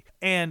movie.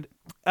 And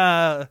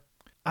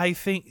I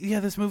think,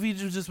 this movie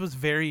just was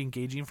very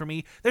engaging for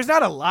me. There's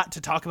not a lot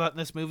to talk about in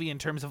this movie in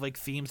terms of like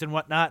themes and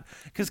whatnot,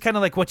 because kind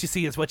of like what you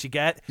see is what you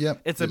get.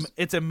 Yep.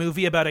 It's a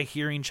movie about a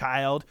hearing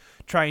child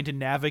trying to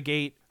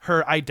navigate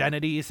her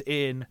identities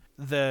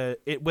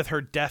with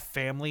her deaf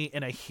family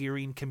in a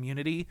hearing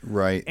community.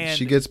 Right. And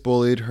she gets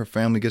bullied. Her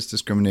family gets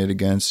discriminated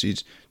against.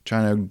 She's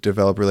trying to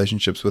develop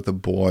relationships with a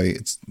boy.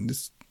 It's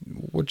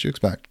what you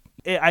expect.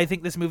 I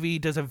think this movie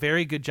does a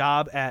very good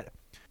job at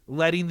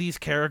letting these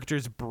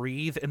characters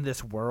breathe in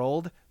this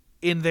world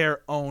in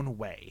their own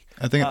way.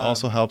 I think it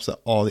also helps that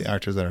all the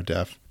actors that are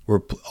deaf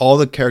all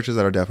the characters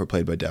that are deaf are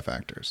played by deaf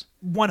actors.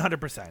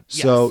 100%. Yes.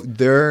 So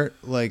they're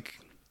like,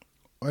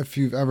 if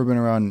you've ever been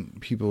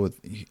around people with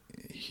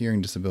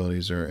hearing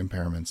disabilities or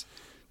impairments,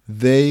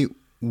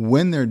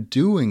 when they're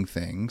doing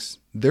things,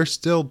 they're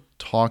still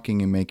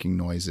talking and making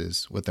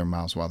noises with their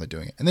mouths while they're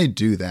doing it. And they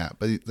do that.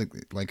 But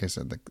like I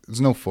said,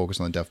 there's no focus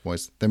on the deaf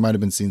voice. There might have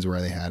been scenes where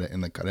they had it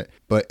and they cut it,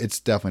 but it's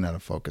definitely not a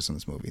focus in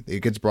this movie.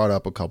 It gets brought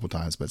up a couple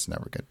times, but it's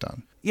never get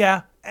done.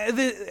 Yeah.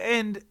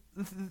 And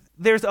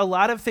there's a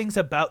lot of things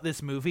about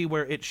this movie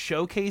where it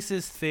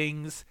showcases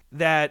things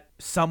that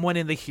someone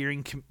in the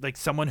hearing, like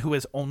someone who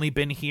has only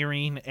been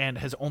hearing and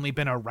has only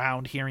been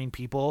around hearing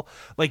people,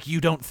 like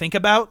you don't think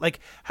about, like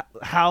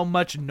how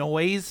much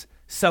noise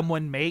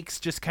someone makes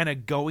just kind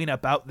of going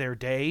about their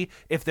day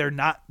if they're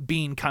not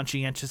being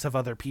conscientious of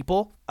other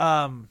people.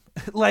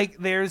 Like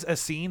there's a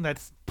scene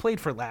that's played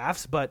for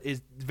laughs but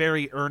is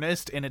very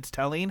earnest in its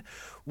telling,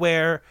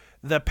 where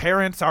the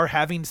parents are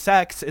having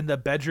sex in the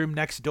bedroom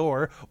next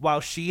door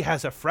while she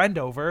has a friend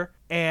over,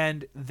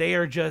 and they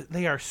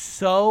are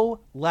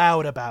so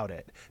loud about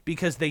it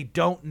because they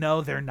don't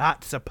know they're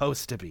not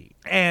supposed to be.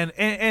 And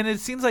it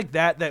seems like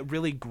that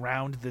really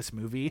ground this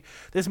movie.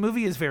 This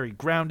movie is very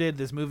grounded.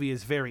 This movie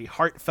is very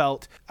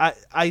heartfelt.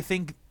 I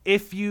think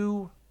if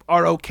you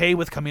are okay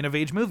with coming of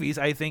age movies,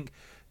 I think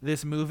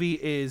this movie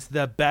is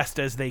the best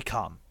as they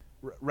come.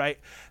 right?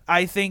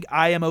 I think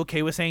I am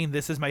okay with saying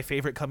this is my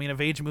favorite coming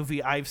of age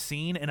movie I've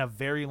seen in a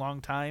very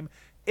long time,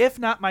 if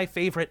not my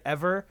favorite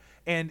ever,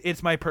 and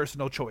it's my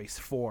personal choice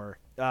for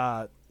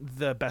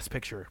the Best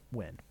Picture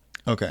win.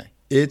 Okay.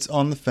 It's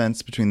on the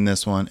fence between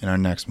this one and our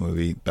next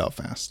movie,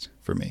 Belfast,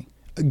 for me.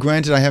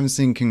 Granted, I haven't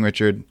seen King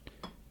Richard,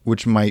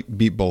 which might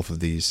beat both of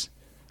these.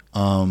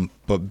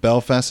 But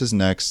Belfast is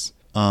next.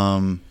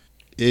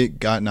 It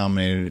got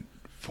nominated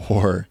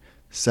for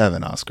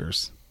 7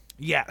 Oscars.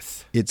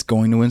 Yes. It's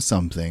going to win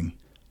something.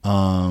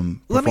 Let me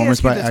Performance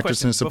ask you by this actress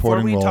question in a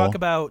supporting before we role. talk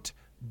about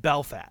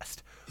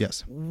Belfast.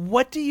 Yes.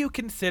 What do you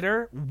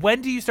consider,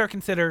 when do you start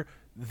consider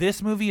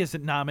this movie is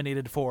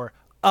nominated for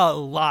a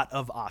lot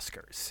of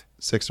Oscars?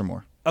 6 or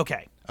more.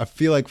 Okay. I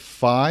feel like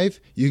 5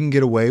 you can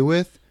get away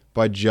with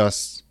by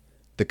just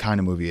the kind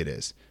of movie it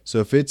is. So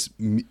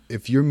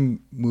if your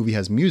movie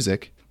has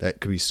music,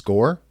 that could be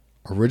score,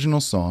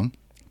 original song,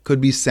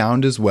 could be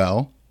sound as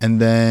well,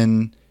 and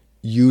then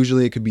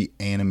usually it could be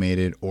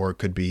animated, or it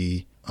could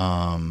be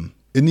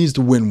it needs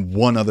to win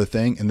one other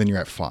thing, and then you're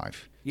at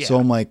 5. Yeah. So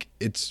I'm like,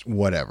 it's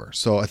whatever.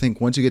 So I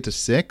think once you get to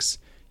 6,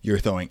 you're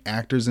throwing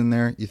actors in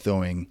there, you're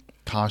throwing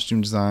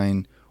costume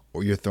design,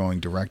 or you're throwing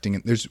directing.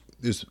 And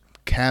there's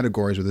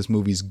categories where this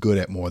movie's good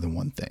at more than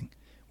one thing,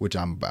 which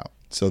I'm about.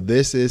 So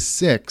this is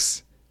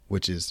 6,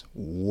 which is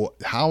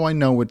how I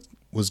know it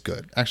was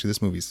good. Actually,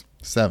 this movie's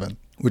 7,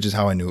 which is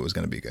how I knew it was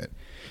going to be good.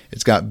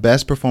 It's got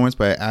Best Performance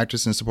by an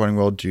Actress in a Supporting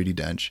Role, Judi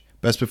Dench.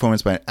 Best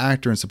Performance by an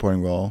Actor in a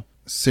Supporting Role,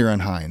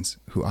 Ciarán Hinds,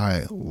 who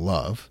I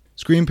love.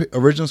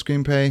 Original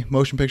Screenplay,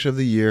 Motion Picture of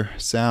the Year,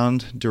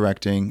 Sound,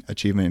 Directing,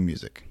 Achievement, and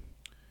Music,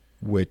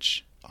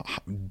 which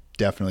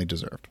definitely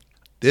deserved.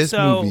 This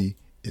movie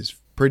is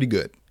pretty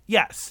good.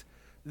 Yes.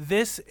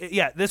 This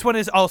one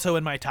is also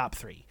in my top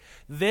 3.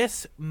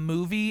 This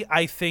movie,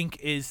 I think,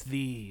 is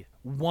the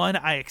one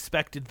I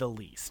expected the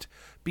least.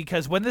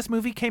 Because when this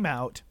movie came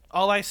out,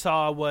 all I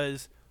saw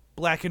was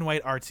black and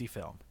white artsy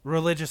film,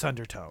 religious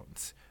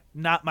undertones.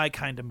 Not my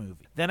kind of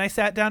movie. Then I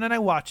sat down and I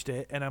watched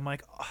it, and I'm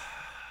like, oh,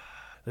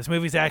 this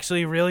movie's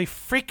actually really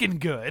freaking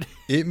good.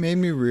 It made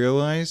me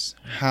realize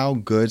how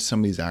good some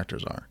of these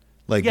actors are.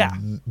 Like, yeah.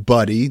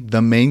 Buddy,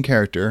 the main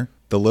character,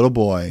 the little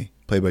boy,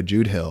 played by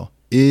Jude Hill,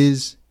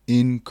 is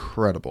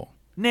incredible.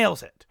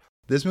 Nails it.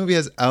 This movie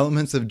has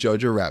elements of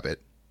Jojo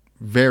Rabbit.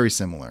 Very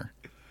similar.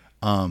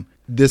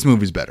 This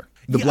movie's better.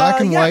 The black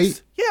and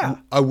white,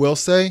 I will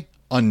say,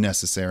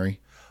 unnecessary.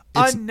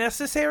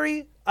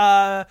 Unnecessary?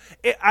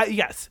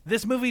 Yes.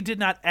 This movie did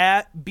not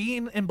add,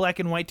 being in black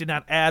and white did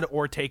not add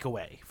or take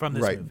away from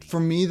this movie. For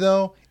me,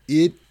 though,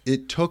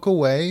 it took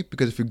away,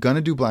 because if you're going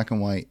to do black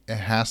and white, it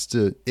has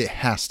to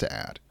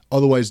add.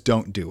 Otherwise,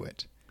 don't do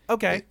it.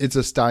 Okay. It's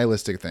a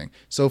stylistic thing.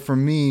 So for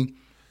me,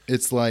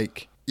 it's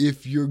like,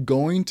 if you're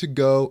going to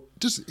go,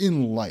 just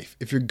in life,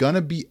 if you're going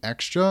to be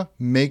extra,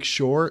 make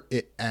sure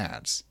it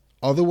adds.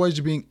 Otherwise,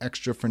 you're being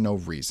extra for no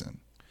reason.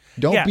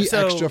 Don't be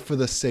extra for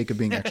the sake of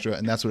being extra,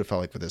 and that's what it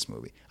felt like for this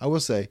movie. I will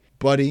say,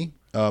 Buddy,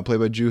 played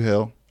by Jude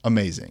Hill,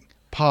 amazing.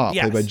 Pa,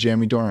 played by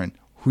Jeremy Doran,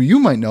 who you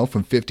might know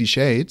from 50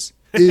 Shades,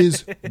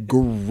 is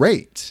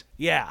great.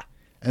 Yeah.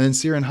 And then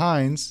Ciarán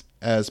Hinds,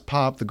 as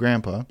Pop, the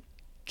grandpa,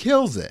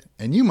 kills it.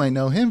 And you might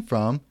know him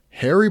from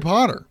Harry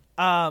Potter.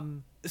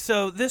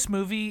 So this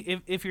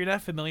movie, if you're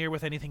not familiar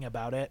with anything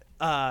about it,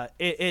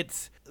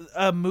 it's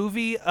a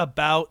movie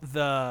about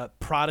the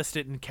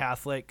Protestant and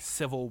Catholic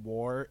Civil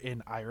War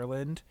in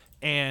Ireland.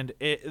 And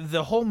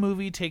the whole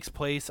movie takes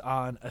place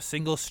on a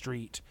single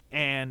street.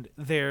 And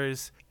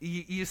there's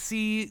you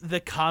see the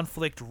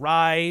conflict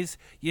rise,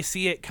 you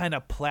see it kind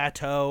of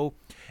plateau,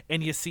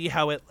 and you see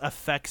how it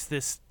affects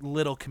this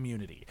little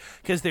community.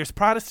 Because there's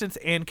Protestants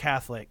and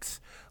Catholics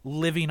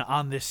living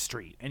on this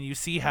street. And you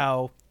see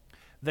how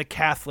the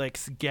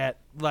Catholics get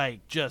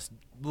like just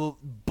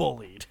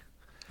bullied.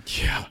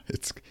 Yeah,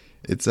 it's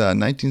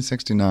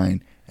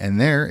 1969, and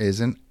there is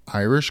an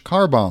Irish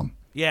car bomb.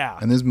 Yeah,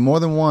 and there's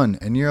more than one,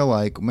 and you're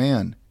like,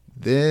 man,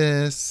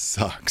 this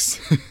sucks.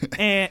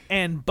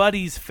 and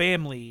Buddy's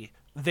family,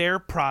 they're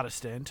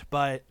Protestant,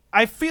 but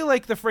I feel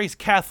like the phrase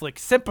Catholic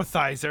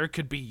sympathizer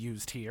could be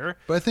used here.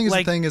 But I think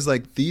the thing is,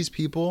 like, these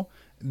people,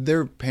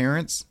 their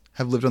parents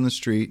have lived on the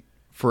street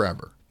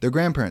forever. Their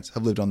grandparents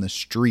have lived on the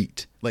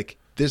street. Like,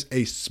 there's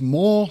a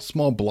small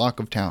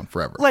block of town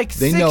forever. Like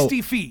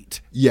 60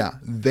 feet. Yeah.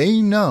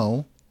 They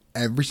know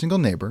every single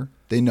neighbor.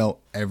 They know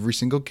every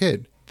single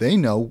kid. They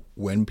know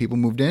when people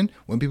moved in,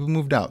 when people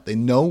moved out. They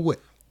know what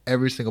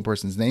every single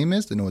person's name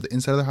is. They know what the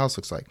inside of their house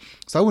looks like.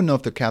 So I wouldn't know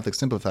if they're Catholic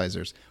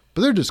sympathizers,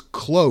 but they're just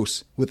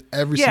close with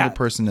every single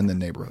person in the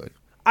neighborhood.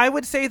 I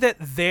would say that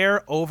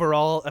their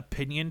overall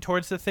opinion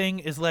towards the thing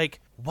is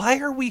like, why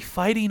are we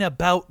fighting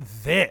about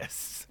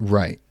this?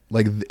 Right.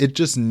 Like, it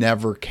just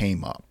never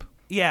came up.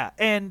 Yeah,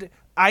 and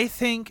I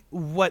think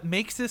what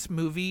makes this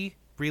movie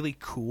really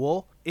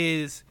cool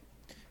is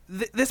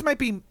this might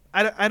be,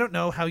 I don't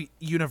know how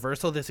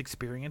universal this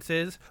experience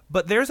is,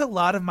 but there's a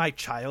lot of my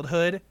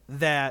childhood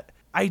that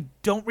I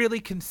don't really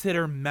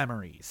consider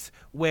memories,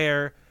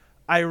 where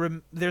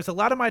there's a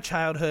lot of my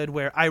childhood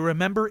where I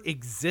remember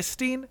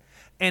existing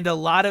and a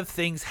lot of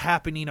things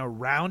happening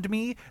around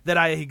me that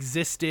I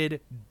existed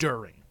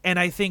during. And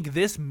I think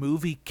this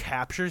movie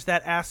captures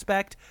that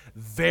aspect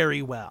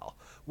very well,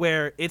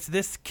 where it's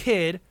this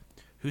kid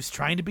who's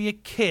trying to be a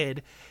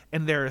kid,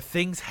 and there are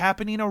things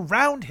happening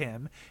around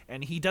him,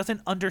 and he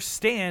doesn't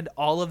understand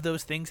all of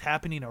those things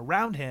happening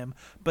around him,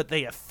 but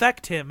they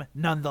affect him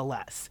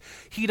nonetheless.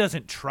 He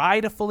doesn't try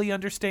to fully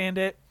understand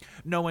it.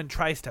 No one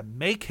tries to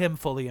make him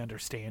fully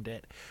understand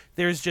it.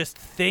 There's just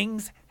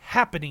things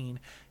happening,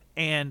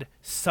 and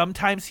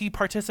sometimes he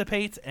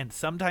participates, and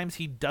sometimes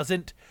he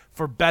doesn't,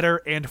 for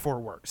better and for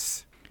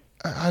worse.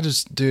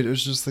 Dude, it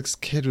was just like, this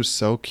kid was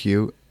so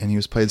cute, and he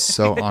was played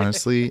so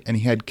honestly, and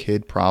he had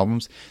kid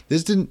problems.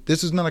 This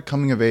was not a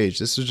coming of age.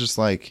 This was just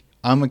like,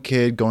 I'm a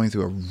kid going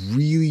through a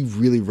really,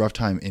 really rough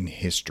time in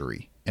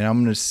history, and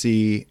I'm going to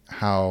see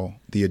how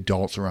the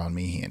adults around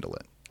me handle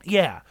it.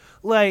 Yeah,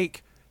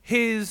 like,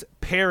 his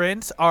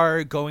parents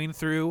are going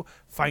through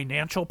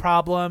financial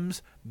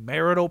problems,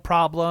 marital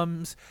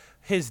problems.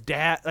 His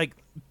dad, like,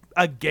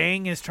 a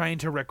gang is trying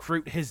to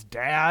recruit his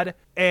dad,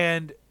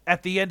 and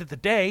at the end of the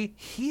day,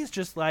 he's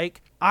just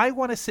like, I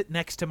want to sit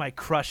next to my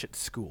crush at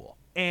school.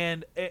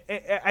 And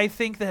I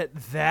think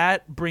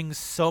that brings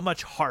so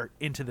much heart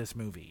into this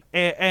movie.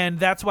 And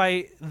that's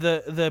why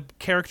the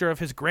character of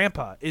his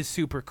grandpa is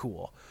super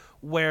cool,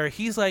 where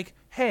he's like,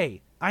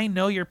 hey, I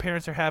know your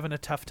parents are having a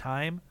tough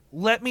time.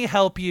 Let me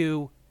help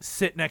you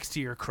sit next to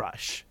your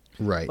crush.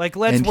 Right. Like,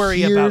 let's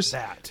worry about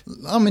that.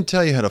 I'm going to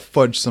tell you how to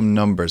fudge some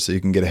numbers so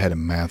you can get ahead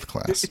in math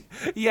class.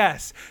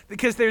 Yes,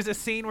 because there's a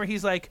scene where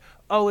he's like,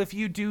 oh, if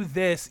you do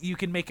this, you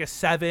can make a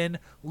 7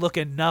 look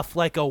enough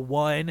like a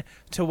 1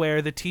 to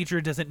where the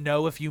teacher doesn't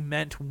know if you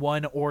meant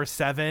 1 or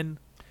 7.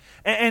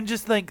 And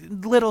just like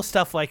little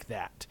stuff like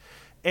that.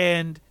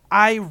 And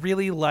I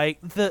really like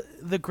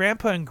the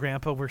grandpa and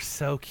grandpa were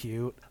so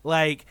cute.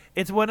 Like,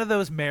 it's one of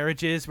those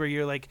marriages where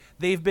you're like,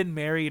 they've been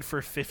married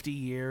for 50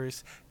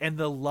 years and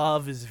the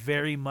love is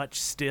very much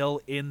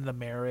still in the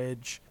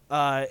marriage.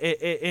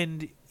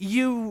 And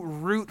you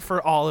root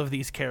for all of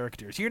these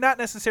characters. You're not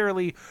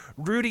necessarily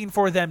rooting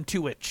for them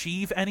to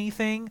achieve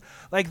anything.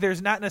 Like,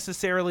 there's not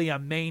necessarily a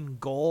main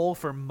goal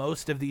for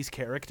most of these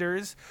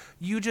characters.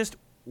 You just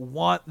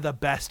want the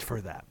best for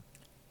them.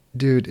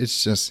 Dude,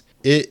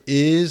 it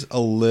is a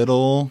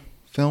little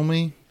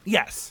filmy.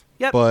 Yes.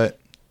 Yep. But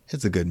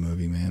it's a good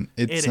movie, man.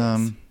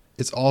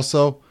 It's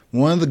also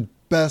one of the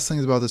best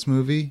things about this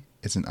movie.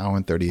 It's an hour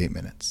and 38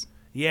 minutes.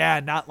 Yeah,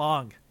 not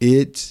long.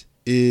 It's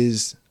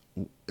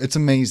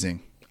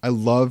amazing. I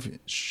love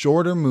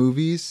shorter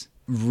movies.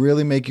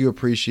 Really make you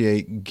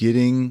appreciate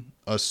getting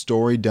a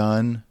story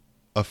done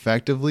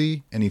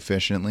effectively and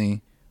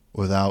efficiently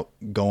without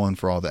going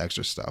for all the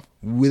extra stuff.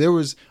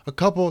 There's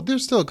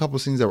still a couple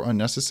scenes that were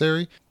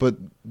unnecessary, but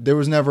there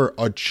was never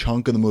a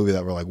chunk of the movie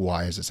that were like,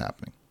 why is this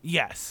happening?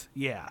 Yes.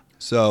 Yeah.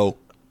 So,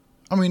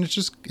 I mean, it's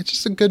just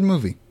a good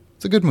movie.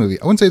 It's a good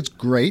movie. I wouldn't say it's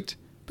great,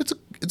 but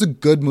it's a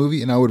good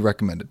movie, and I would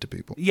recommend it to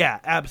people. Yeah,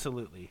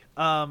 absolutely.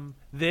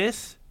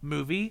 This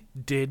movie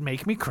did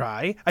make me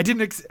cry. I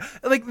didn't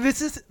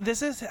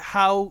this is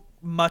how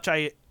much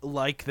I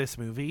like this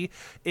movie.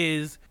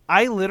 Is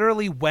I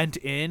literally went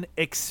in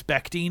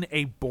expecting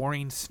a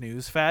boring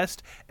snooze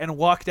fest and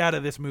walked out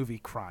of this movie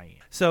crying.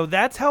 So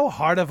that's how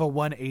hard of a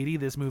 180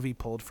 this movie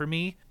pulled for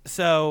me.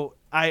 So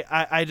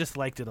I just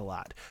liked it a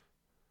lot.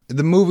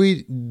 The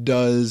movie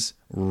does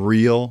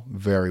reel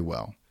very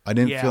well. I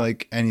didn't feel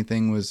like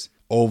anything was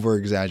over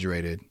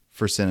exaggerated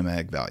for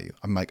cinematic value.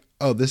 I'm like,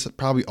 oh, this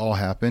probably all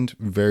happened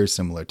very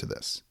similar to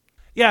this.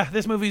 Yeah,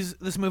 this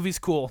movie's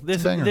cool.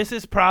 This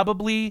is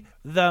probably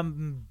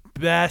the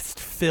best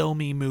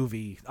filmy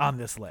movie on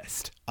this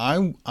list.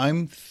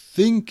 I'm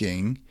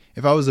thinking,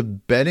 if I was a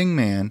betting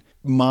man,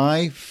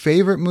 my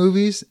favorite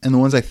movies and the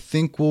ones I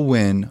think will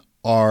win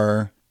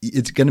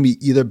it's going to be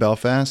either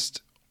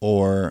Belfast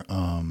or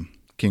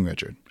King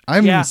Richard. I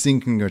haven't even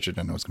seen King Richard.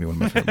 I know it's going to be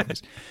one of my favorite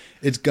movies.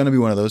 It's going to be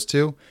one of those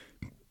two.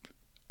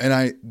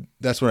 And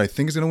that's what I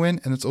think is going to win,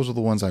 and those are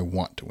the ones I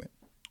want to win.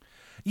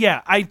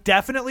 Yeah, I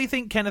definitely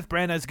think Kenneth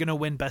Branagh is going to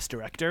win Best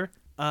Director.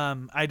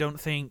 I don't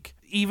think,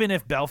 even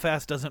if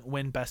Belfast doesn't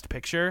win Best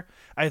Picture,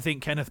 I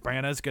think Kenneth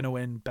Branagh is going to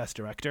win Best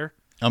Director.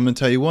 I'm going to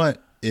tell you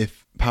what,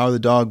 if Power of the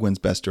Dog wins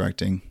Best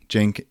Directing,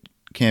 Jane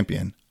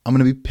Campion, I'm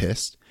going to be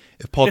pissed.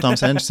 If Paul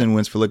Thomas Anderson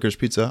wins for Licorice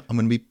Pizza, I'm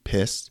going to be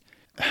pissed.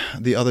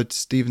 The other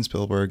Steven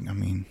Spielberg, I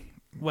mean...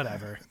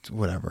 Whatever.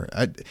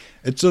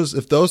 It's just,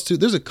 if those two,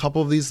 there's a couple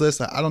of these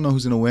lists. I don't know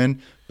who's going to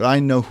win, but I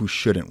know who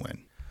shouldn't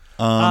win.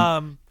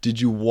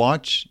 Did you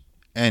watch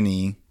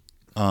any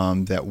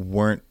that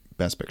weren't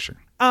Best Picture?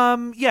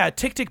 Yeah,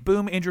 Tick, Tick,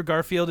 Boom. Andrew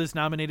Garfield is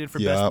nominated for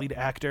Best Lead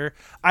Actor.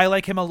 I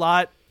like him a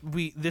lot.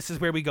 This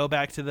is where we go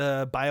back to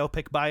the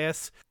biopic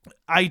bias.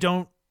 I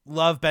don't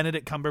love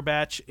Benedict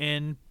Cumberbatch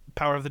in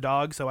Power of the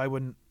Dog, so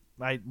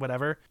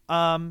whatever.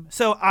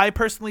 So I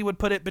personally would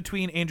put it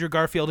between Andrew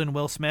Garfield and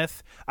Will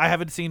Smith. I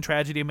haven't seen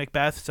Tragedy of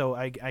Macbeth, so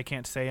I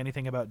can't say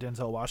anything about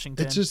Denzel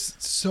Washington. It's just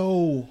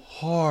so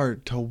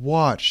hard to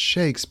watch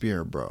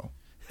Shakespeare, bro.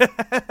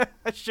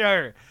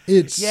 Sure.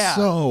 It's Yeah.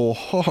 so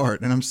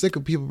hard, and I'm sick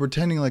of people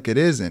pretending like it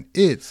isn't.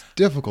 It's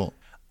difficult.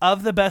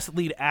 Of the best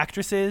lead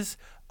actresses,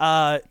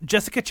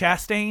 Jessica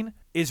Chastain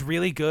is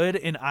really good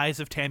in Eyes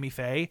of Tammy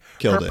Faye.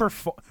 Killed her it.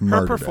 her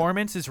Murdered it.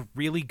 performance is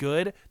really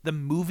good. The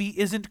movie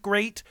isn't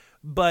great,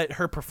 but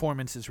her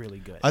performance is really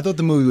good. I thought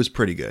the movie was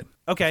pretty good.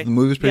 Okay. The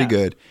movie was pretty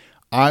good.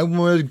 I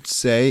would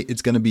say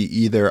it's going to be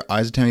either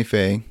Eyes of Tammy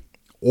Faye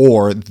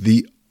or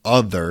the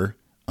other.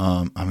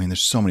 I mean,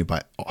 there's so many.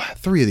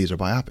 Three of these are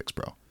biopics,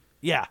 bro.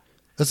 Yeah.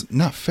 That's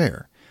not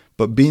fair.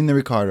 But Being the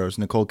Ricardos,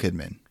 Nicole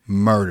Kidman,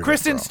 murdered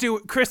Kristen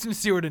it, bro.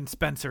 Stewart and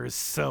Spencer is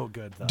so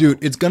good, though.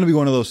 Dude, it's going to be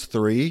one of those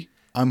three.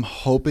 I'm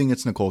hoping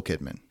it's Nicole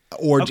Kidman.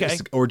 Or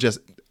just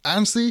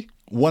honestly,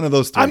 one of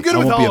those three. I'm good I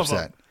with won't all be of them.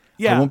 upset.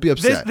 Yeah. I won't be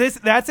upset.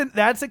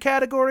 That's a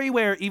category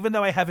where even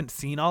though I haven't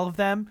seen all of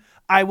them,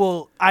 I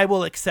will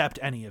accept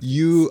any of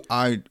them.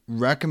 I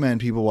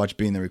recommend people watch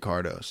Being the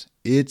Ricardos.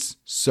 It's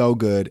so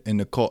good, and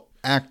Nicole,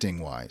 acting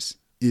wise,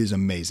 is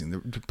amazing. The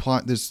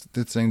plot, there's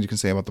things you can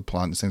say about the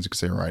plot, there's things you can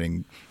say about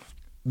writing.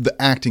 The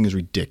acting is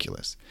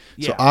ridiculous.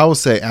 Yeah. So I will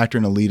say actor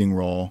in a leading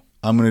role.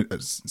 I'm going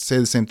to say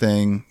the same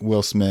thing.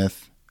 Will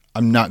Smith.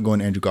 I'm not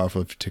going Andrew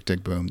Garfield for Tick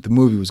Tick Boom. The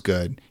movie was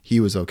good.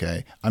 He was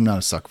okay. I'm not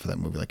a sucker for that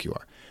movie like you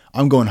are.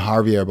 I'm going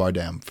Javier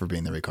Bardem for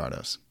Being the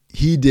Ricardos.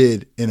 He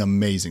did an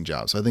amazing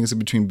job. So I think it's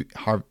between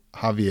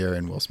Javier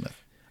and Will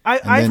Smith.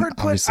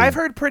 I've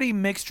heard pretty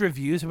mixed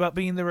reviews about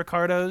Being the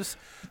Ricardos.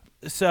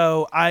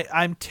 So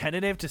I'm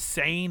tentative to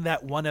saying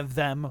that one of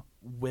them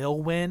will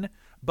win.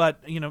 But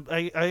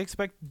I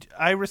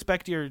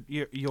respect your.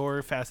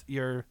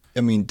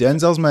 I mean,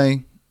 Denzel's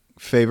my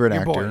favorite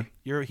actor.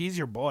 Boy. He's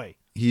your boy.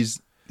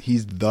 He's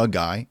the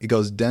guy. It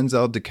goes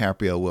Denzel,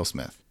 DiCaprio, Will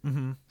Smith.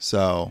 Mm-hmm.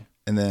 So,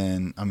 and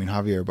then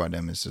Javier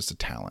Bardem is just a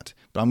talent.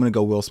 But I'm going to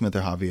go Will Smith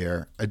or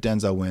Javier.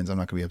 Denzel wins. I'm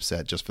not going to be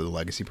upset just for the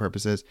legacy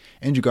purposes.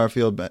 Andrew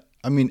Garfield, but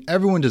I mean,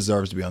 everyone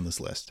deserves to be on this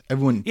list.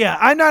 Everyone. Yeah,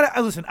 I'm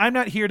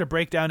not here to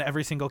break down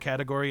every single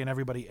category and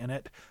everybody in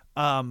it.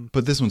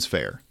 But this one's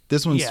fair.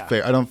 This one's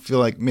fair. I don't feel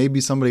like maybe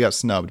somebody got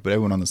snubbed, but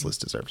everyone on this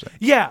list deserves it.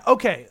 Yeah.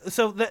 Okay.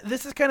 So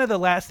this is kind of the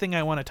last thing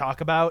I want to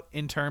talk about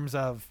in terms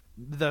of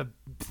the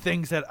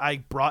things that I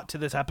brought to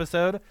this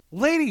episode.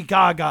 Lady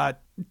Gaga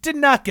did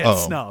not get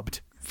snubbed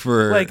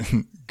for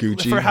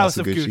Gucci, for House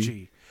of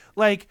Gucci.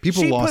 Like,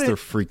 people lost their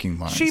freaking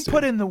minds. She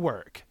put in the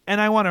work,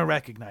 and I want to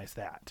recognize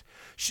that.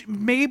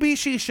 Maybe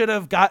she should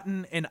have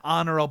gotten an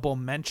honorable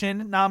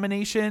mention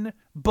nomination,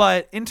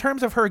 but in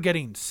terms of her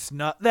getting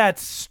snubbed,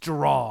 that's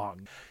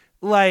strong.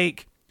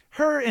 Like,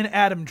 her and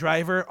Adam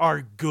Driver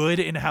are good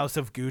in House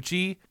of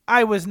Gucci.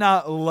 I was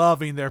not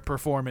loving their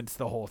performance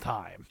the whole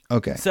time.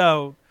 Okay.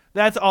 So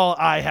that's all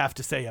I have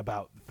to say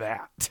about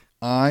that.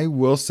 I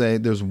will say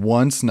there's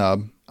one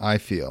snub, I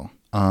feel.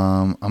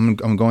 I'm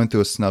going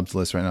through a snubs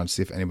list right now to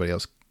see if anybody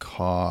else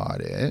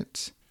caught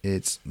it.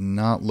 It's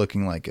not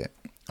looking like it.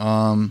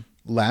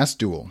 Last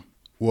Duel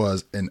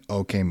was an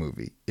okay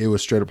movie. It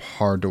was straight up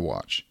hard to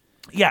watch.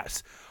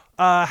 Yes.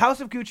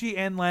 House of Gucci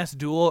and Last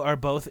Duel are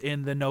both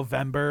in the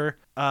November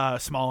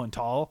Small and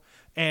Tall.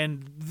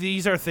 And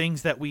these are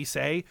things that we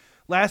say.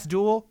 Last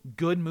Duel,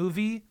 good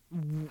movie.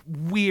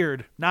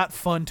 Weird, not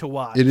fun to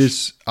watch. It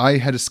is. I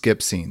had to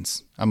skip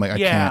scenes. I'm like,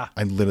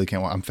 I literally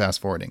can't watch. I'm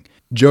fast forwarding.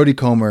 Jodie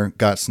Comer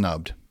got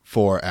snubbed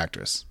for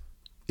actress.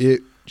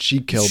 She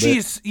killed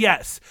it.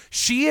 Yes.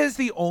 She is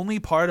the only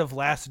part of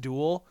Last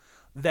Duel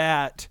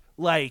that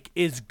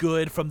is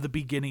good from the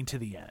beginning to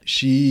the end.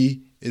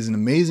 She is an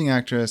amazing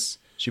actress.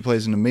 She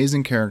plays an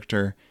amazing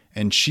character,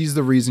 and she's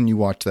the reason you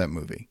watch that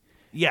movie.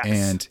 Yes.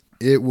 And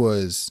it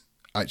was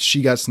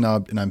she got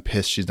snubbed, and I'm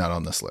pissed she's not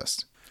on this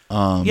list.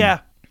 Yeah.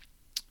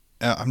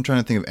 I'm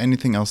trying to think of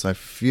anything else I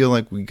feel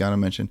like we got to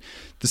mention.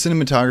 The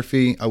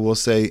cinematography, I will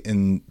say,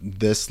 in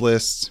this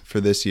list for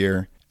this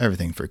year,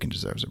 everything freaking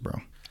deserves it, bro.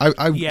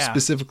 I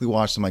specifically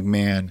watched them like,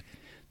 man,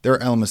 there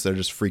are elements that are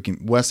just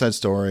freaking West Side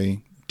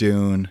Story,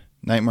 Dune,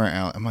 Nightmare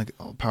Alley. I'm like,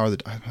 oh, I'm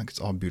like, it's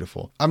all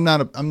beautiful. I'm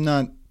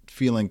not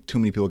feeling too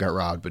many people got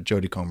robbed, but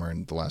Jodie Comer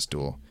in The Last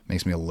Duel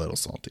makes me a little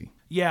salty.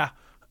 Yeah.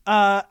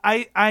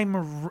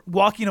 I'm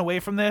walking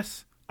away from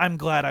this. I'm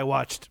glad I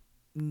watched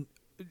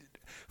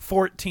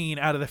 14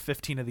 out of the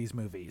 15 of these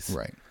movies.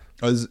 Right.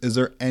 Is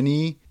there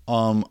any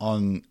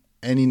on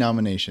any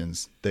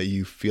nominations that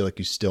you feel like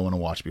you still want to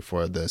watch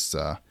before this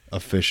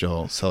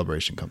official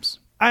celebration comes?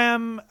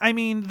 I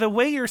mean, the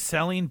way you're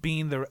selling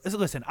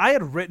listen, I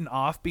had written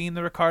off Being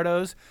the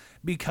Ricardos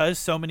because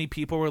so many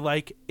people were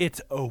like,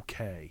 it's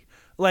okay.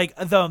 Like,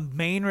 the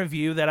main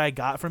review that I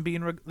got from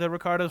Being the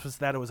Ricardos was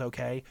that it was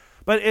okay.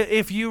 But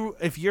if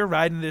you're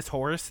riding this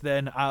horse,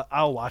 then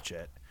I'll watch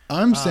it.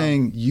 I'm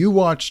saying you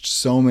watched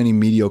so many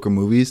mediocre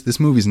movies. This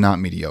movie's not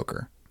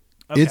mediocre.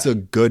 Okay. It's a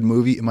good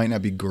movie. It might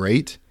not be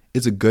great.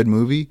 It's a good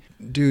movie.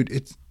 Dude,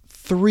 it's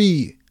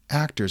 3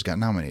 actors got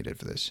nominated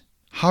for this.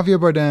 Javier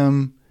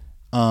Bardem,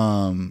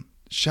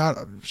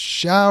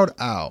 shout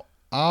out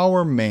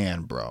our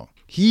man, bro.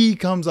 He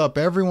comes up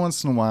every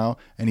once in a while,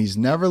 and he's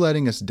never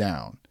letting us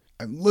down.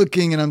 I'm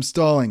looking and I'm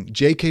stalling.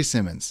 J.K.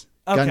 Simmons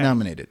got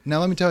nominated. Now,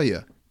 let me tell you,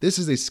 this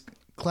is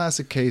a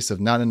classic case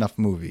of not in enough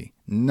movie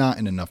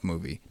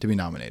to be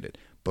nominated.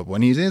 But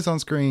when he is on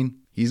screen,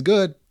 he's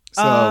good.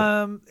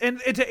 So, and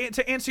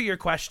to answer your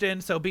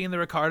question, so Being the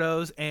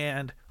Ricardos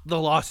and The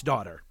Lost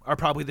Daughter are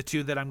probably the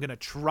two that I'm going to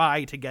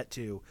try to get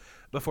to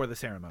before the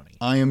ceremony.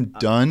 I am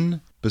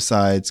done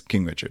besides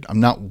King Richard. I'm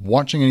not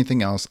watching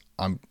anything else.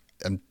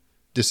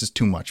 This is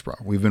too much, bro.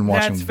 We've been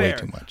watching way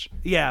too much.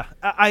 Yeah.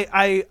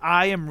 I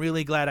am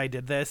really glad I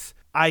did this.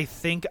 I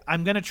think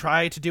I'm going to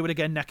try to do it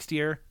again next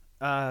year.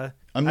 I'm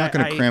not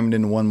going to cram it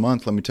in 1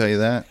 month, let me tell you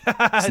that.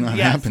 It's not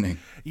happening.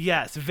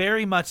 Yes,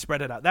 very much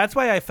spread it out. That's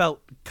why I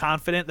felt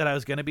confident that I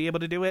was going to be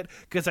able to do it,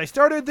 because I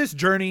started this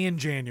journey in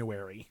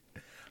January.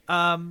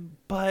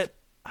 But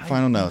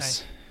Final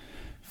notes.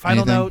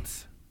 Final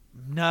notes.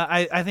 No,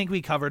 I think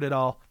we covered it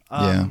all.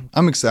 Yeah,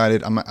 I'm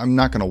excited. I'm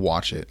not going to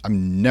watch it.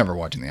 I'm never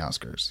watching the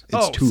Oscars.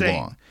 It's too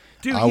long.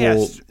 Dude, I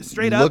will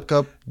straight up look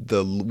up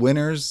the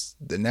winners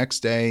the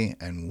next day,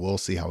 and we'll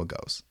see how it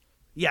goes.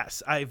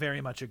 Yes, I very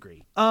much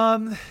agree.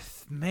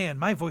 Man,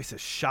 my voice is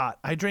shot.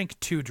 I drank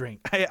 2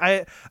 drinks.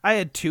 I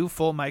had 2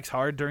 full Mike's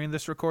Hard during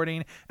this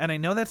recording, and I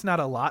know that's not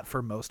a lot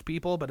for most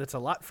people, but it's a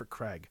lot for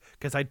Craig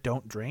because I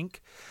don't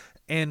drink.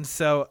 And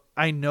so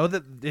I know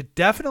that it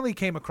definitely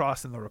came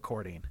across in the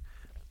recording.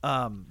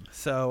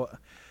 So,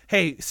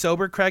 hey,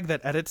 sober Craig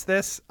that edits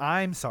this,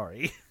 I'm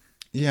sorry.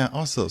 Yeah,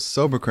 also,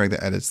 sober Craig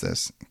that edits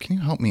this. Can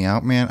you help me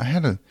out, man?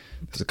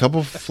 There's a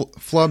couple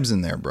flubs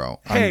in there,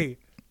 bro. Hey,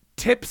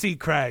 Tipsy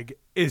Craig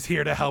is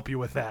here to help you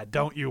with that.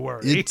 Don't you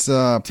worry. It's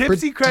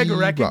Tipsy Craig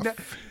rough.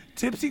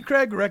 Tipsy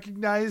Craig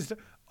recognized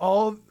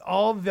all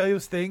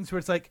those things where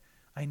it's like,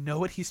 I know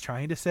what he's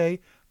trying to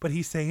say, but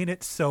he's saying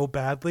it so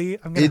badly.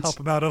 I'm going to help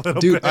him out a little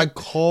bit. Dude, I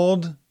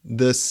called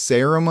the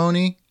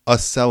ceremony a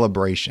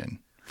celebration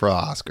for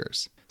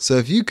Oscars. So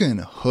if you can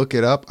hook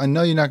it up, I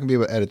know you're not going to be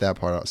able to edit that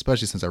part out,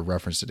 especially since I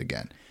referenced it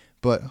again.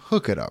 But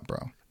hook it up, bro.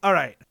 All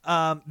right.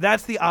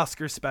 That's the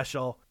Oscar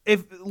special.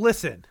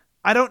 Listen,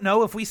 I don't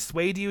know if we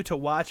swayed you to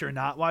watch or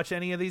not watch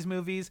any of these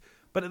movies,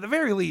 but at the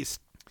very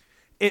least,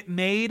 it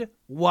made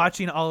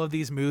watching all of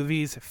these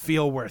movies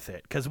feel worth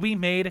it because we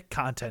made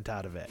content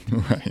out of it.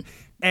 Right.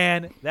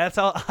 And that's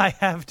all I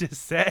have to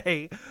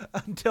say.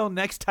 Until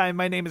next time,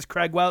 my name is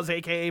Craig Wells,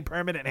 a.k.a.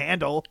 Permanent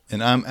Handle.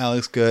 And I'm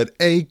Alex Good,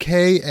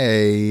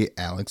 a.k.a.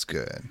 Alex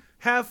Good.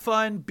 Have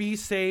fun, be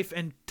safe,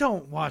 and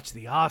don't watch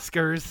the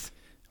Oscars.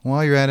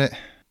 While you're at it,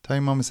 tell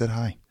your mom I said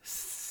hi.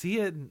 See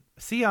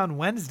you on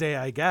Wednesday,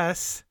 I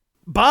guess.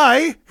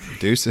 Bye!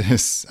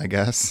 Deuces, I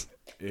guess.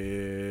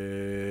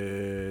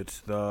 It's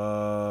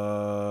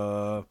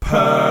the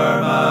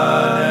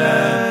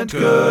Permanent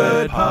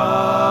Good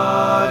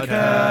Podcast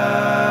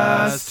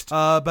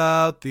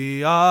about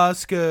the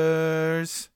Oscars.